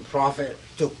the Prophet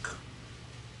took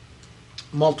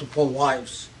multiple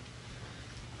wives.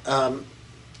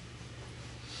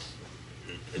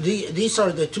 These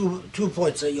are the two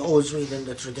points that you always read in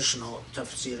the traditional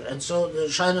tafsir. And so the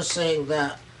Shaina is saying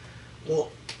that,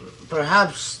 well,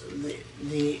 perhaps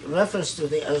the reference to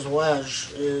the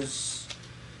azwaj is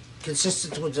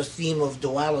consistent with the theme of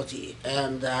duality,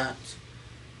 and that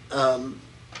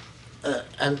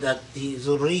the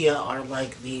dhurriya are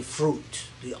like the fruit,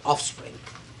 the offspring.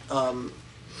 And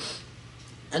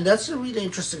that's a really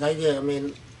interesting idea. I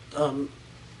mean,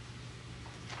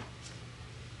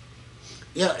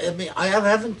 yeah, I mean,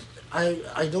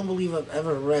 I don't believe I've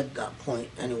ever read that point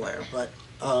anywhere, but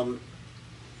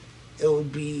it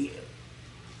would be,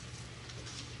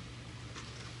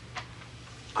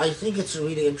 I think it's a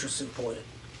really interesting point.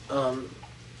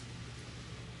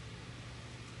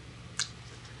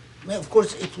 Of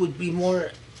course, it would be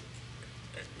more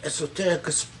esoteric,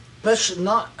 especially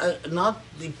not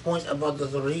the point about the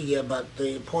dhurriya, but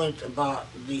the point about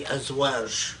the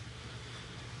azwaj.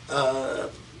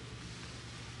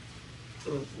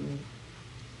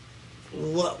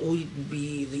 What would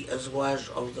be the azwaj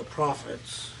of the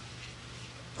prophets?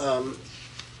 I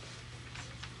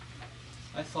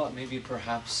thought maybe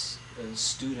perhaps a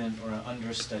student or an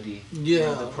understudy.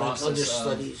 Yeah, the process like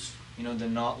understudies. Of, the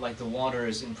not like the water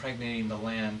is impregnating the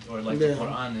land, or like Yeah. the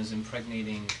Quran is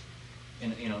impregnating,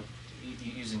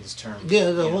 using this term. Yeah,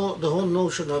 the whole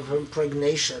notion of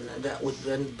impregnation that would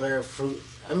then bear fruit.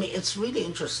 I mean, it's really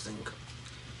interesting.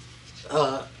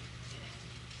 And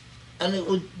it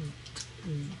would,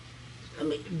 I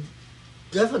mean,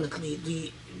 definitely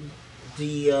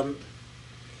the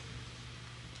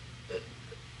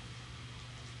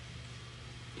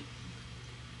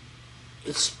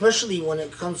especially when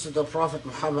it comes to the Prophet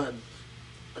Muhammad,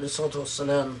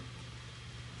 ﷺ,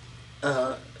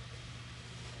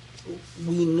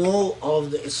 we know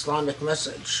of the Islamic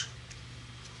message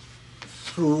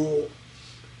through,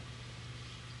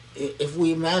 if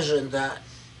we imagine that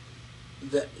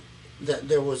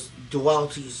there was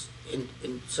dualities in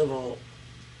several,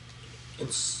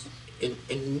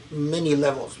 in many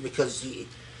levels, because he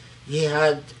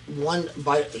had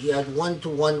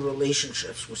one-to-one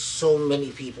relationships with so many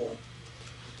people,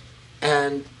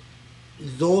 and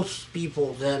those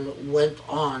people then went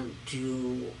on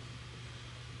to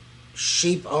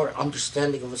shape our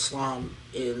understanding of Islam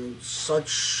in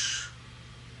such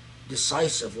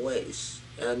decisive ways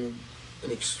and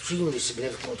in extremely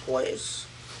significant ways.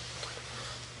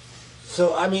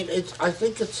 So I mean, I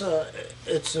think it's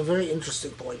a very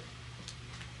interesting point.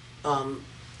 Um,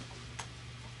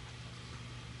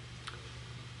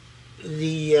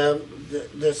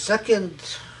 the second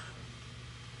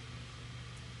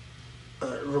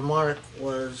remark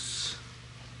was,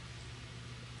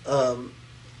 um,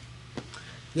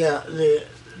 yeah, the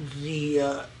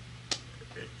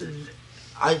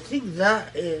I think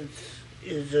that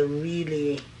is a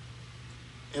really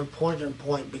important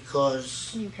point because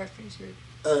Can you paraphrase your?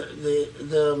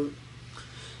 the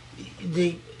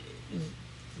the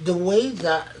the way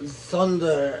that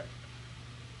thunder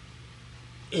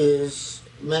is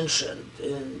mentioned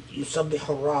in يُسَبِّحُ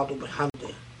الرَّعْدُ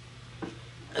بِحَمْدِهِ.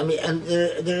 I mean, and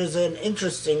there is an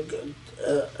interesting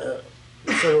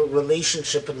sort of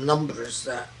relationship in numbers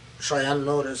that Cheyenne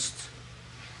noticed.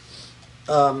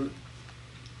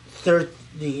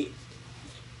 The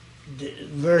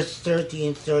verse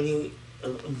 13, 30,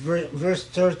 verse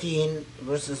 13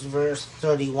 versus verse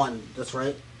 31. That's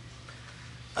right.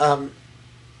 And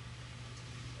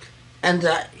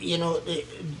that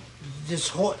this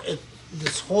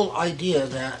whole idea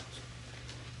that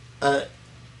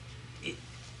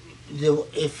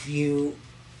if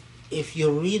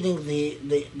you're reading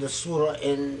the surah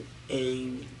in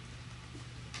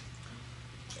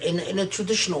a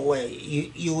traditional way,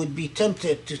 you would be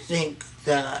tempted to think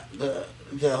that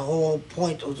the whole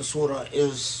point of the surah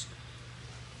is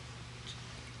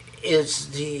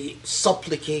the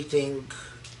supplicating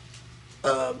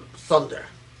thunder.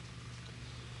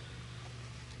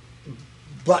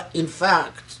 But in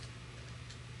fact,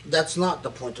 that's not the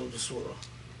point of the surah.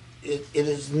 It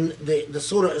is the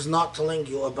surah is not telling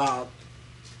you about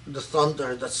the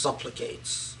thunder that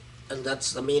supplicates, and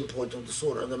that's the main point of the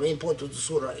surah. The main point of the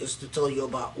surah is to tell you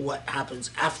about what happens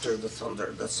after the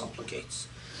thunder that supplicates,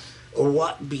 or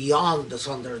what beyond the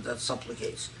thunder that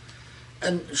supplicates.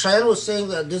 And Cheyenne was saying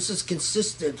that this is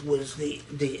consistent with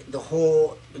the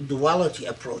whole duality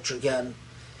approach again,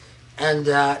 and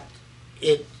that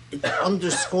it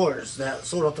underscores that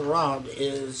Surah Al-Ra'd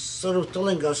is sort of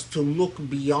telling us to look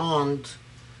beyond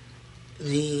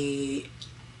the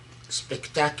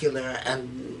spectacular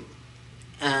and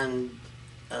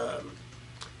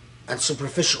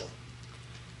superficial.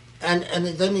 And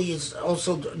then he's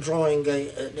also drawing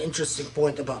an interesting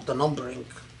point about the numbering,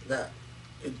 that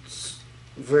it's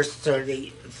verse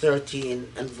 13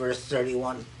 and verse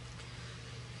 31.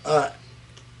 And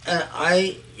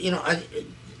I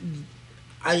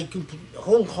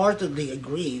wholeheartedly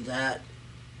agree that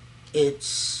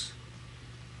it's,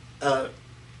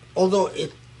 although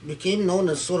it became known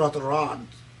as Surah Al-Ra'd,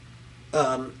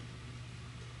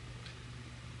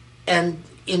 and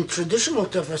in traditional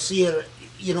tafsir,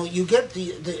 you get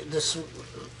this.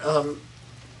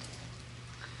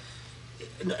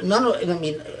 None of, I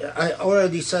mean, I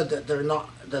already said that they're not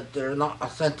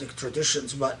authentic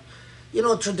traditions, but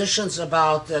traditions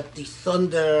about that the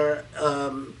thunder.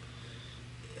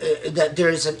 That there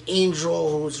is an angel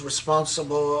who's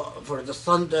responsible for the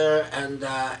thunder, and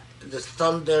that the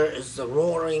thunder is the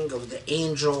roaring of the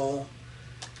angel.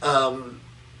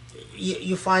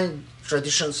 You find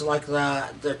traditions like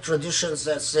that. The traditions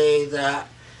that say that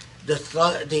the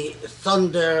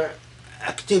thunder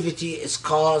activity is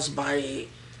caused by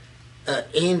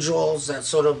angels that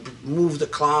sort of move the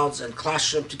clouds and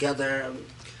clash them together.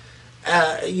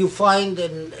 You find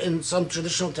in some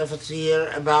traditional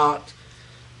tafsir about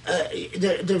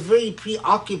they're very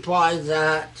preoccupied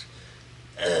that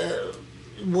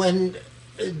when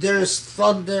there's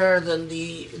thunder, then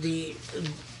the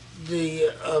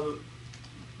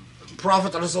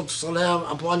Prophet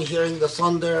ﷺ, upon hearing the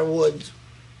thunder, would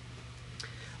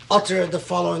utter the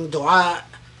following dua,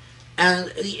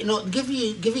 and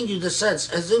giving you the sense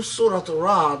as if Surah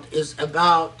Al-Ra'd is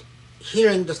about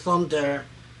hearing the thunder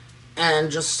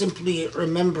and just simply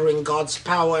remembering God's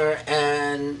power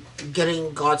and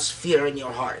getting God's fear in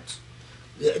your heart.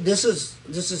 This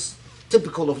is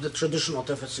typical of the traditional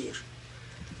tafsir.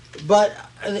 But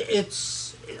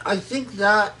I think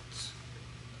that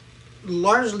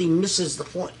largely misses the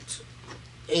point.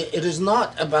 It is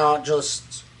not about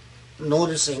just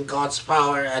noticing God's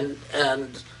power and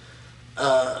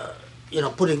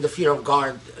putting the fear of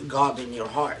God in your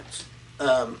heart.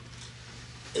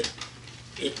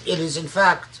 It is in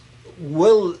fact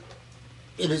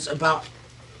it is about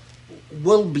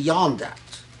well beyond that,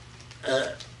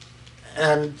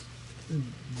 and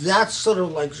that's sort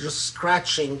of like just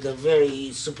scratching the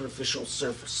very superficial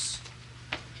surface.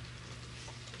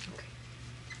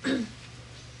 Thank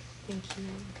you.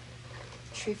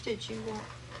 Sharif, did you want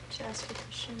to ask a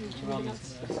question? Did you Rami, want to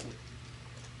can I ask? ask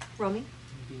Romy?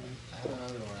 you? I have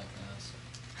another one I can ask.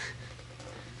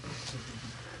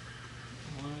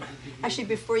 Wanted to give you- Actually,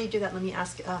 before you do that, let me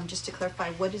ask, just to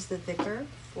clarify, what is the dhikr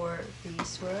for the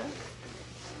surah?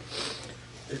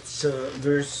 It's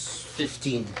verse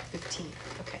 15. 15,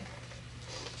 okay.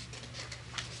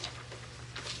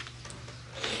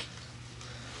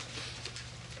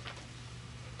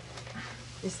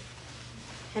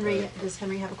 Does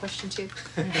Henry have a question too?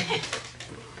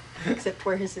 Except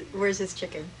where's his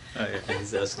chicken? Oh yeah,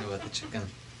 he's asking about the chicken.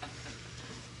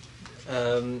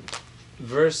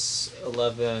 Verse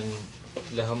 11,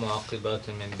 لَهُ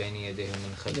مُعَقِّبَاتٌ مِّن بَيْنِ يَدَيْهِ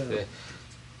وَمِنْ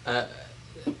خَلْفِهِ.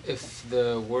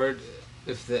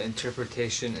 If the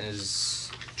interpretation is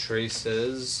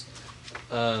traces,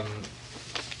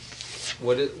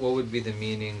 what would be the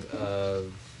meaning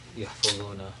of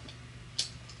يَحْفَظُونَ?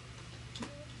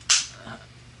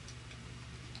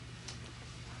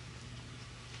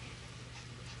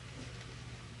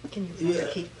 Can you Yeah.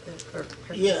 repeat or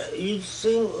Yeah, you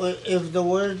think if the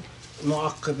word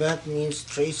mu'aqqabat means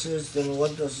traces, then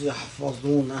what does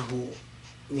يحفظونه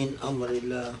min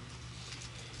amrillah?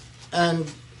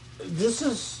 And this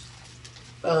is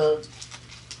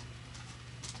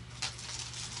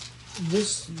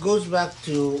this goes back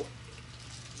to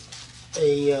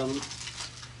a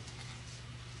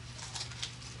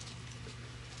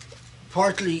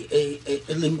partly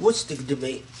a linguistic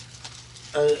debate.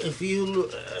 If you,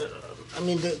 I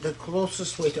mean, the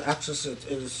closest way to access it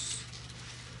is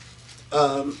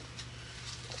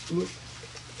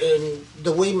in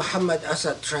the way Muhammad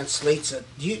Asad translates it.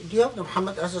 Do you have the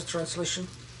Muhammad Asad translation?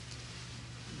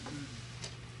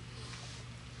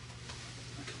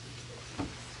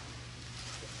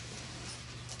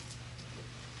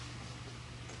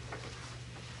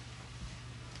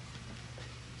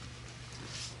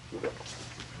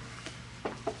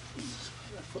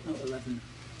 Footnote 11.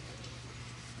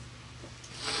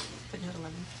 footnote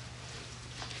 11?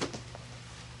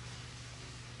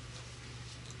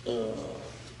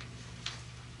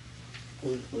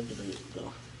 Where did I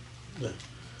go? There.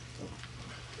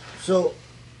 So,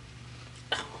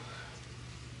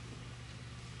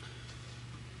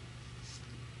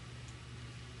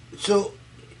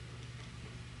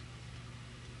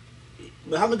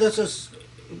 Muhammad Asad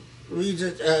reads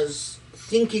it as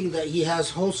thinking that he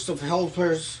has hosts of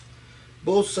helpers,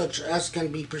 both such as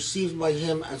can be perceived by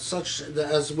him and such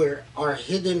as are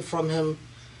hidden from him,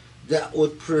 that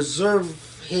would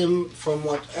preserve him from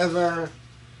whatever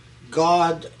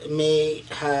God may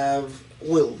have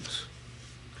willed.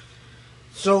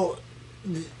 So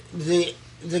the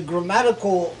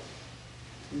grammatical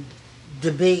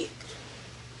debate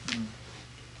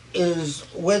is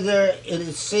whether it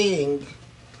is saying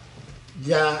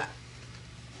that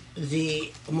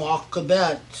the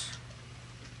mu'aqqabat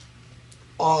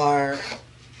are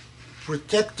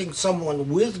protecting someone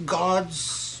with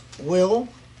God's will,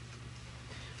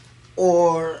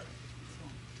 or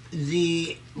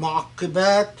the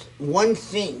mu'aqqabat, one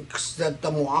thinks that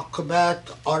the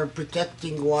mu'aqqabat are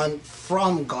protecting one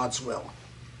from God's will.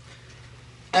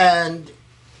 And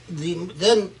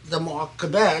then the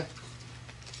mu'aqqabat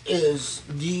is,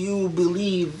 do you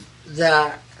believe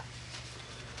that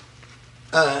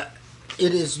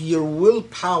it is your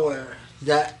willpower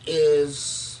that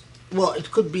is, well, it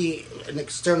could be an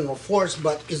external force,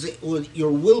 but is it with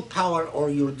your willpower or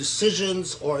your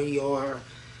decisions or your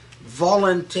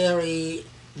voluntary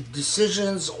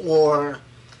decisions or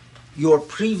your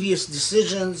previous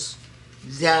decisions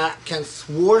that can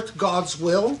thwart God's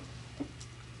will?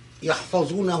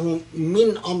 يحفظونه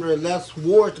من أمر الله,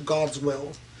 thwart God's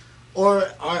will,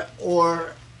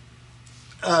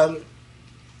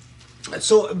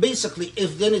 so basically,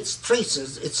 if then it's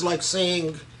traces, it's like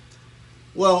saying,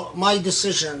 well, my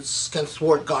decisions can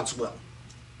thwart God's will,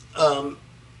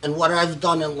 and what I've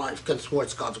done in life can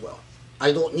thwart God's will.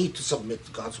 I don't need to submit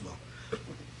to God's will.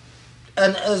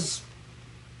 And as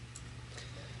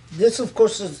this, of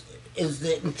course, is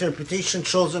the interpretation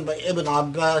chosen by Ibn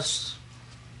Abbas,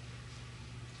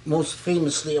 most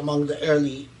famously among the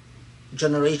early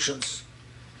generations.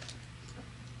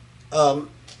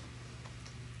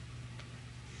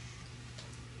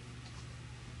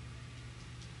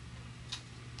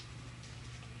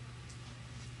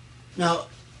 Now,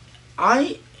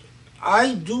 I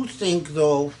do think,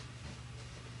 though,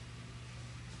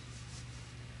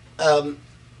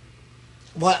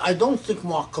 well, I don't think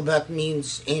mu'aqqabat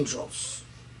means angels,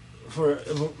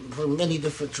 for many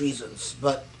different reasons,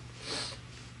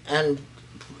 and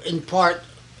in part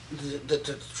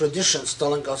the traditions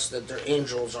telling us that their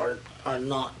angels are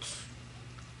not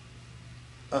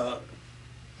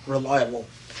reliable.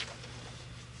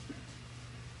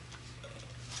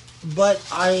 But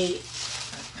I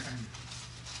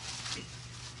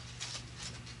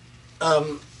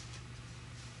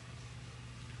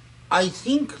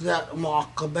think that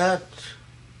mu'aqabat,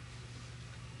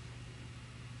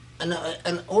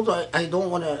 and although I don't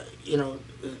want to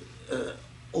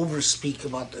overspeak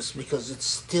about this because it's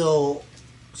still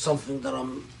something that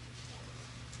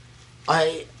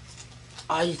I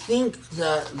think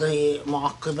that the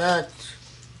mu'aqabat,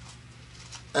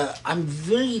 I'm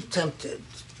very tempted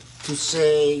to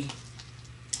say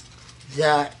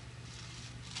that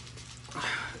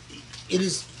it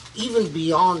is even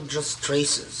beyond just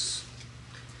traces.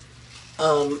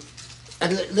 And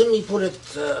let me put it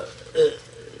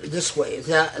this way: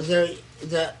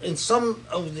 that in some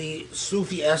of the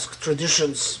Sufi-esque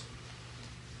traditions,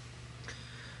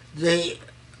 they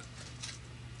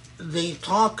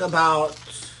talk about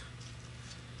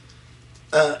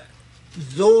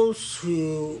those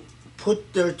who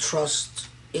put their trust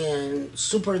in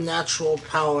supernatural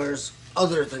powers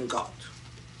other than God,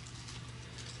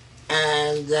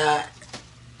 and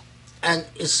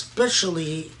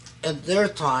especially at their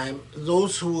time,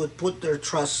 those who would put their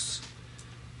trust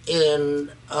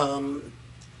in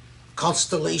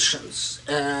constellations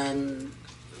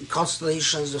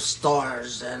of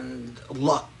stars and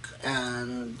luck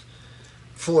and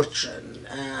fortune,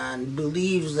 and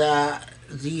believe that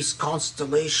these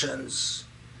constellations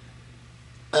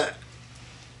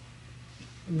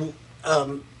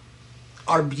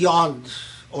are beyond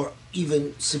or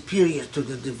even superior to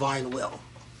the divine will.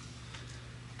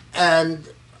 And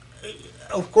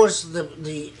of course,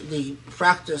 the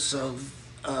practice of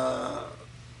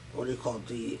what do you call it?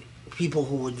 The people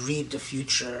who would read the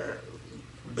future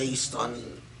based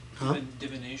on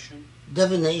divination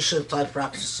type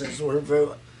practices were very.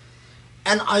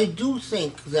 And I do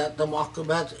think that the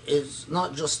mu'aqabat is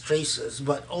not just traces,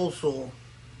 but also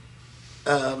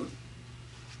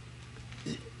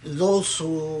those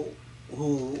who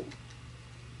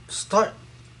start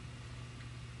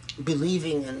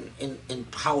believing in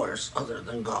powers other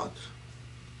than God,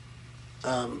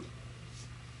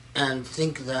 and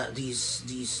think that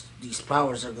these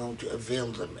powers are going to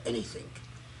avail them anything,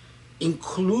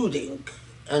 including,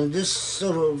 and this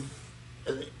sort of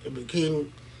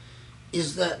became,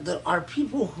 is that there are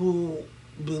people who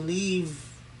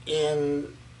believe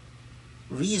in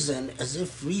reason as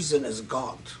if reason is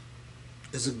God,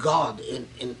 is a God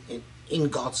in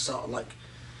God's self,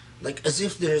 like as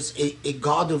if there's a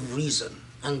God of reason,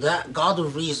 and that God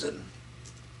of reason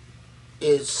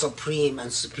is supreme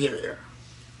and superior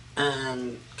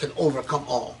and can overcome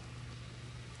all.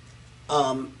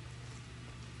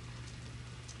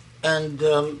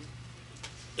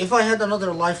 If I had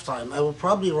another lifetime, I would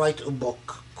probably write a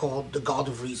book called The God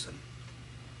of Reason.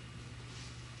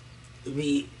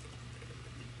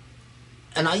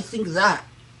 And I think that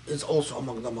is also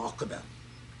among the mu'aqabat,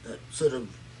 that sort of.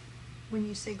 When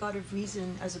you say God of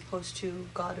reason as opposed to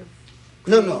God of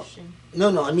No. creation.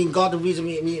 No. I mean God of reason.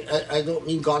 I don't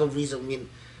mean God of reason. I mean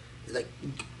like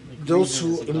those reason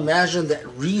who is a God. imagine that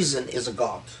reason is a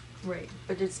God. Right,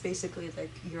 but it's basically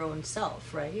like your own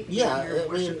self, right? Yeah, You're I mean,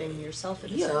 worshiping yourself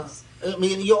in a sense. I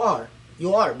mean you are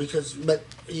because but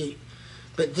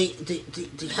they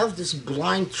have this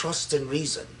blind trust in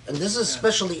reason, and this is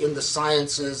especially in the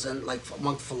sciences and like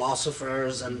among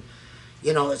philosophers, and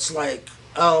it's like,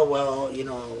 oh well,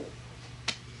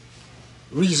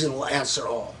 reason will answer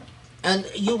all. And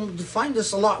you find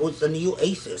this a lot with the new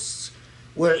atheists,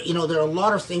 where there are a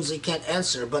lot of things they can't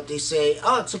answer, but they say,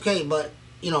 oh, it's okay, but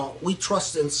we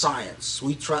trust in science.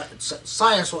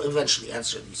 Science will eventually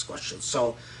answer these questions.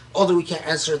 So although we can't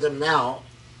answer them now,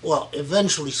 well,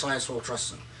 eventually science will trust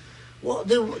them. Well,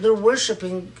 they're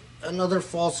worshiping another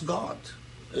false god.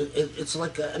 It's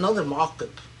like another mu'aqqab.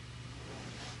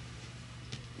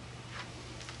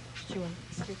 Do you want to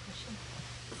ask your question?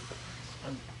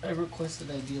 I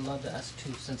requested I be allowed to ask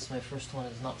two, since my first one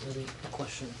is not really a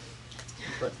question.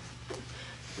 But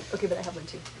Okay, but I have one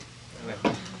too.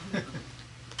 okay.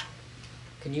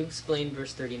 Can you explain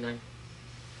verse 39?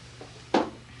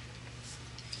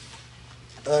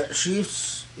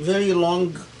 Chief's very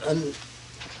long-winded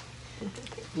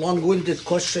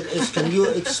question is, can you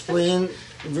explain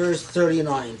verse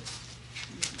 39?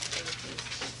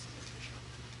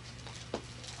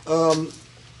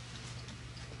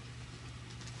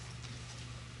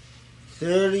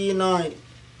 39.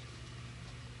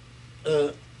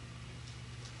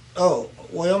 Oh,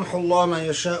 ويمحو الله ما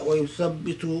يشاء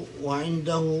ويثبت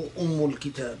وعنده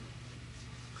الكتاب.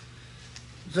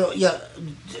 So yeah,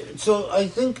 so I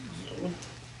think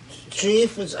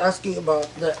Sharif is asking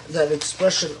about that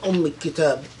expression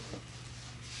Kitab.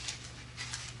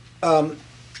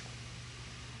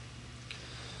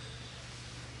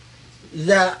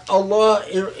 That Allah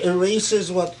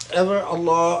erases whatever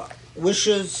Allah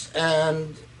wishes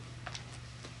and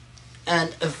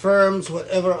affirms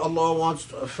whatever Allah wants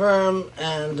to affirm,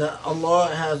 and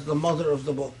Allah has the mother of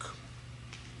the book.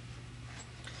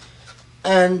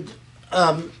 And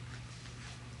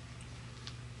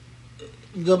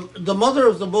the mother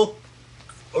of the book,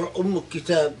 or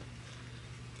Kitab,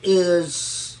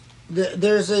 is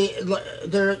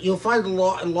you'll find a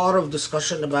lot of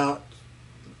discussion about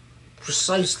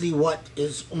precisely what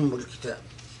is Kitab.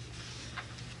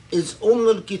 Is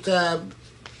Kitab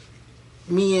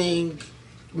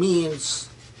means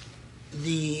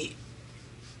the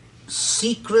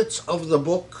secrets of the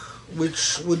book,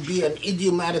 which would be an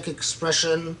idiomatic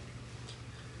expression.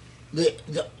 The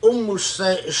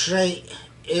Shay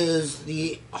is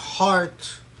the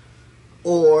heart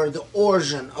or the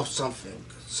origin of something.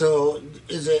 So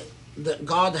is it that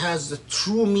God has the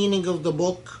true meaning of the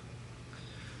book?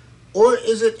 Or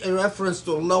is it a reference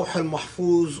to Lawh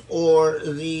al-Mahfuz or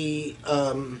the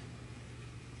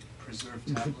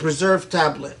preserved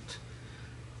tablet?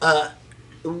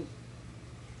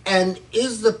 And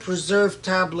is the preserved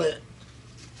tablet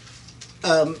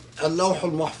Lawh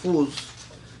al-Mahfuz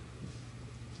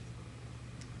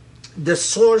the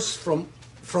source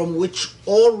from which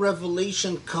all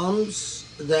revelation comes,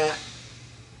 that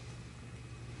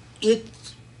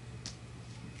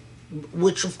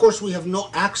which of course we have no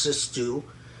access to,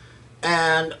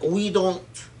 and we don't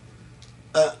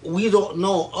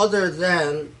know other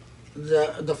than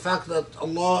the fact that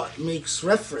Allah makes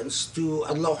reference to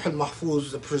Lawh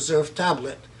al-Mahfuz, the preserved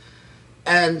tablet,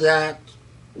 and that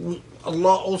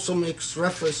Allah also makes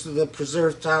reference to the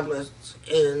preserved tablet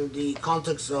in the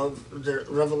context of the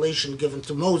revelation given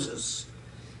to Moses.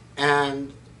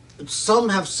 And some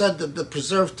have said that the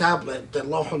preserved tablet, the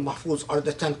Lawh al-Mahfuz, are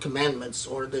the 10 Commandments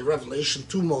or the revelation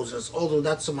to Moses, although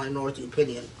that's a minority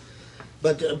opinion.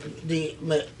 But the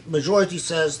majority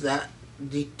says that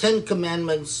the 10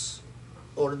 Commandments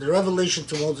or the revelation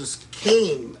to Moses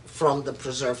came from the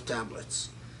preserved tablets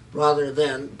rather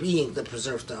than being the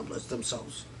preserved tablets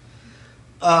themselves.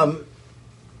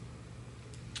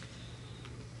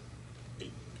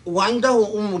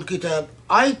 وعنده الكتاب,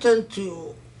 I tend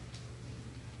to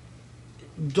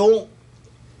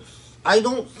I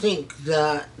don't think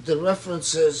that the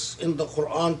references in the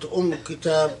Quran to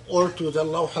Kitab or to the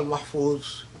Lawh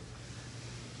al-Mahfuz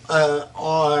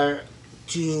are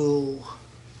to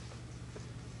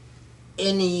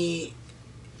any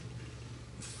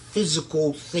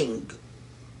physical thing.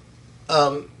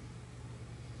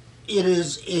 It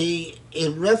is a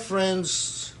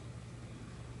reference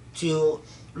to,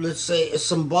 let's say, a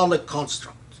symbolic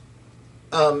construct.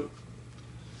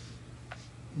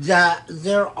 That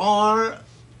there are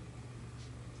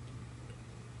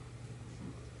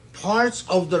parts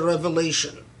of the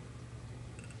revelation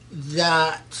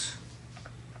that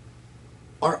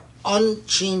are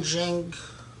unchanging,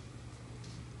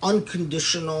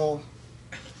 unconditional,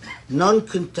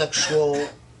 non-contextual,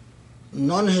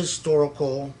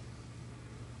 non-historical,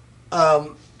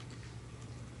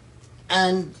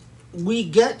 and we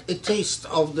get a taste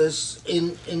of this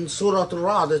in Surah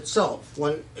Al-Ra'd itself,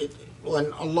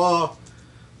 when Allah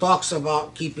talks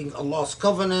about keeping Allah's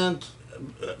covenant,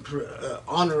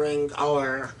 honoring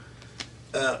our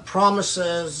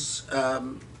promises,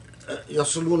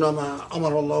 يصلون ما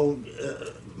أمر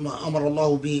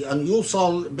الله به أن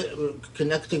يوصل,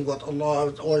 connecting what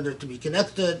Allah has ordered to be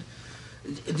connected.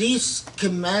 These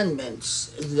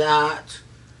commandments that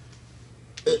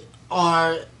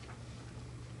are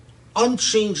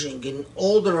unchanging in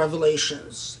all the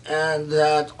revelations and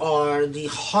that are the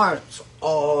heart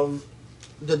of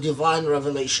the divine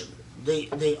revelation. They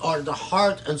are the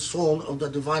heart and soul of the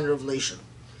divine revelation.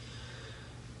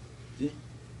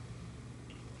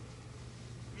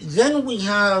 Then we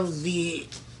have the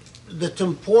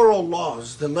temporal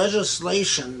laws, the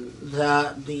legislation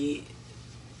that the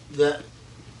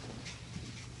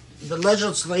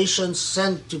legislation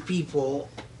sent to people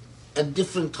at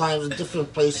different times, in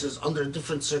different places, under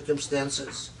different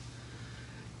circumstances.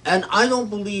 And I don't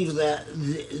believe that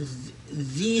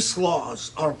these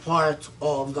laws are part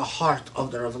of the heart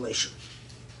of the revelation.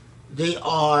 They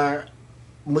are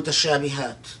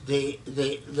mutashabihat.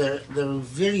 Their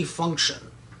very function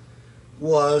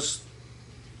was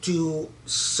to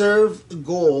serve the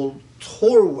goal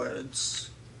towards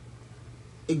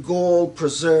a goal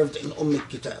preserved in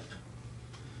Kitab.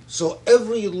 So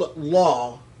every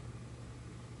law,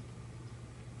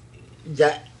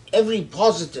 that every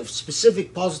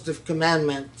specific positive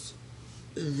commandment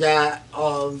that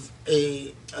of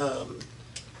a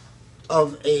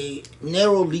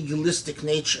narrow legalistic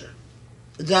nature,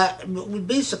 that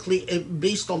basically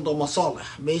based on the masalih,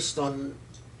 based on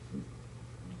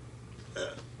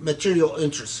material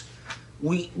interests.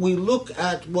 We look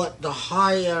at what the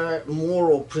higher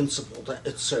moral principle that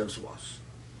it serves was.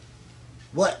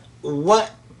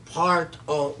 What part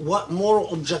of what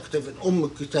moral objective in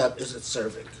Kitab is it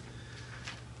serving?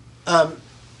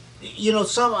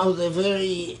 Some of the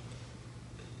very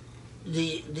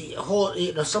the whole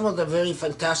some of the very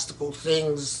fantastical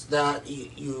things that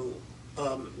you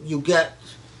get,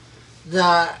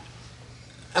 that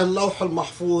Al-Lawh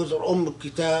al-Mahfuz or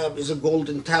Kitab is a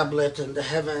golden tablet in the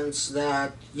heavens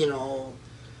that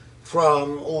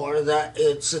or that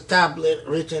it's a tablet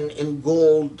written in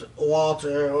gold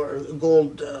water or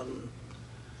gold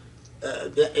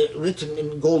written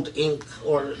in gold ink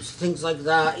or things like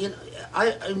that.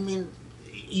 I mean,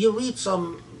 you read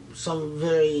some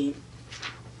very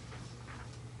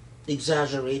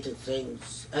exaggerated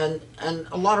things, and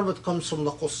a lot of it comes from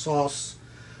the Qusas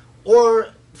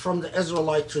or from the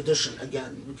Israelite tradition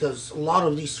again, because a lot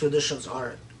of these traditions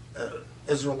are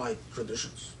Israelite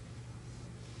traditions.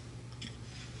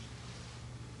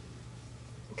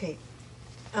 Okay.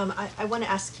 I want to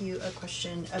ask you a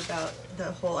question about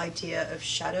the whole idea of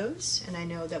shadows, and I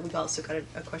know that we've also got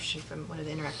a question from one of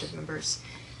the interactive members.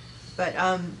 But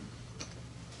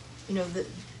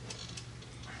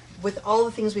with all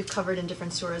the things we've covered in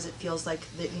different surahs, it feels like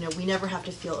that we never have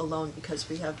to feel alone because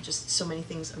we have just so many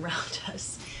things around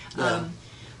us. Yeah.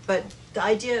 But the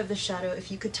idea of the shadow,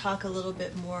 if you could talk a little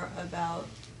bit more about,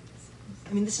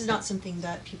 I mean, this is not something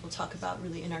that people talk about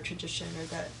really in our tradition, or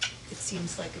that it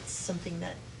seems like it's something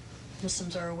that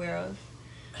Muslims are aware of.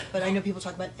 But I know people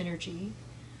talk about energy.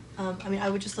 I mean, I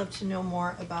would just love to know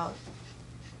more about,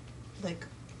 like,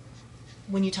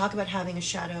 when you talk about having a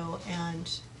shadow, and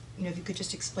if you could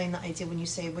just explain the idea when you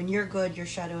say, when you're good, your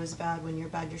shadow is bad, when you're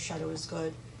bad, your shadow is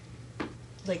good.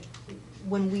 Like,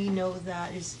 when we know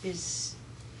that, is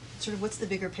sort of, what's the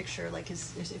bigger picture? Like,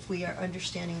 is if we are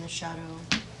understanding the shadow,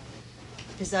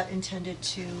 is that intended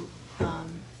to,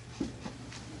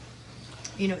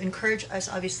 encourage us,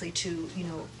 obviously, to,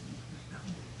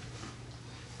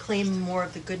 claim more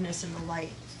of the goodness and the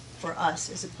light for us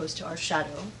as opposed to our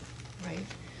shadow, right?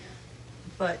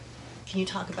 But can you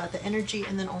talk about the energy,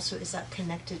 and then also is that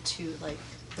connected to, like,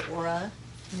 the aura,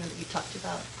 that you talked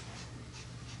about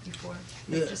before?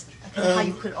 Like, Yeah. just kind of how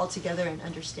you put it all together and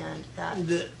understand that.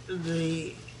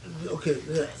 The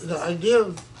idea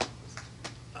of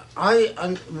there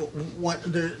are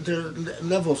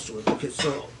levels to it. Okay,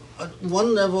 so at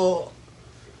one level,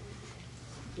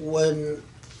 when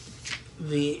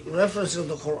the reference of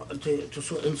the Quran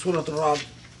to in Surah Al-Ra'd,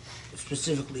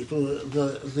 specifically to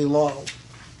the law,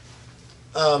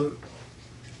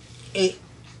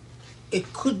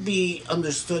 it could be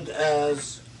understood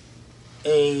as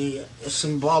a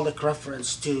symbolic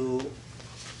reference to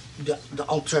the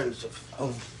alternative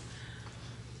of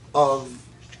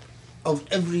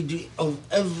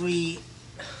every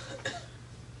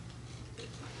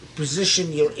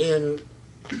position you're in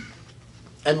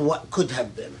and what could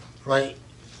have been, right?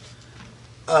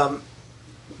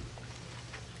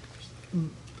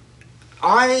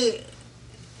 I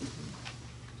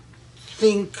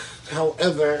think,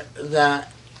 however,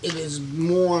 that it is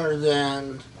more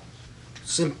than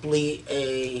simply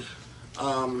a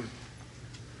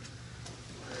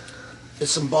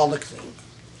symbolic thing.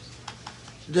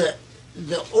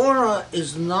 The aura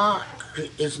is not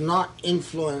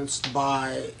influenced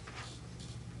by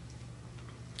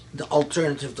the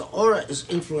alternative. The aura is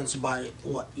influenced by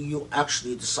what you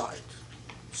actually decide.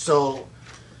 So,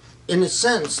 in a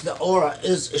sense, the aura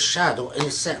is a shadow, in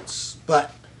a sense,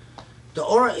 but the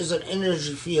aura is an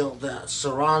energy field that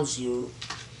surrounds you,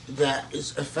 that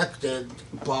is affected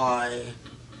by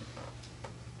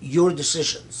your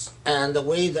decisions, and the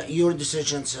way that your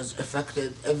decisions has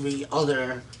affected every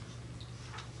other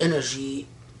energy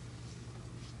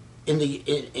in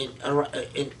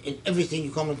everything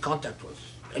you come in contact with.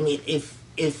 I mean,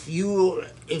 if you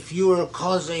are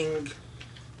causing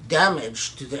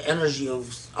damage to the energy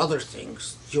of other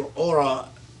things, your aura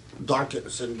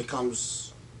darkens and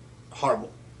becomes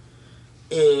horrible.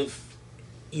 If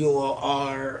you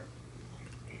are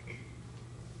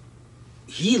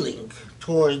healing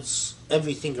towards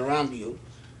everything around you,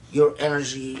 your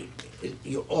energy,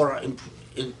 your aura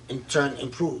in turn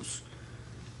improves.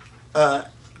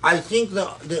 I think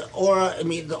the aura. I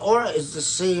mean, the aura is the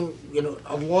same. You know,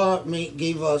 Allah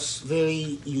gave us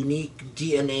very unique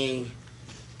DNA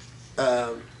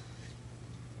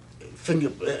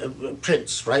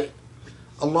fingerprints, right?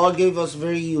 Allah gave us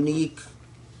very unique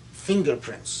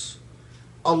fingerprints.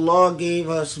 Allah gave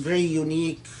us very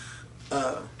unique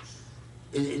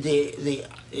the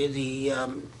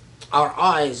our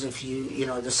eyes. If you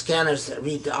know the scanners that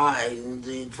read the eye, and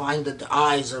they find that the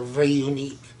eyes are very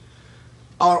unique.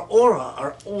 Our aura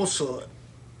are also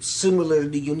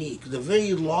similarly unique. The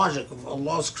very logic of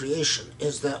Allah's creation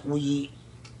is that we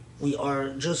are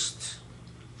just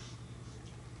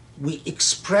we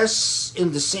express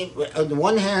in the same. On the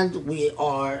one hand, we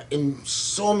are in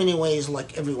so many ways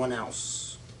like everyone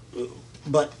else,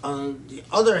 but on the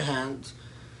other hand,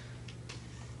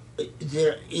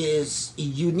 there is a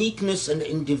uniqueness and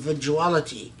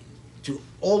individuality to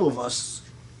all of us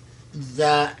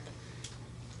that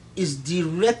is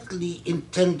directly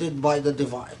intended by the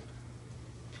divine.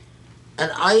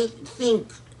 And I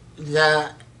think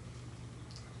that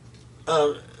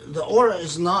the aura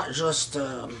is not just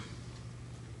a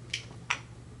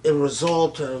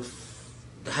result of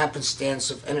the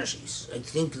happenstance of energies. I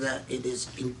think that it is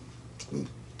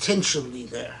intentionally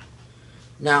there.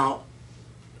 Now,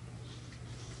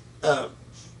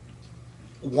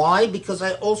 why? Because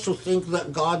I also think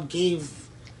that God gave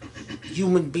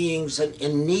human beings an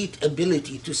innate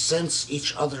ability to sense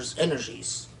each other's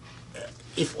energies,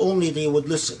 if only they would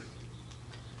listen.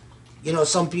 You know,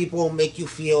 some people make you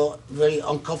feel very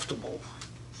uncomfortable.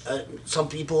 Some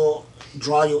people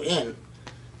draw you in.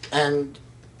 And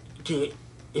to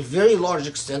a very large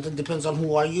extent, it depends on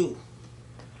who are you.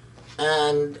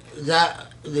 And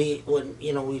that, when,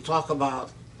 you know, we talk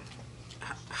about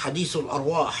hadith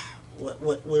al-arwah,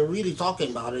 what we're really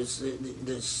talking about is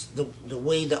the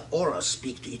way that auras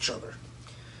speak to each other.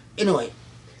 Anyway,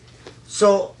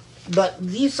 so, but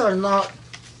these are not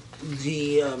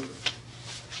the,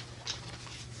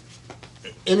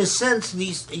 in a sense,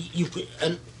 these, you could,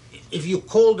 and if you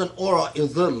called an aura a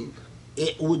dhil,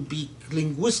 it would be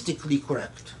linguistically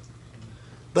correct.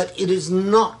 But it is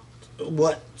not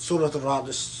what Surah Al-Ra'd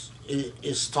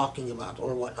is talking about,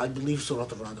 or what I believe Surah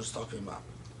Al-Ra'd is talking about.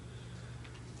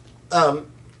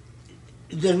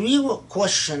 The real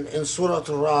question in Surah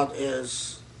Al-Ra'd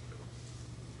is,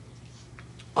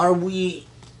 are we,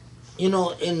 you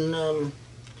know,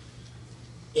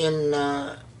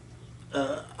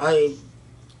 I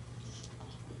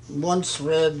once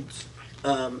read,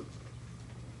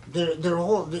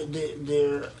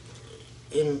 they're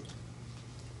in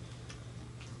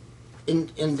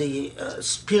the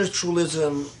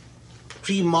spiritualism,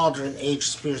 pre-modern age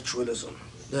spiritualism,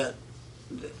 that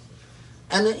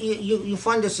and you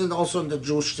find this also in the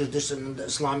Jewish tradition and the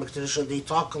Islamic tradition. They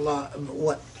talk a lot about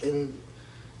what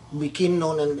became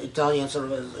known in Italian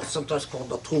sort of sometimes called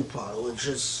the tulpa, which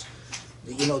is,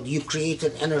 you know, you create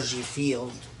an energy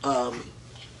field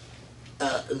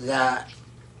that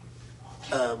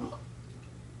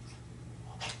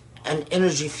an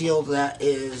energy field that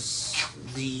is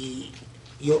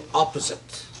your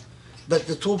opposite. But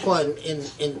the tulpa in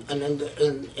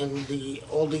the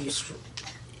all these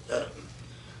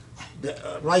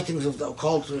the writings of the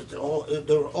occult,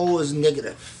 they're always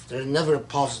negative. They're never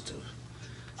positive.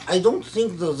 I don't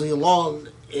think the zilal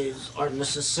are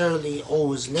necessarily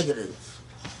always negative.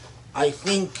 I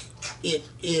think it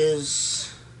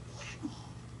is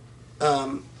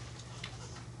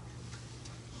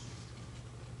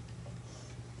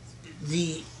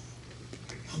the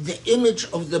image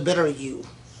of the better you,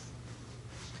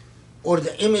 or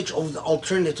the image of the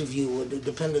alternative you,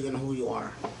 depending on who you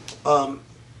are.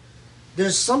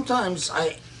 There's sometimes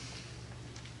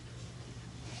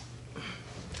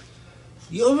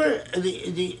you ever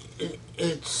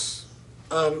it's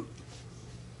how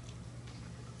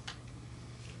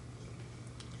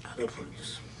do I put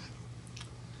this?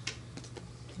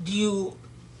 Do you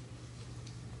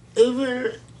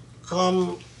ever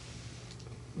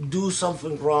do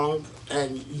something wrong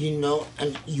and you know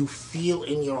and you feel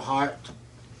in your heart,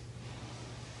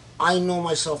 I know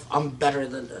myself, I'm better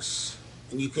than this,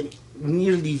 and you can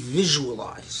nearly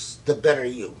visualize the better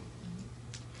you?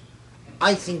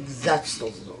 I think that's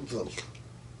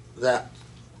that.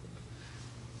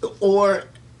 Or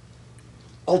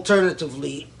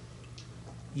alternatively,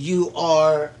 you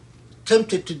are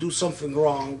tempted to do something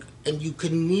wrong and you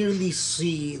can nearly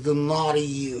see the naughty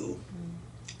you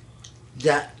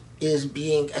that is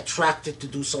being attracted to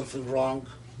do something wrong.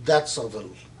 That's a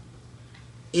little.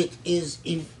 It is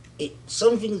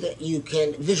something that you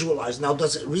can visualize. Now,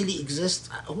 does it really exist?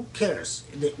 Who cares?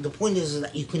 The point is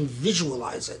that you can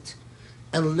visualize it.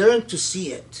 and learn to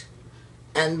see it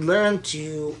and learn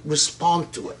to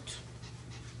respond to it.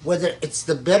 Whether it's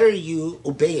the better you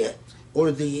obey it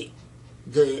or the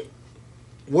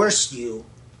worse you,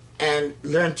 and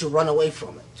learn to run away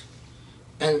from it.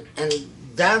 And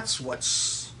that's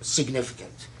what's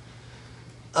significant.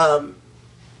 Anyway,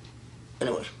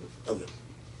 okay.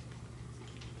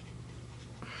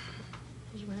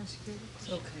 Did you want to ask your It's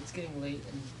question? okay, it's getting late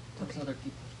and there's Okay. other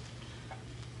people.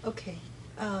 Okay.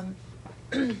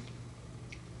 Let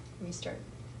me start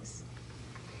this.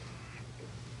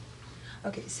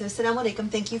 Okay, so Assalamu alaikum.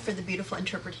 Thank you for the beautiful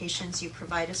interpretations you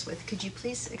provide us with. Could you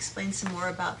please explain some more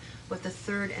about what the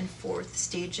third and fourth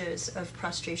stages of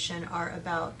prostration are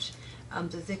about?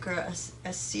 The dhikr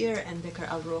as-sir and dhikr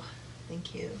al-ruh.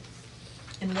 Thank you.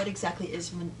 And what exactly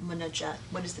is munajat?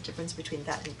 What is the difference between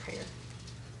that and prayer?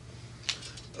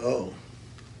 Oh,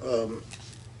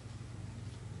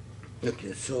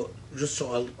 okay. So just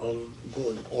so I'll go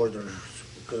in order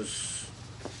because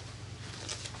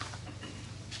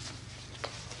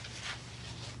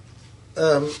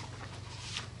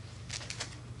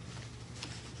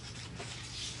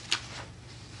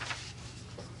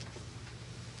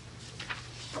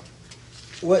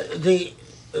what the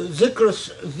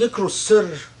dhikr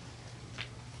sir.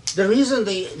 The reason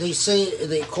they say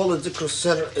they call it dhikr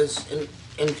sir is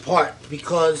in part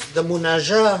because the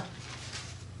munajah,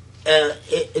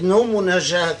 no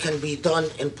munajah can be done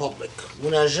in public.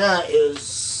 Munajah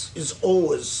is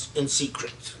always in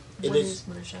secret. What is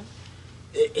munajat?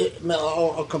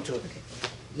 I'll come to it. Okay.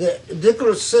 The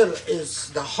dhikr sir is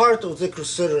the heart of dhikr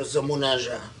sir is the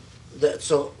munajah.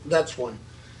 So that's one,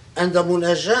 and the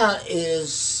munajah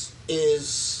is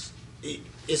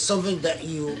something that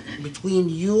you between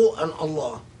you and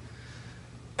Allah.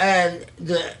 And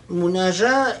the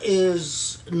munajah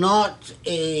is not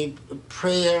a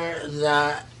prayer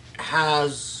that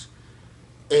has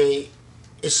a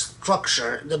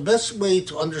structure. The best way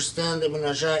to understand the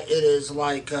munajah, it is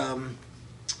like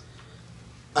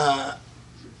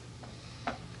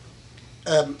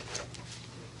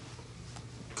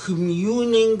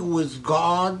communing with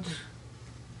God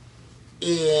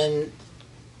in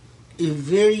a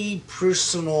very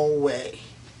personal way.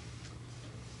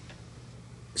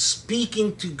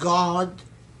 Speaking to God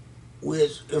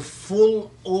with a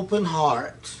full open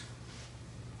heart,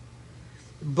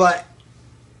 but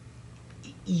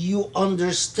you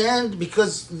understand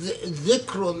because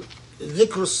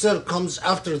dhikr sir comes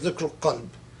after dhikr qalb,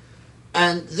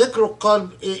 and dhikr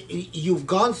qalb, you've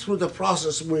gone through the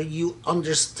process where you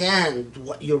understand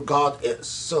what your God is,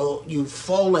 so you've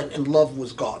fallen in love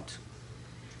with God,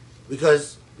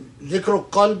 because dhikr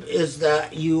qalb is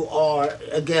that you are,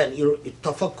 again, you're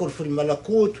tafakkur fil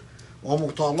malakut wa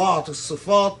mutala'at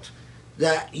al-sifat,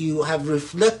 that you have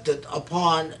reflected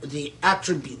upon the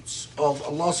attributes of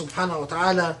Allah subhanahu wa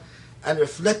ta'ala and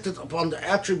reflected upon the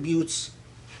attributes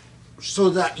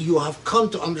so that you have come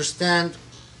to understand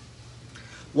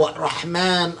what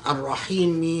Rahman and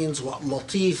Rahim means, what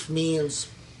Latif means,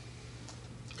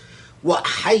 what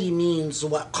Hay means,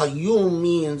 what Qayyum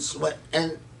means,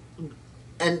 and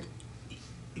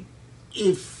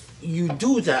if you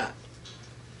do that,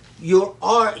 your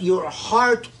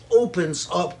heart opens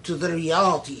up to the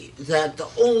reality that the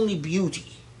only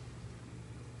beauty,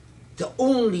 the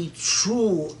only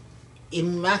true,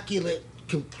 immaculate,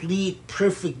 complete,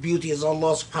 perfect beauty is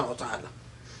Allah subhanahu wa ta'ala.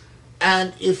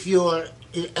 And if your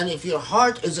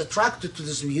heart is attracted to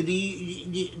this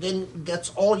beauty, then that's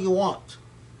all you want.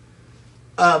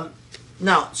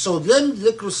 Now, so then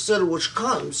dhikr sir which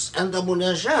comes, and the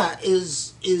munajah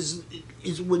is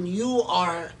when you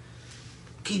are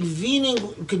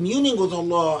communing with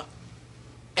Allah,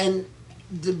 and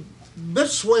the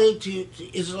best way to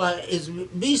is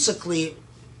basically,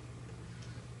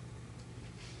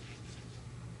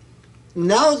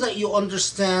 now that you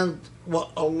understand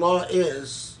what Allah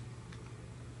is,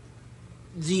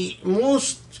 the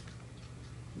most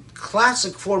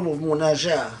classic form of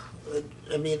munajah,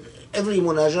 I mean, every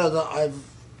munajah that I've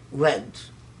read,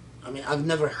 I mean, I've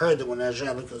never heard the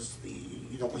munajah because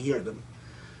you don't hear them,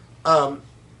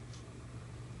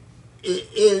 it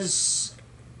is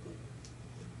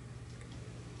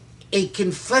a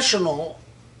confessional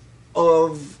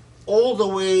of all the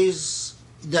ways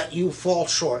that you fall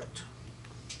short,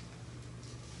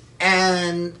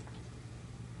 and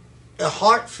a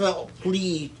heartfelt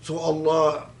plea to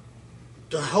Allah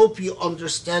to help you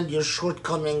understand your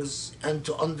shortcomings and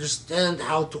to understand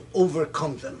how to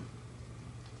overcome them.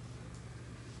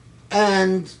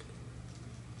 And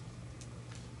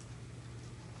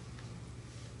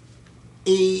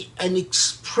an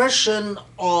expression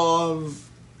of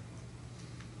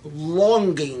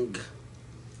longing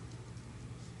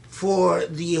for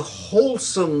the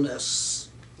wholesomeness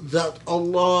that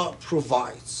Allah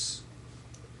provides,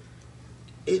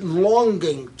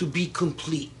 longing to be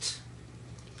complete,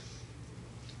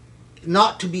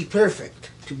 not to be perfect,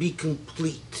 to be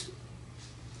complete.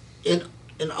 In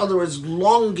other words,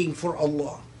 longing for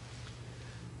Allah.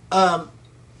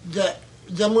 The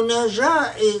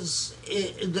munajah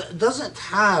doesn't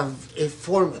have a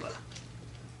formula.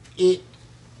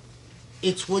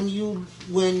 It's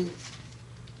when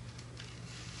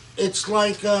it's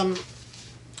like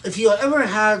if you ever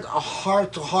had a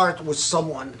heart to heart with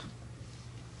someone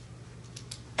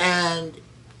and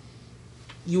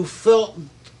you felt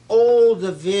all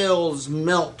the veils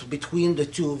melt between the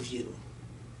two of you.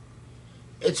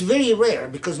 It's very rare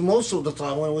because most of the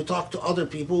time when we talk to other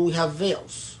people we have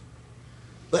veils.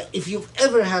 But if you've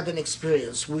ever had an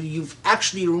experience where you've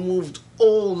actually removed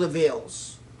all the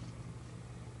veils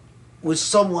with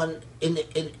someone and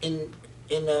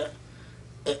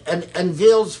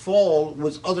veils fall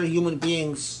with other human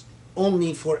beings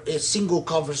only for a single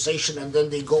conversation and then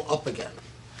they go up again.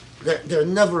 They're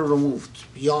never removed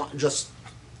beyond just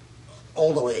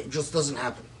all the way. It just doesn't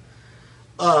happen.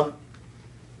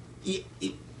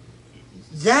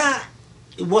 That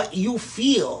what you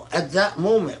feel at that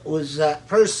moment with that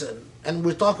person, and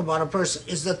we're talking about a person,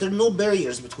 is that there are no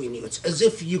barriers between you. It's as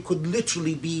if you could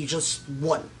literally be just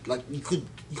one. Like you could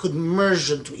merge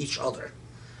into each other.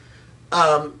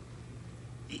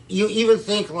 You even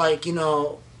think like,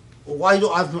 why do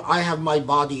I have my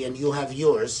body and you have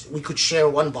yours? We could share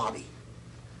one body.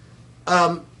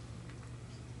 And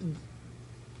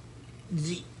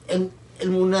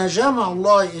al-munajah ma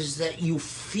Allah is that you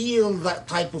feel that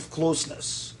type of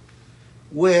closeness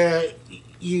where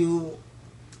you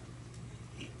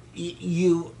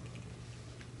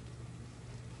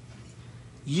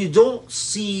don't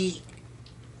see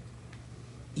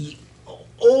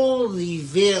all the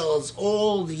veils,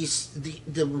 all these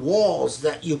the walls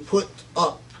that you put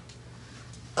up,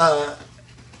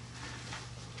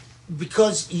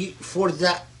 because for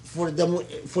at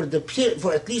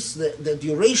least the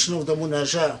duration of the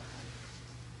munajah,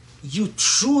 you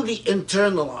truly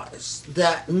internalize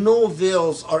that no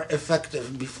veils are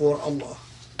effective before Allah,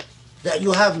 that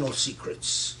you have no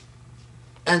secrets,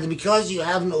 and because you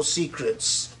have no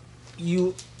secrets,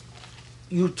 you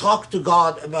talk to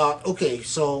God about, okay,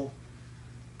 so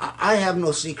I have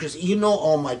no secrets. You know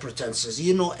all my pretenses.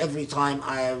 You know every time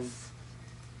I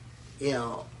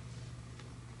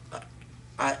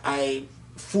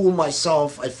fool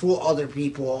myself, I fool other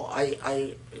people.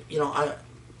 You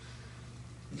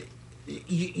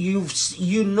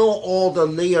know all the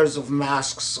layers of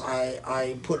masks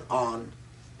I put on.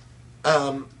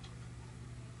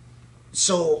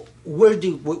 So where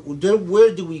do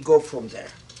we go from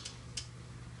there?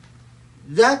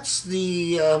 That's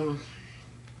the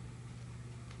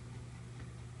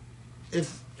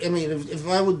if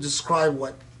I would describe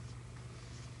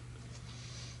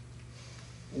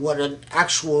what an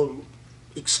actual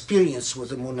experience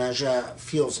with a munajah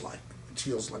feels like, it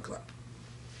feels like that.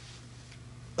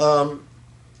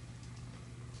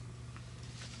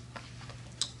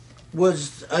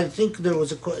 I think there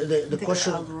was the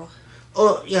question. Al-Ruh.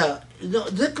 Oh yeah, no,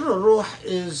 dhikr al-ruh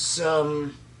is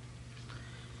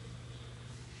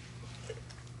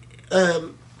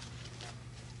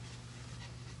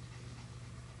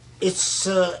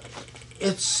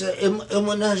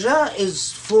munajah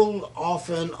is full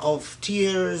often of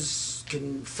tears,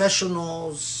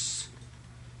 confessionals,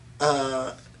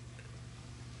 tell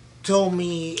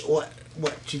me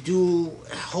what to do,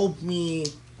 help me,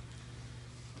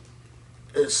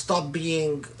 stop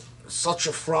being such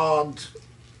a fraud.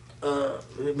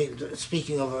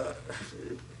 Speaking of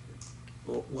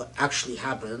what actually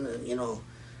happened,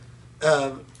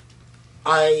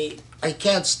 I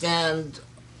can't stand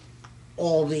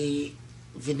all the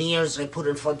veneers I put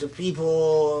in front of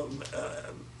people.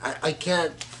 I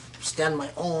can't stand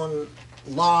my own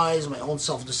lies, my own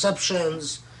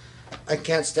self-deceptions. I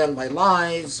can't stand my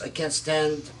lies. I can't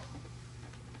stand.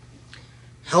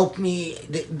 Help me.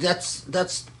 That's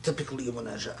typically a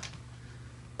munajah.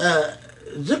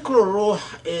 Dhikr al-ruh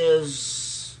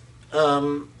is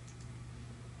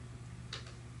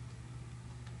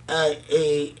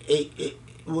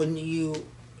when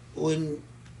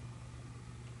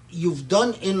you've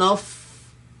done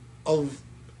enough of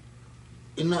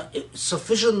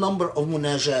sufficient number of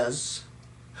munajahs,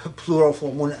 plural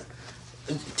for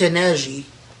tanaji,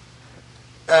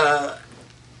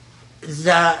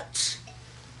 that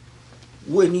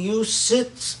when you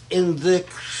sit in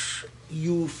dhikr,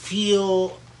 you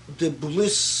feel the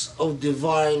bliss of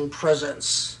divine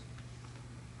presence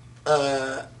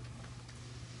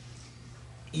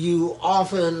you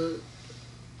often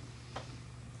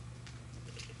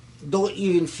don't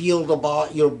even feel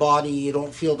your body, you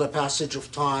don't feel the passage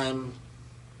of time.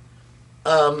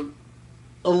 A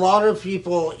lot of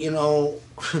people, you know,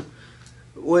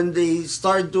 when they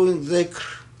start doing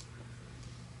dhikr,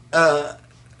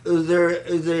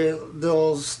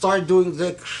 they'll start doing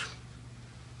dhikr.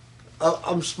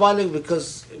 I'm smiling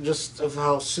because just of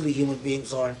how silly human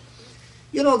beings are.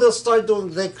 You know, they'll start doing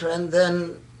dhikr and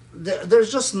then they're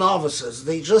just novices.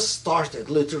 They just started,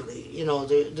 literally. You know,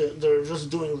 they're just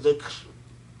doing dhikr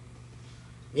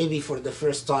maybe for the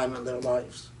first time in their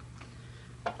lives.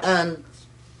 And,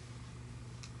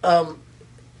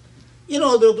 you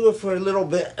know, they'll do it for a little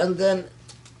bit and then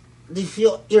they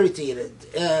feel irritated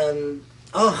and,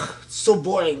 oh, it's so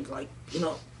boring. Like, you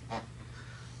know,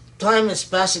 time is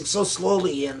passing so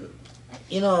slowly and,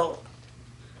 you know,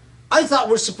 I thought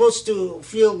we're supposed to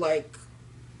feel like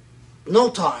no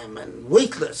time and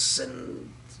weightless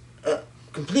and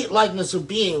complete lightness of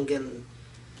being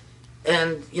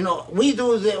and you know we've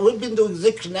been doing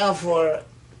dhikr now for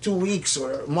 2 weeks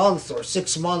or a month or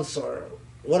 6 months or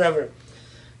whatever,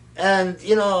 and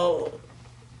you know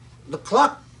the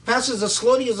clock passes as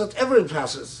slowly as it ever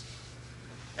passes,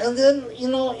 and then you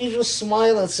know you just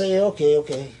smile and say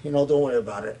okay, you know, don't worry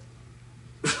about it.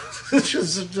 It's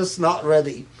just not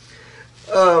ready.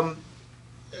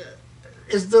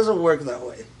 It doesn't work that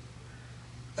way.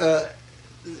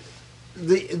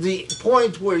 The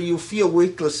point where you feel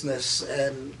weightlessness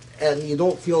and you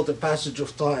don't feel the passage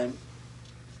of time,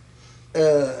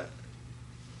 it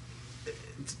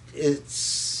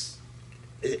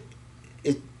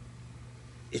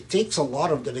takes a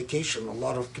lot of dedication, a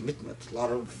lot of commitment, a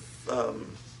lot of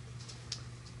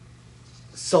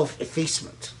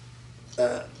self-effacement.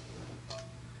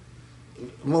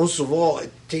 Most of all,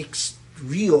 it takes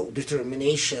real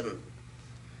determination,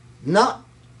 not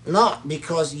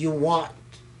because you want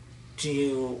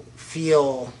to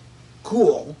feel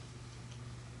cool,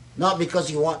 not because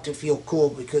you want to feel cool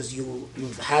because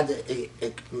you've had a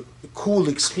cool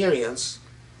experience,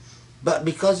 but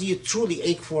because you truly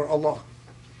ache for Allah.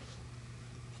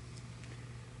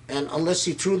 And unless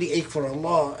you truly ache for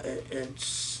Allah,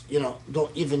 it's, you know,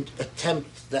 don't even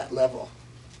attempt that level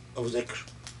of dhikr.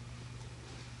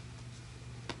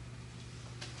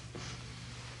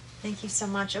 Thank you so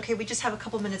much. Okay, we just have a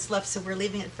couple minutes left, so we're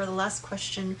leaving it for the last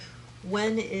question.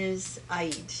 When is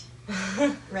Eid?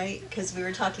 Right? Because we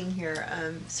were talking here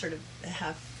sort of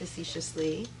half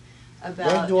facetiously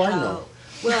about Where do I know?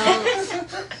 Well,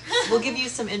 we'll give you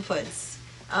some inputs.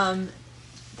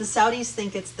 The Saudis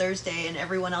think it's Thursday and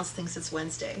everyone else thinks it's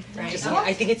Wednesday, right? Yeah,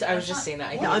 I think it's. I was just saying that.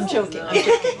 I think No, I'm it's- joking. I'm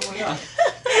joking.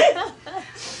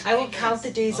 I will count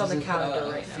the days on the calendar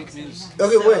right now. Fake news.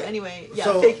 Okay, So, wait. anyway, yeah,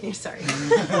 So- fake news, sorry.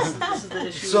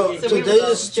 So So we were today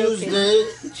both is joking. Tuesday.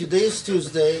 Today's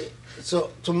Tuesday. So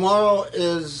tomorrow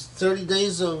is 30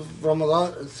 days of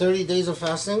Ramadan, 30 days of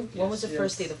fasting. When was the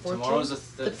first day? The 14th. Tomorrow's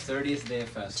the 30th day of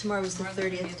fasting. Tomorrow was the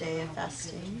 30th day of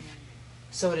fasting.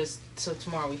 So it is. So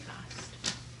tomorrow we fast.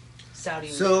 Saudi.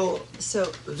 So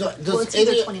So, does, Well, it's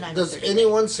either 29 or does 30.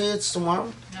 anyone say it's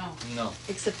tomorrow? No.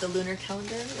 except the lunar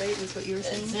calendar, right, was what you were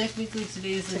saying? Technically,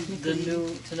 today's the Technically,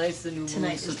 new. Tonight's the new moon,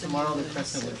 Tonight so is the tomorrow new the moon,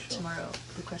 crescent so will show. tomorrow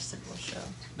the crescent will show.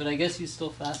 But I guess you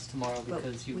still fast tomorrow But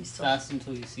because you we still fast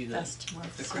until you see the. Fast tomorrow.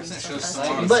 The so we crescent still shows fast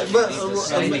slightly.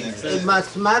 tomorrow. But a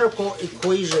mathematical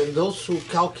equation, those who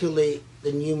calculate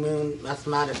the new moon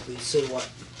mathematically say what?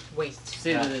 Wait.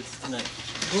 Say that it's tonight.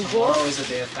 Tomorrow is a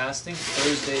day of fasting.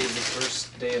 Thursday is the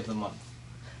first day of the month.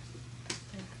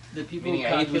 The people Meaning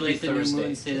who Eid would be calculate the new Thursday.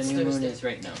 moon say the It's new moon Thursday. is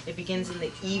right now. It begins in the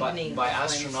By, evening. by of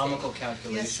astronomical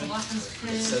calculation,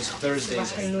 it says Thursday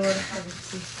is Eid.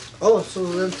 Wednesday. Oh, so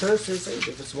then Thursday's Eid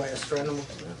if it's by astronomy.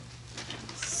 Yeah.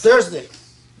 Thursday.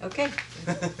 Okay,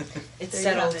 It's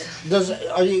there you have settled.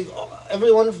 it. Are you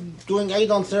everyone doing Eid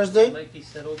on Thursday? Might be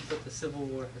settled, but the civil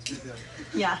war has begun.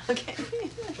 Yeah, okay.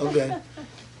 Okay.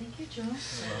 Thank you, Joe.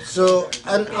 So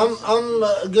and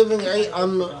I'm giving Eid.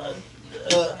 I'm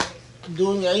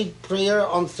doing Eid prayer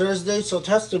on Thursday, so it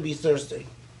has to be Thursday.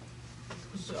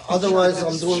 So otherwise,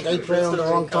 I'm doing Eid prayer on the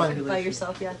wrong time. By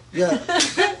yourself, yeah. Yeah.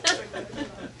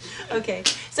 Okay,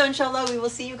 so inshallah, we will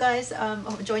see you guys.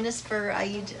 Join us for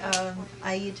Eid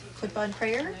khutbah and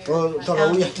prayer. Well,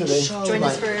 Tarawih today. Join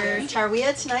us Tonight. for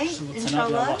Tarwiyah tonight,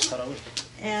 inshallah.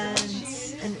 And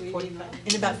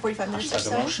in about 45 minutes or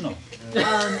so.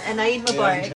 And Eid Mubarak.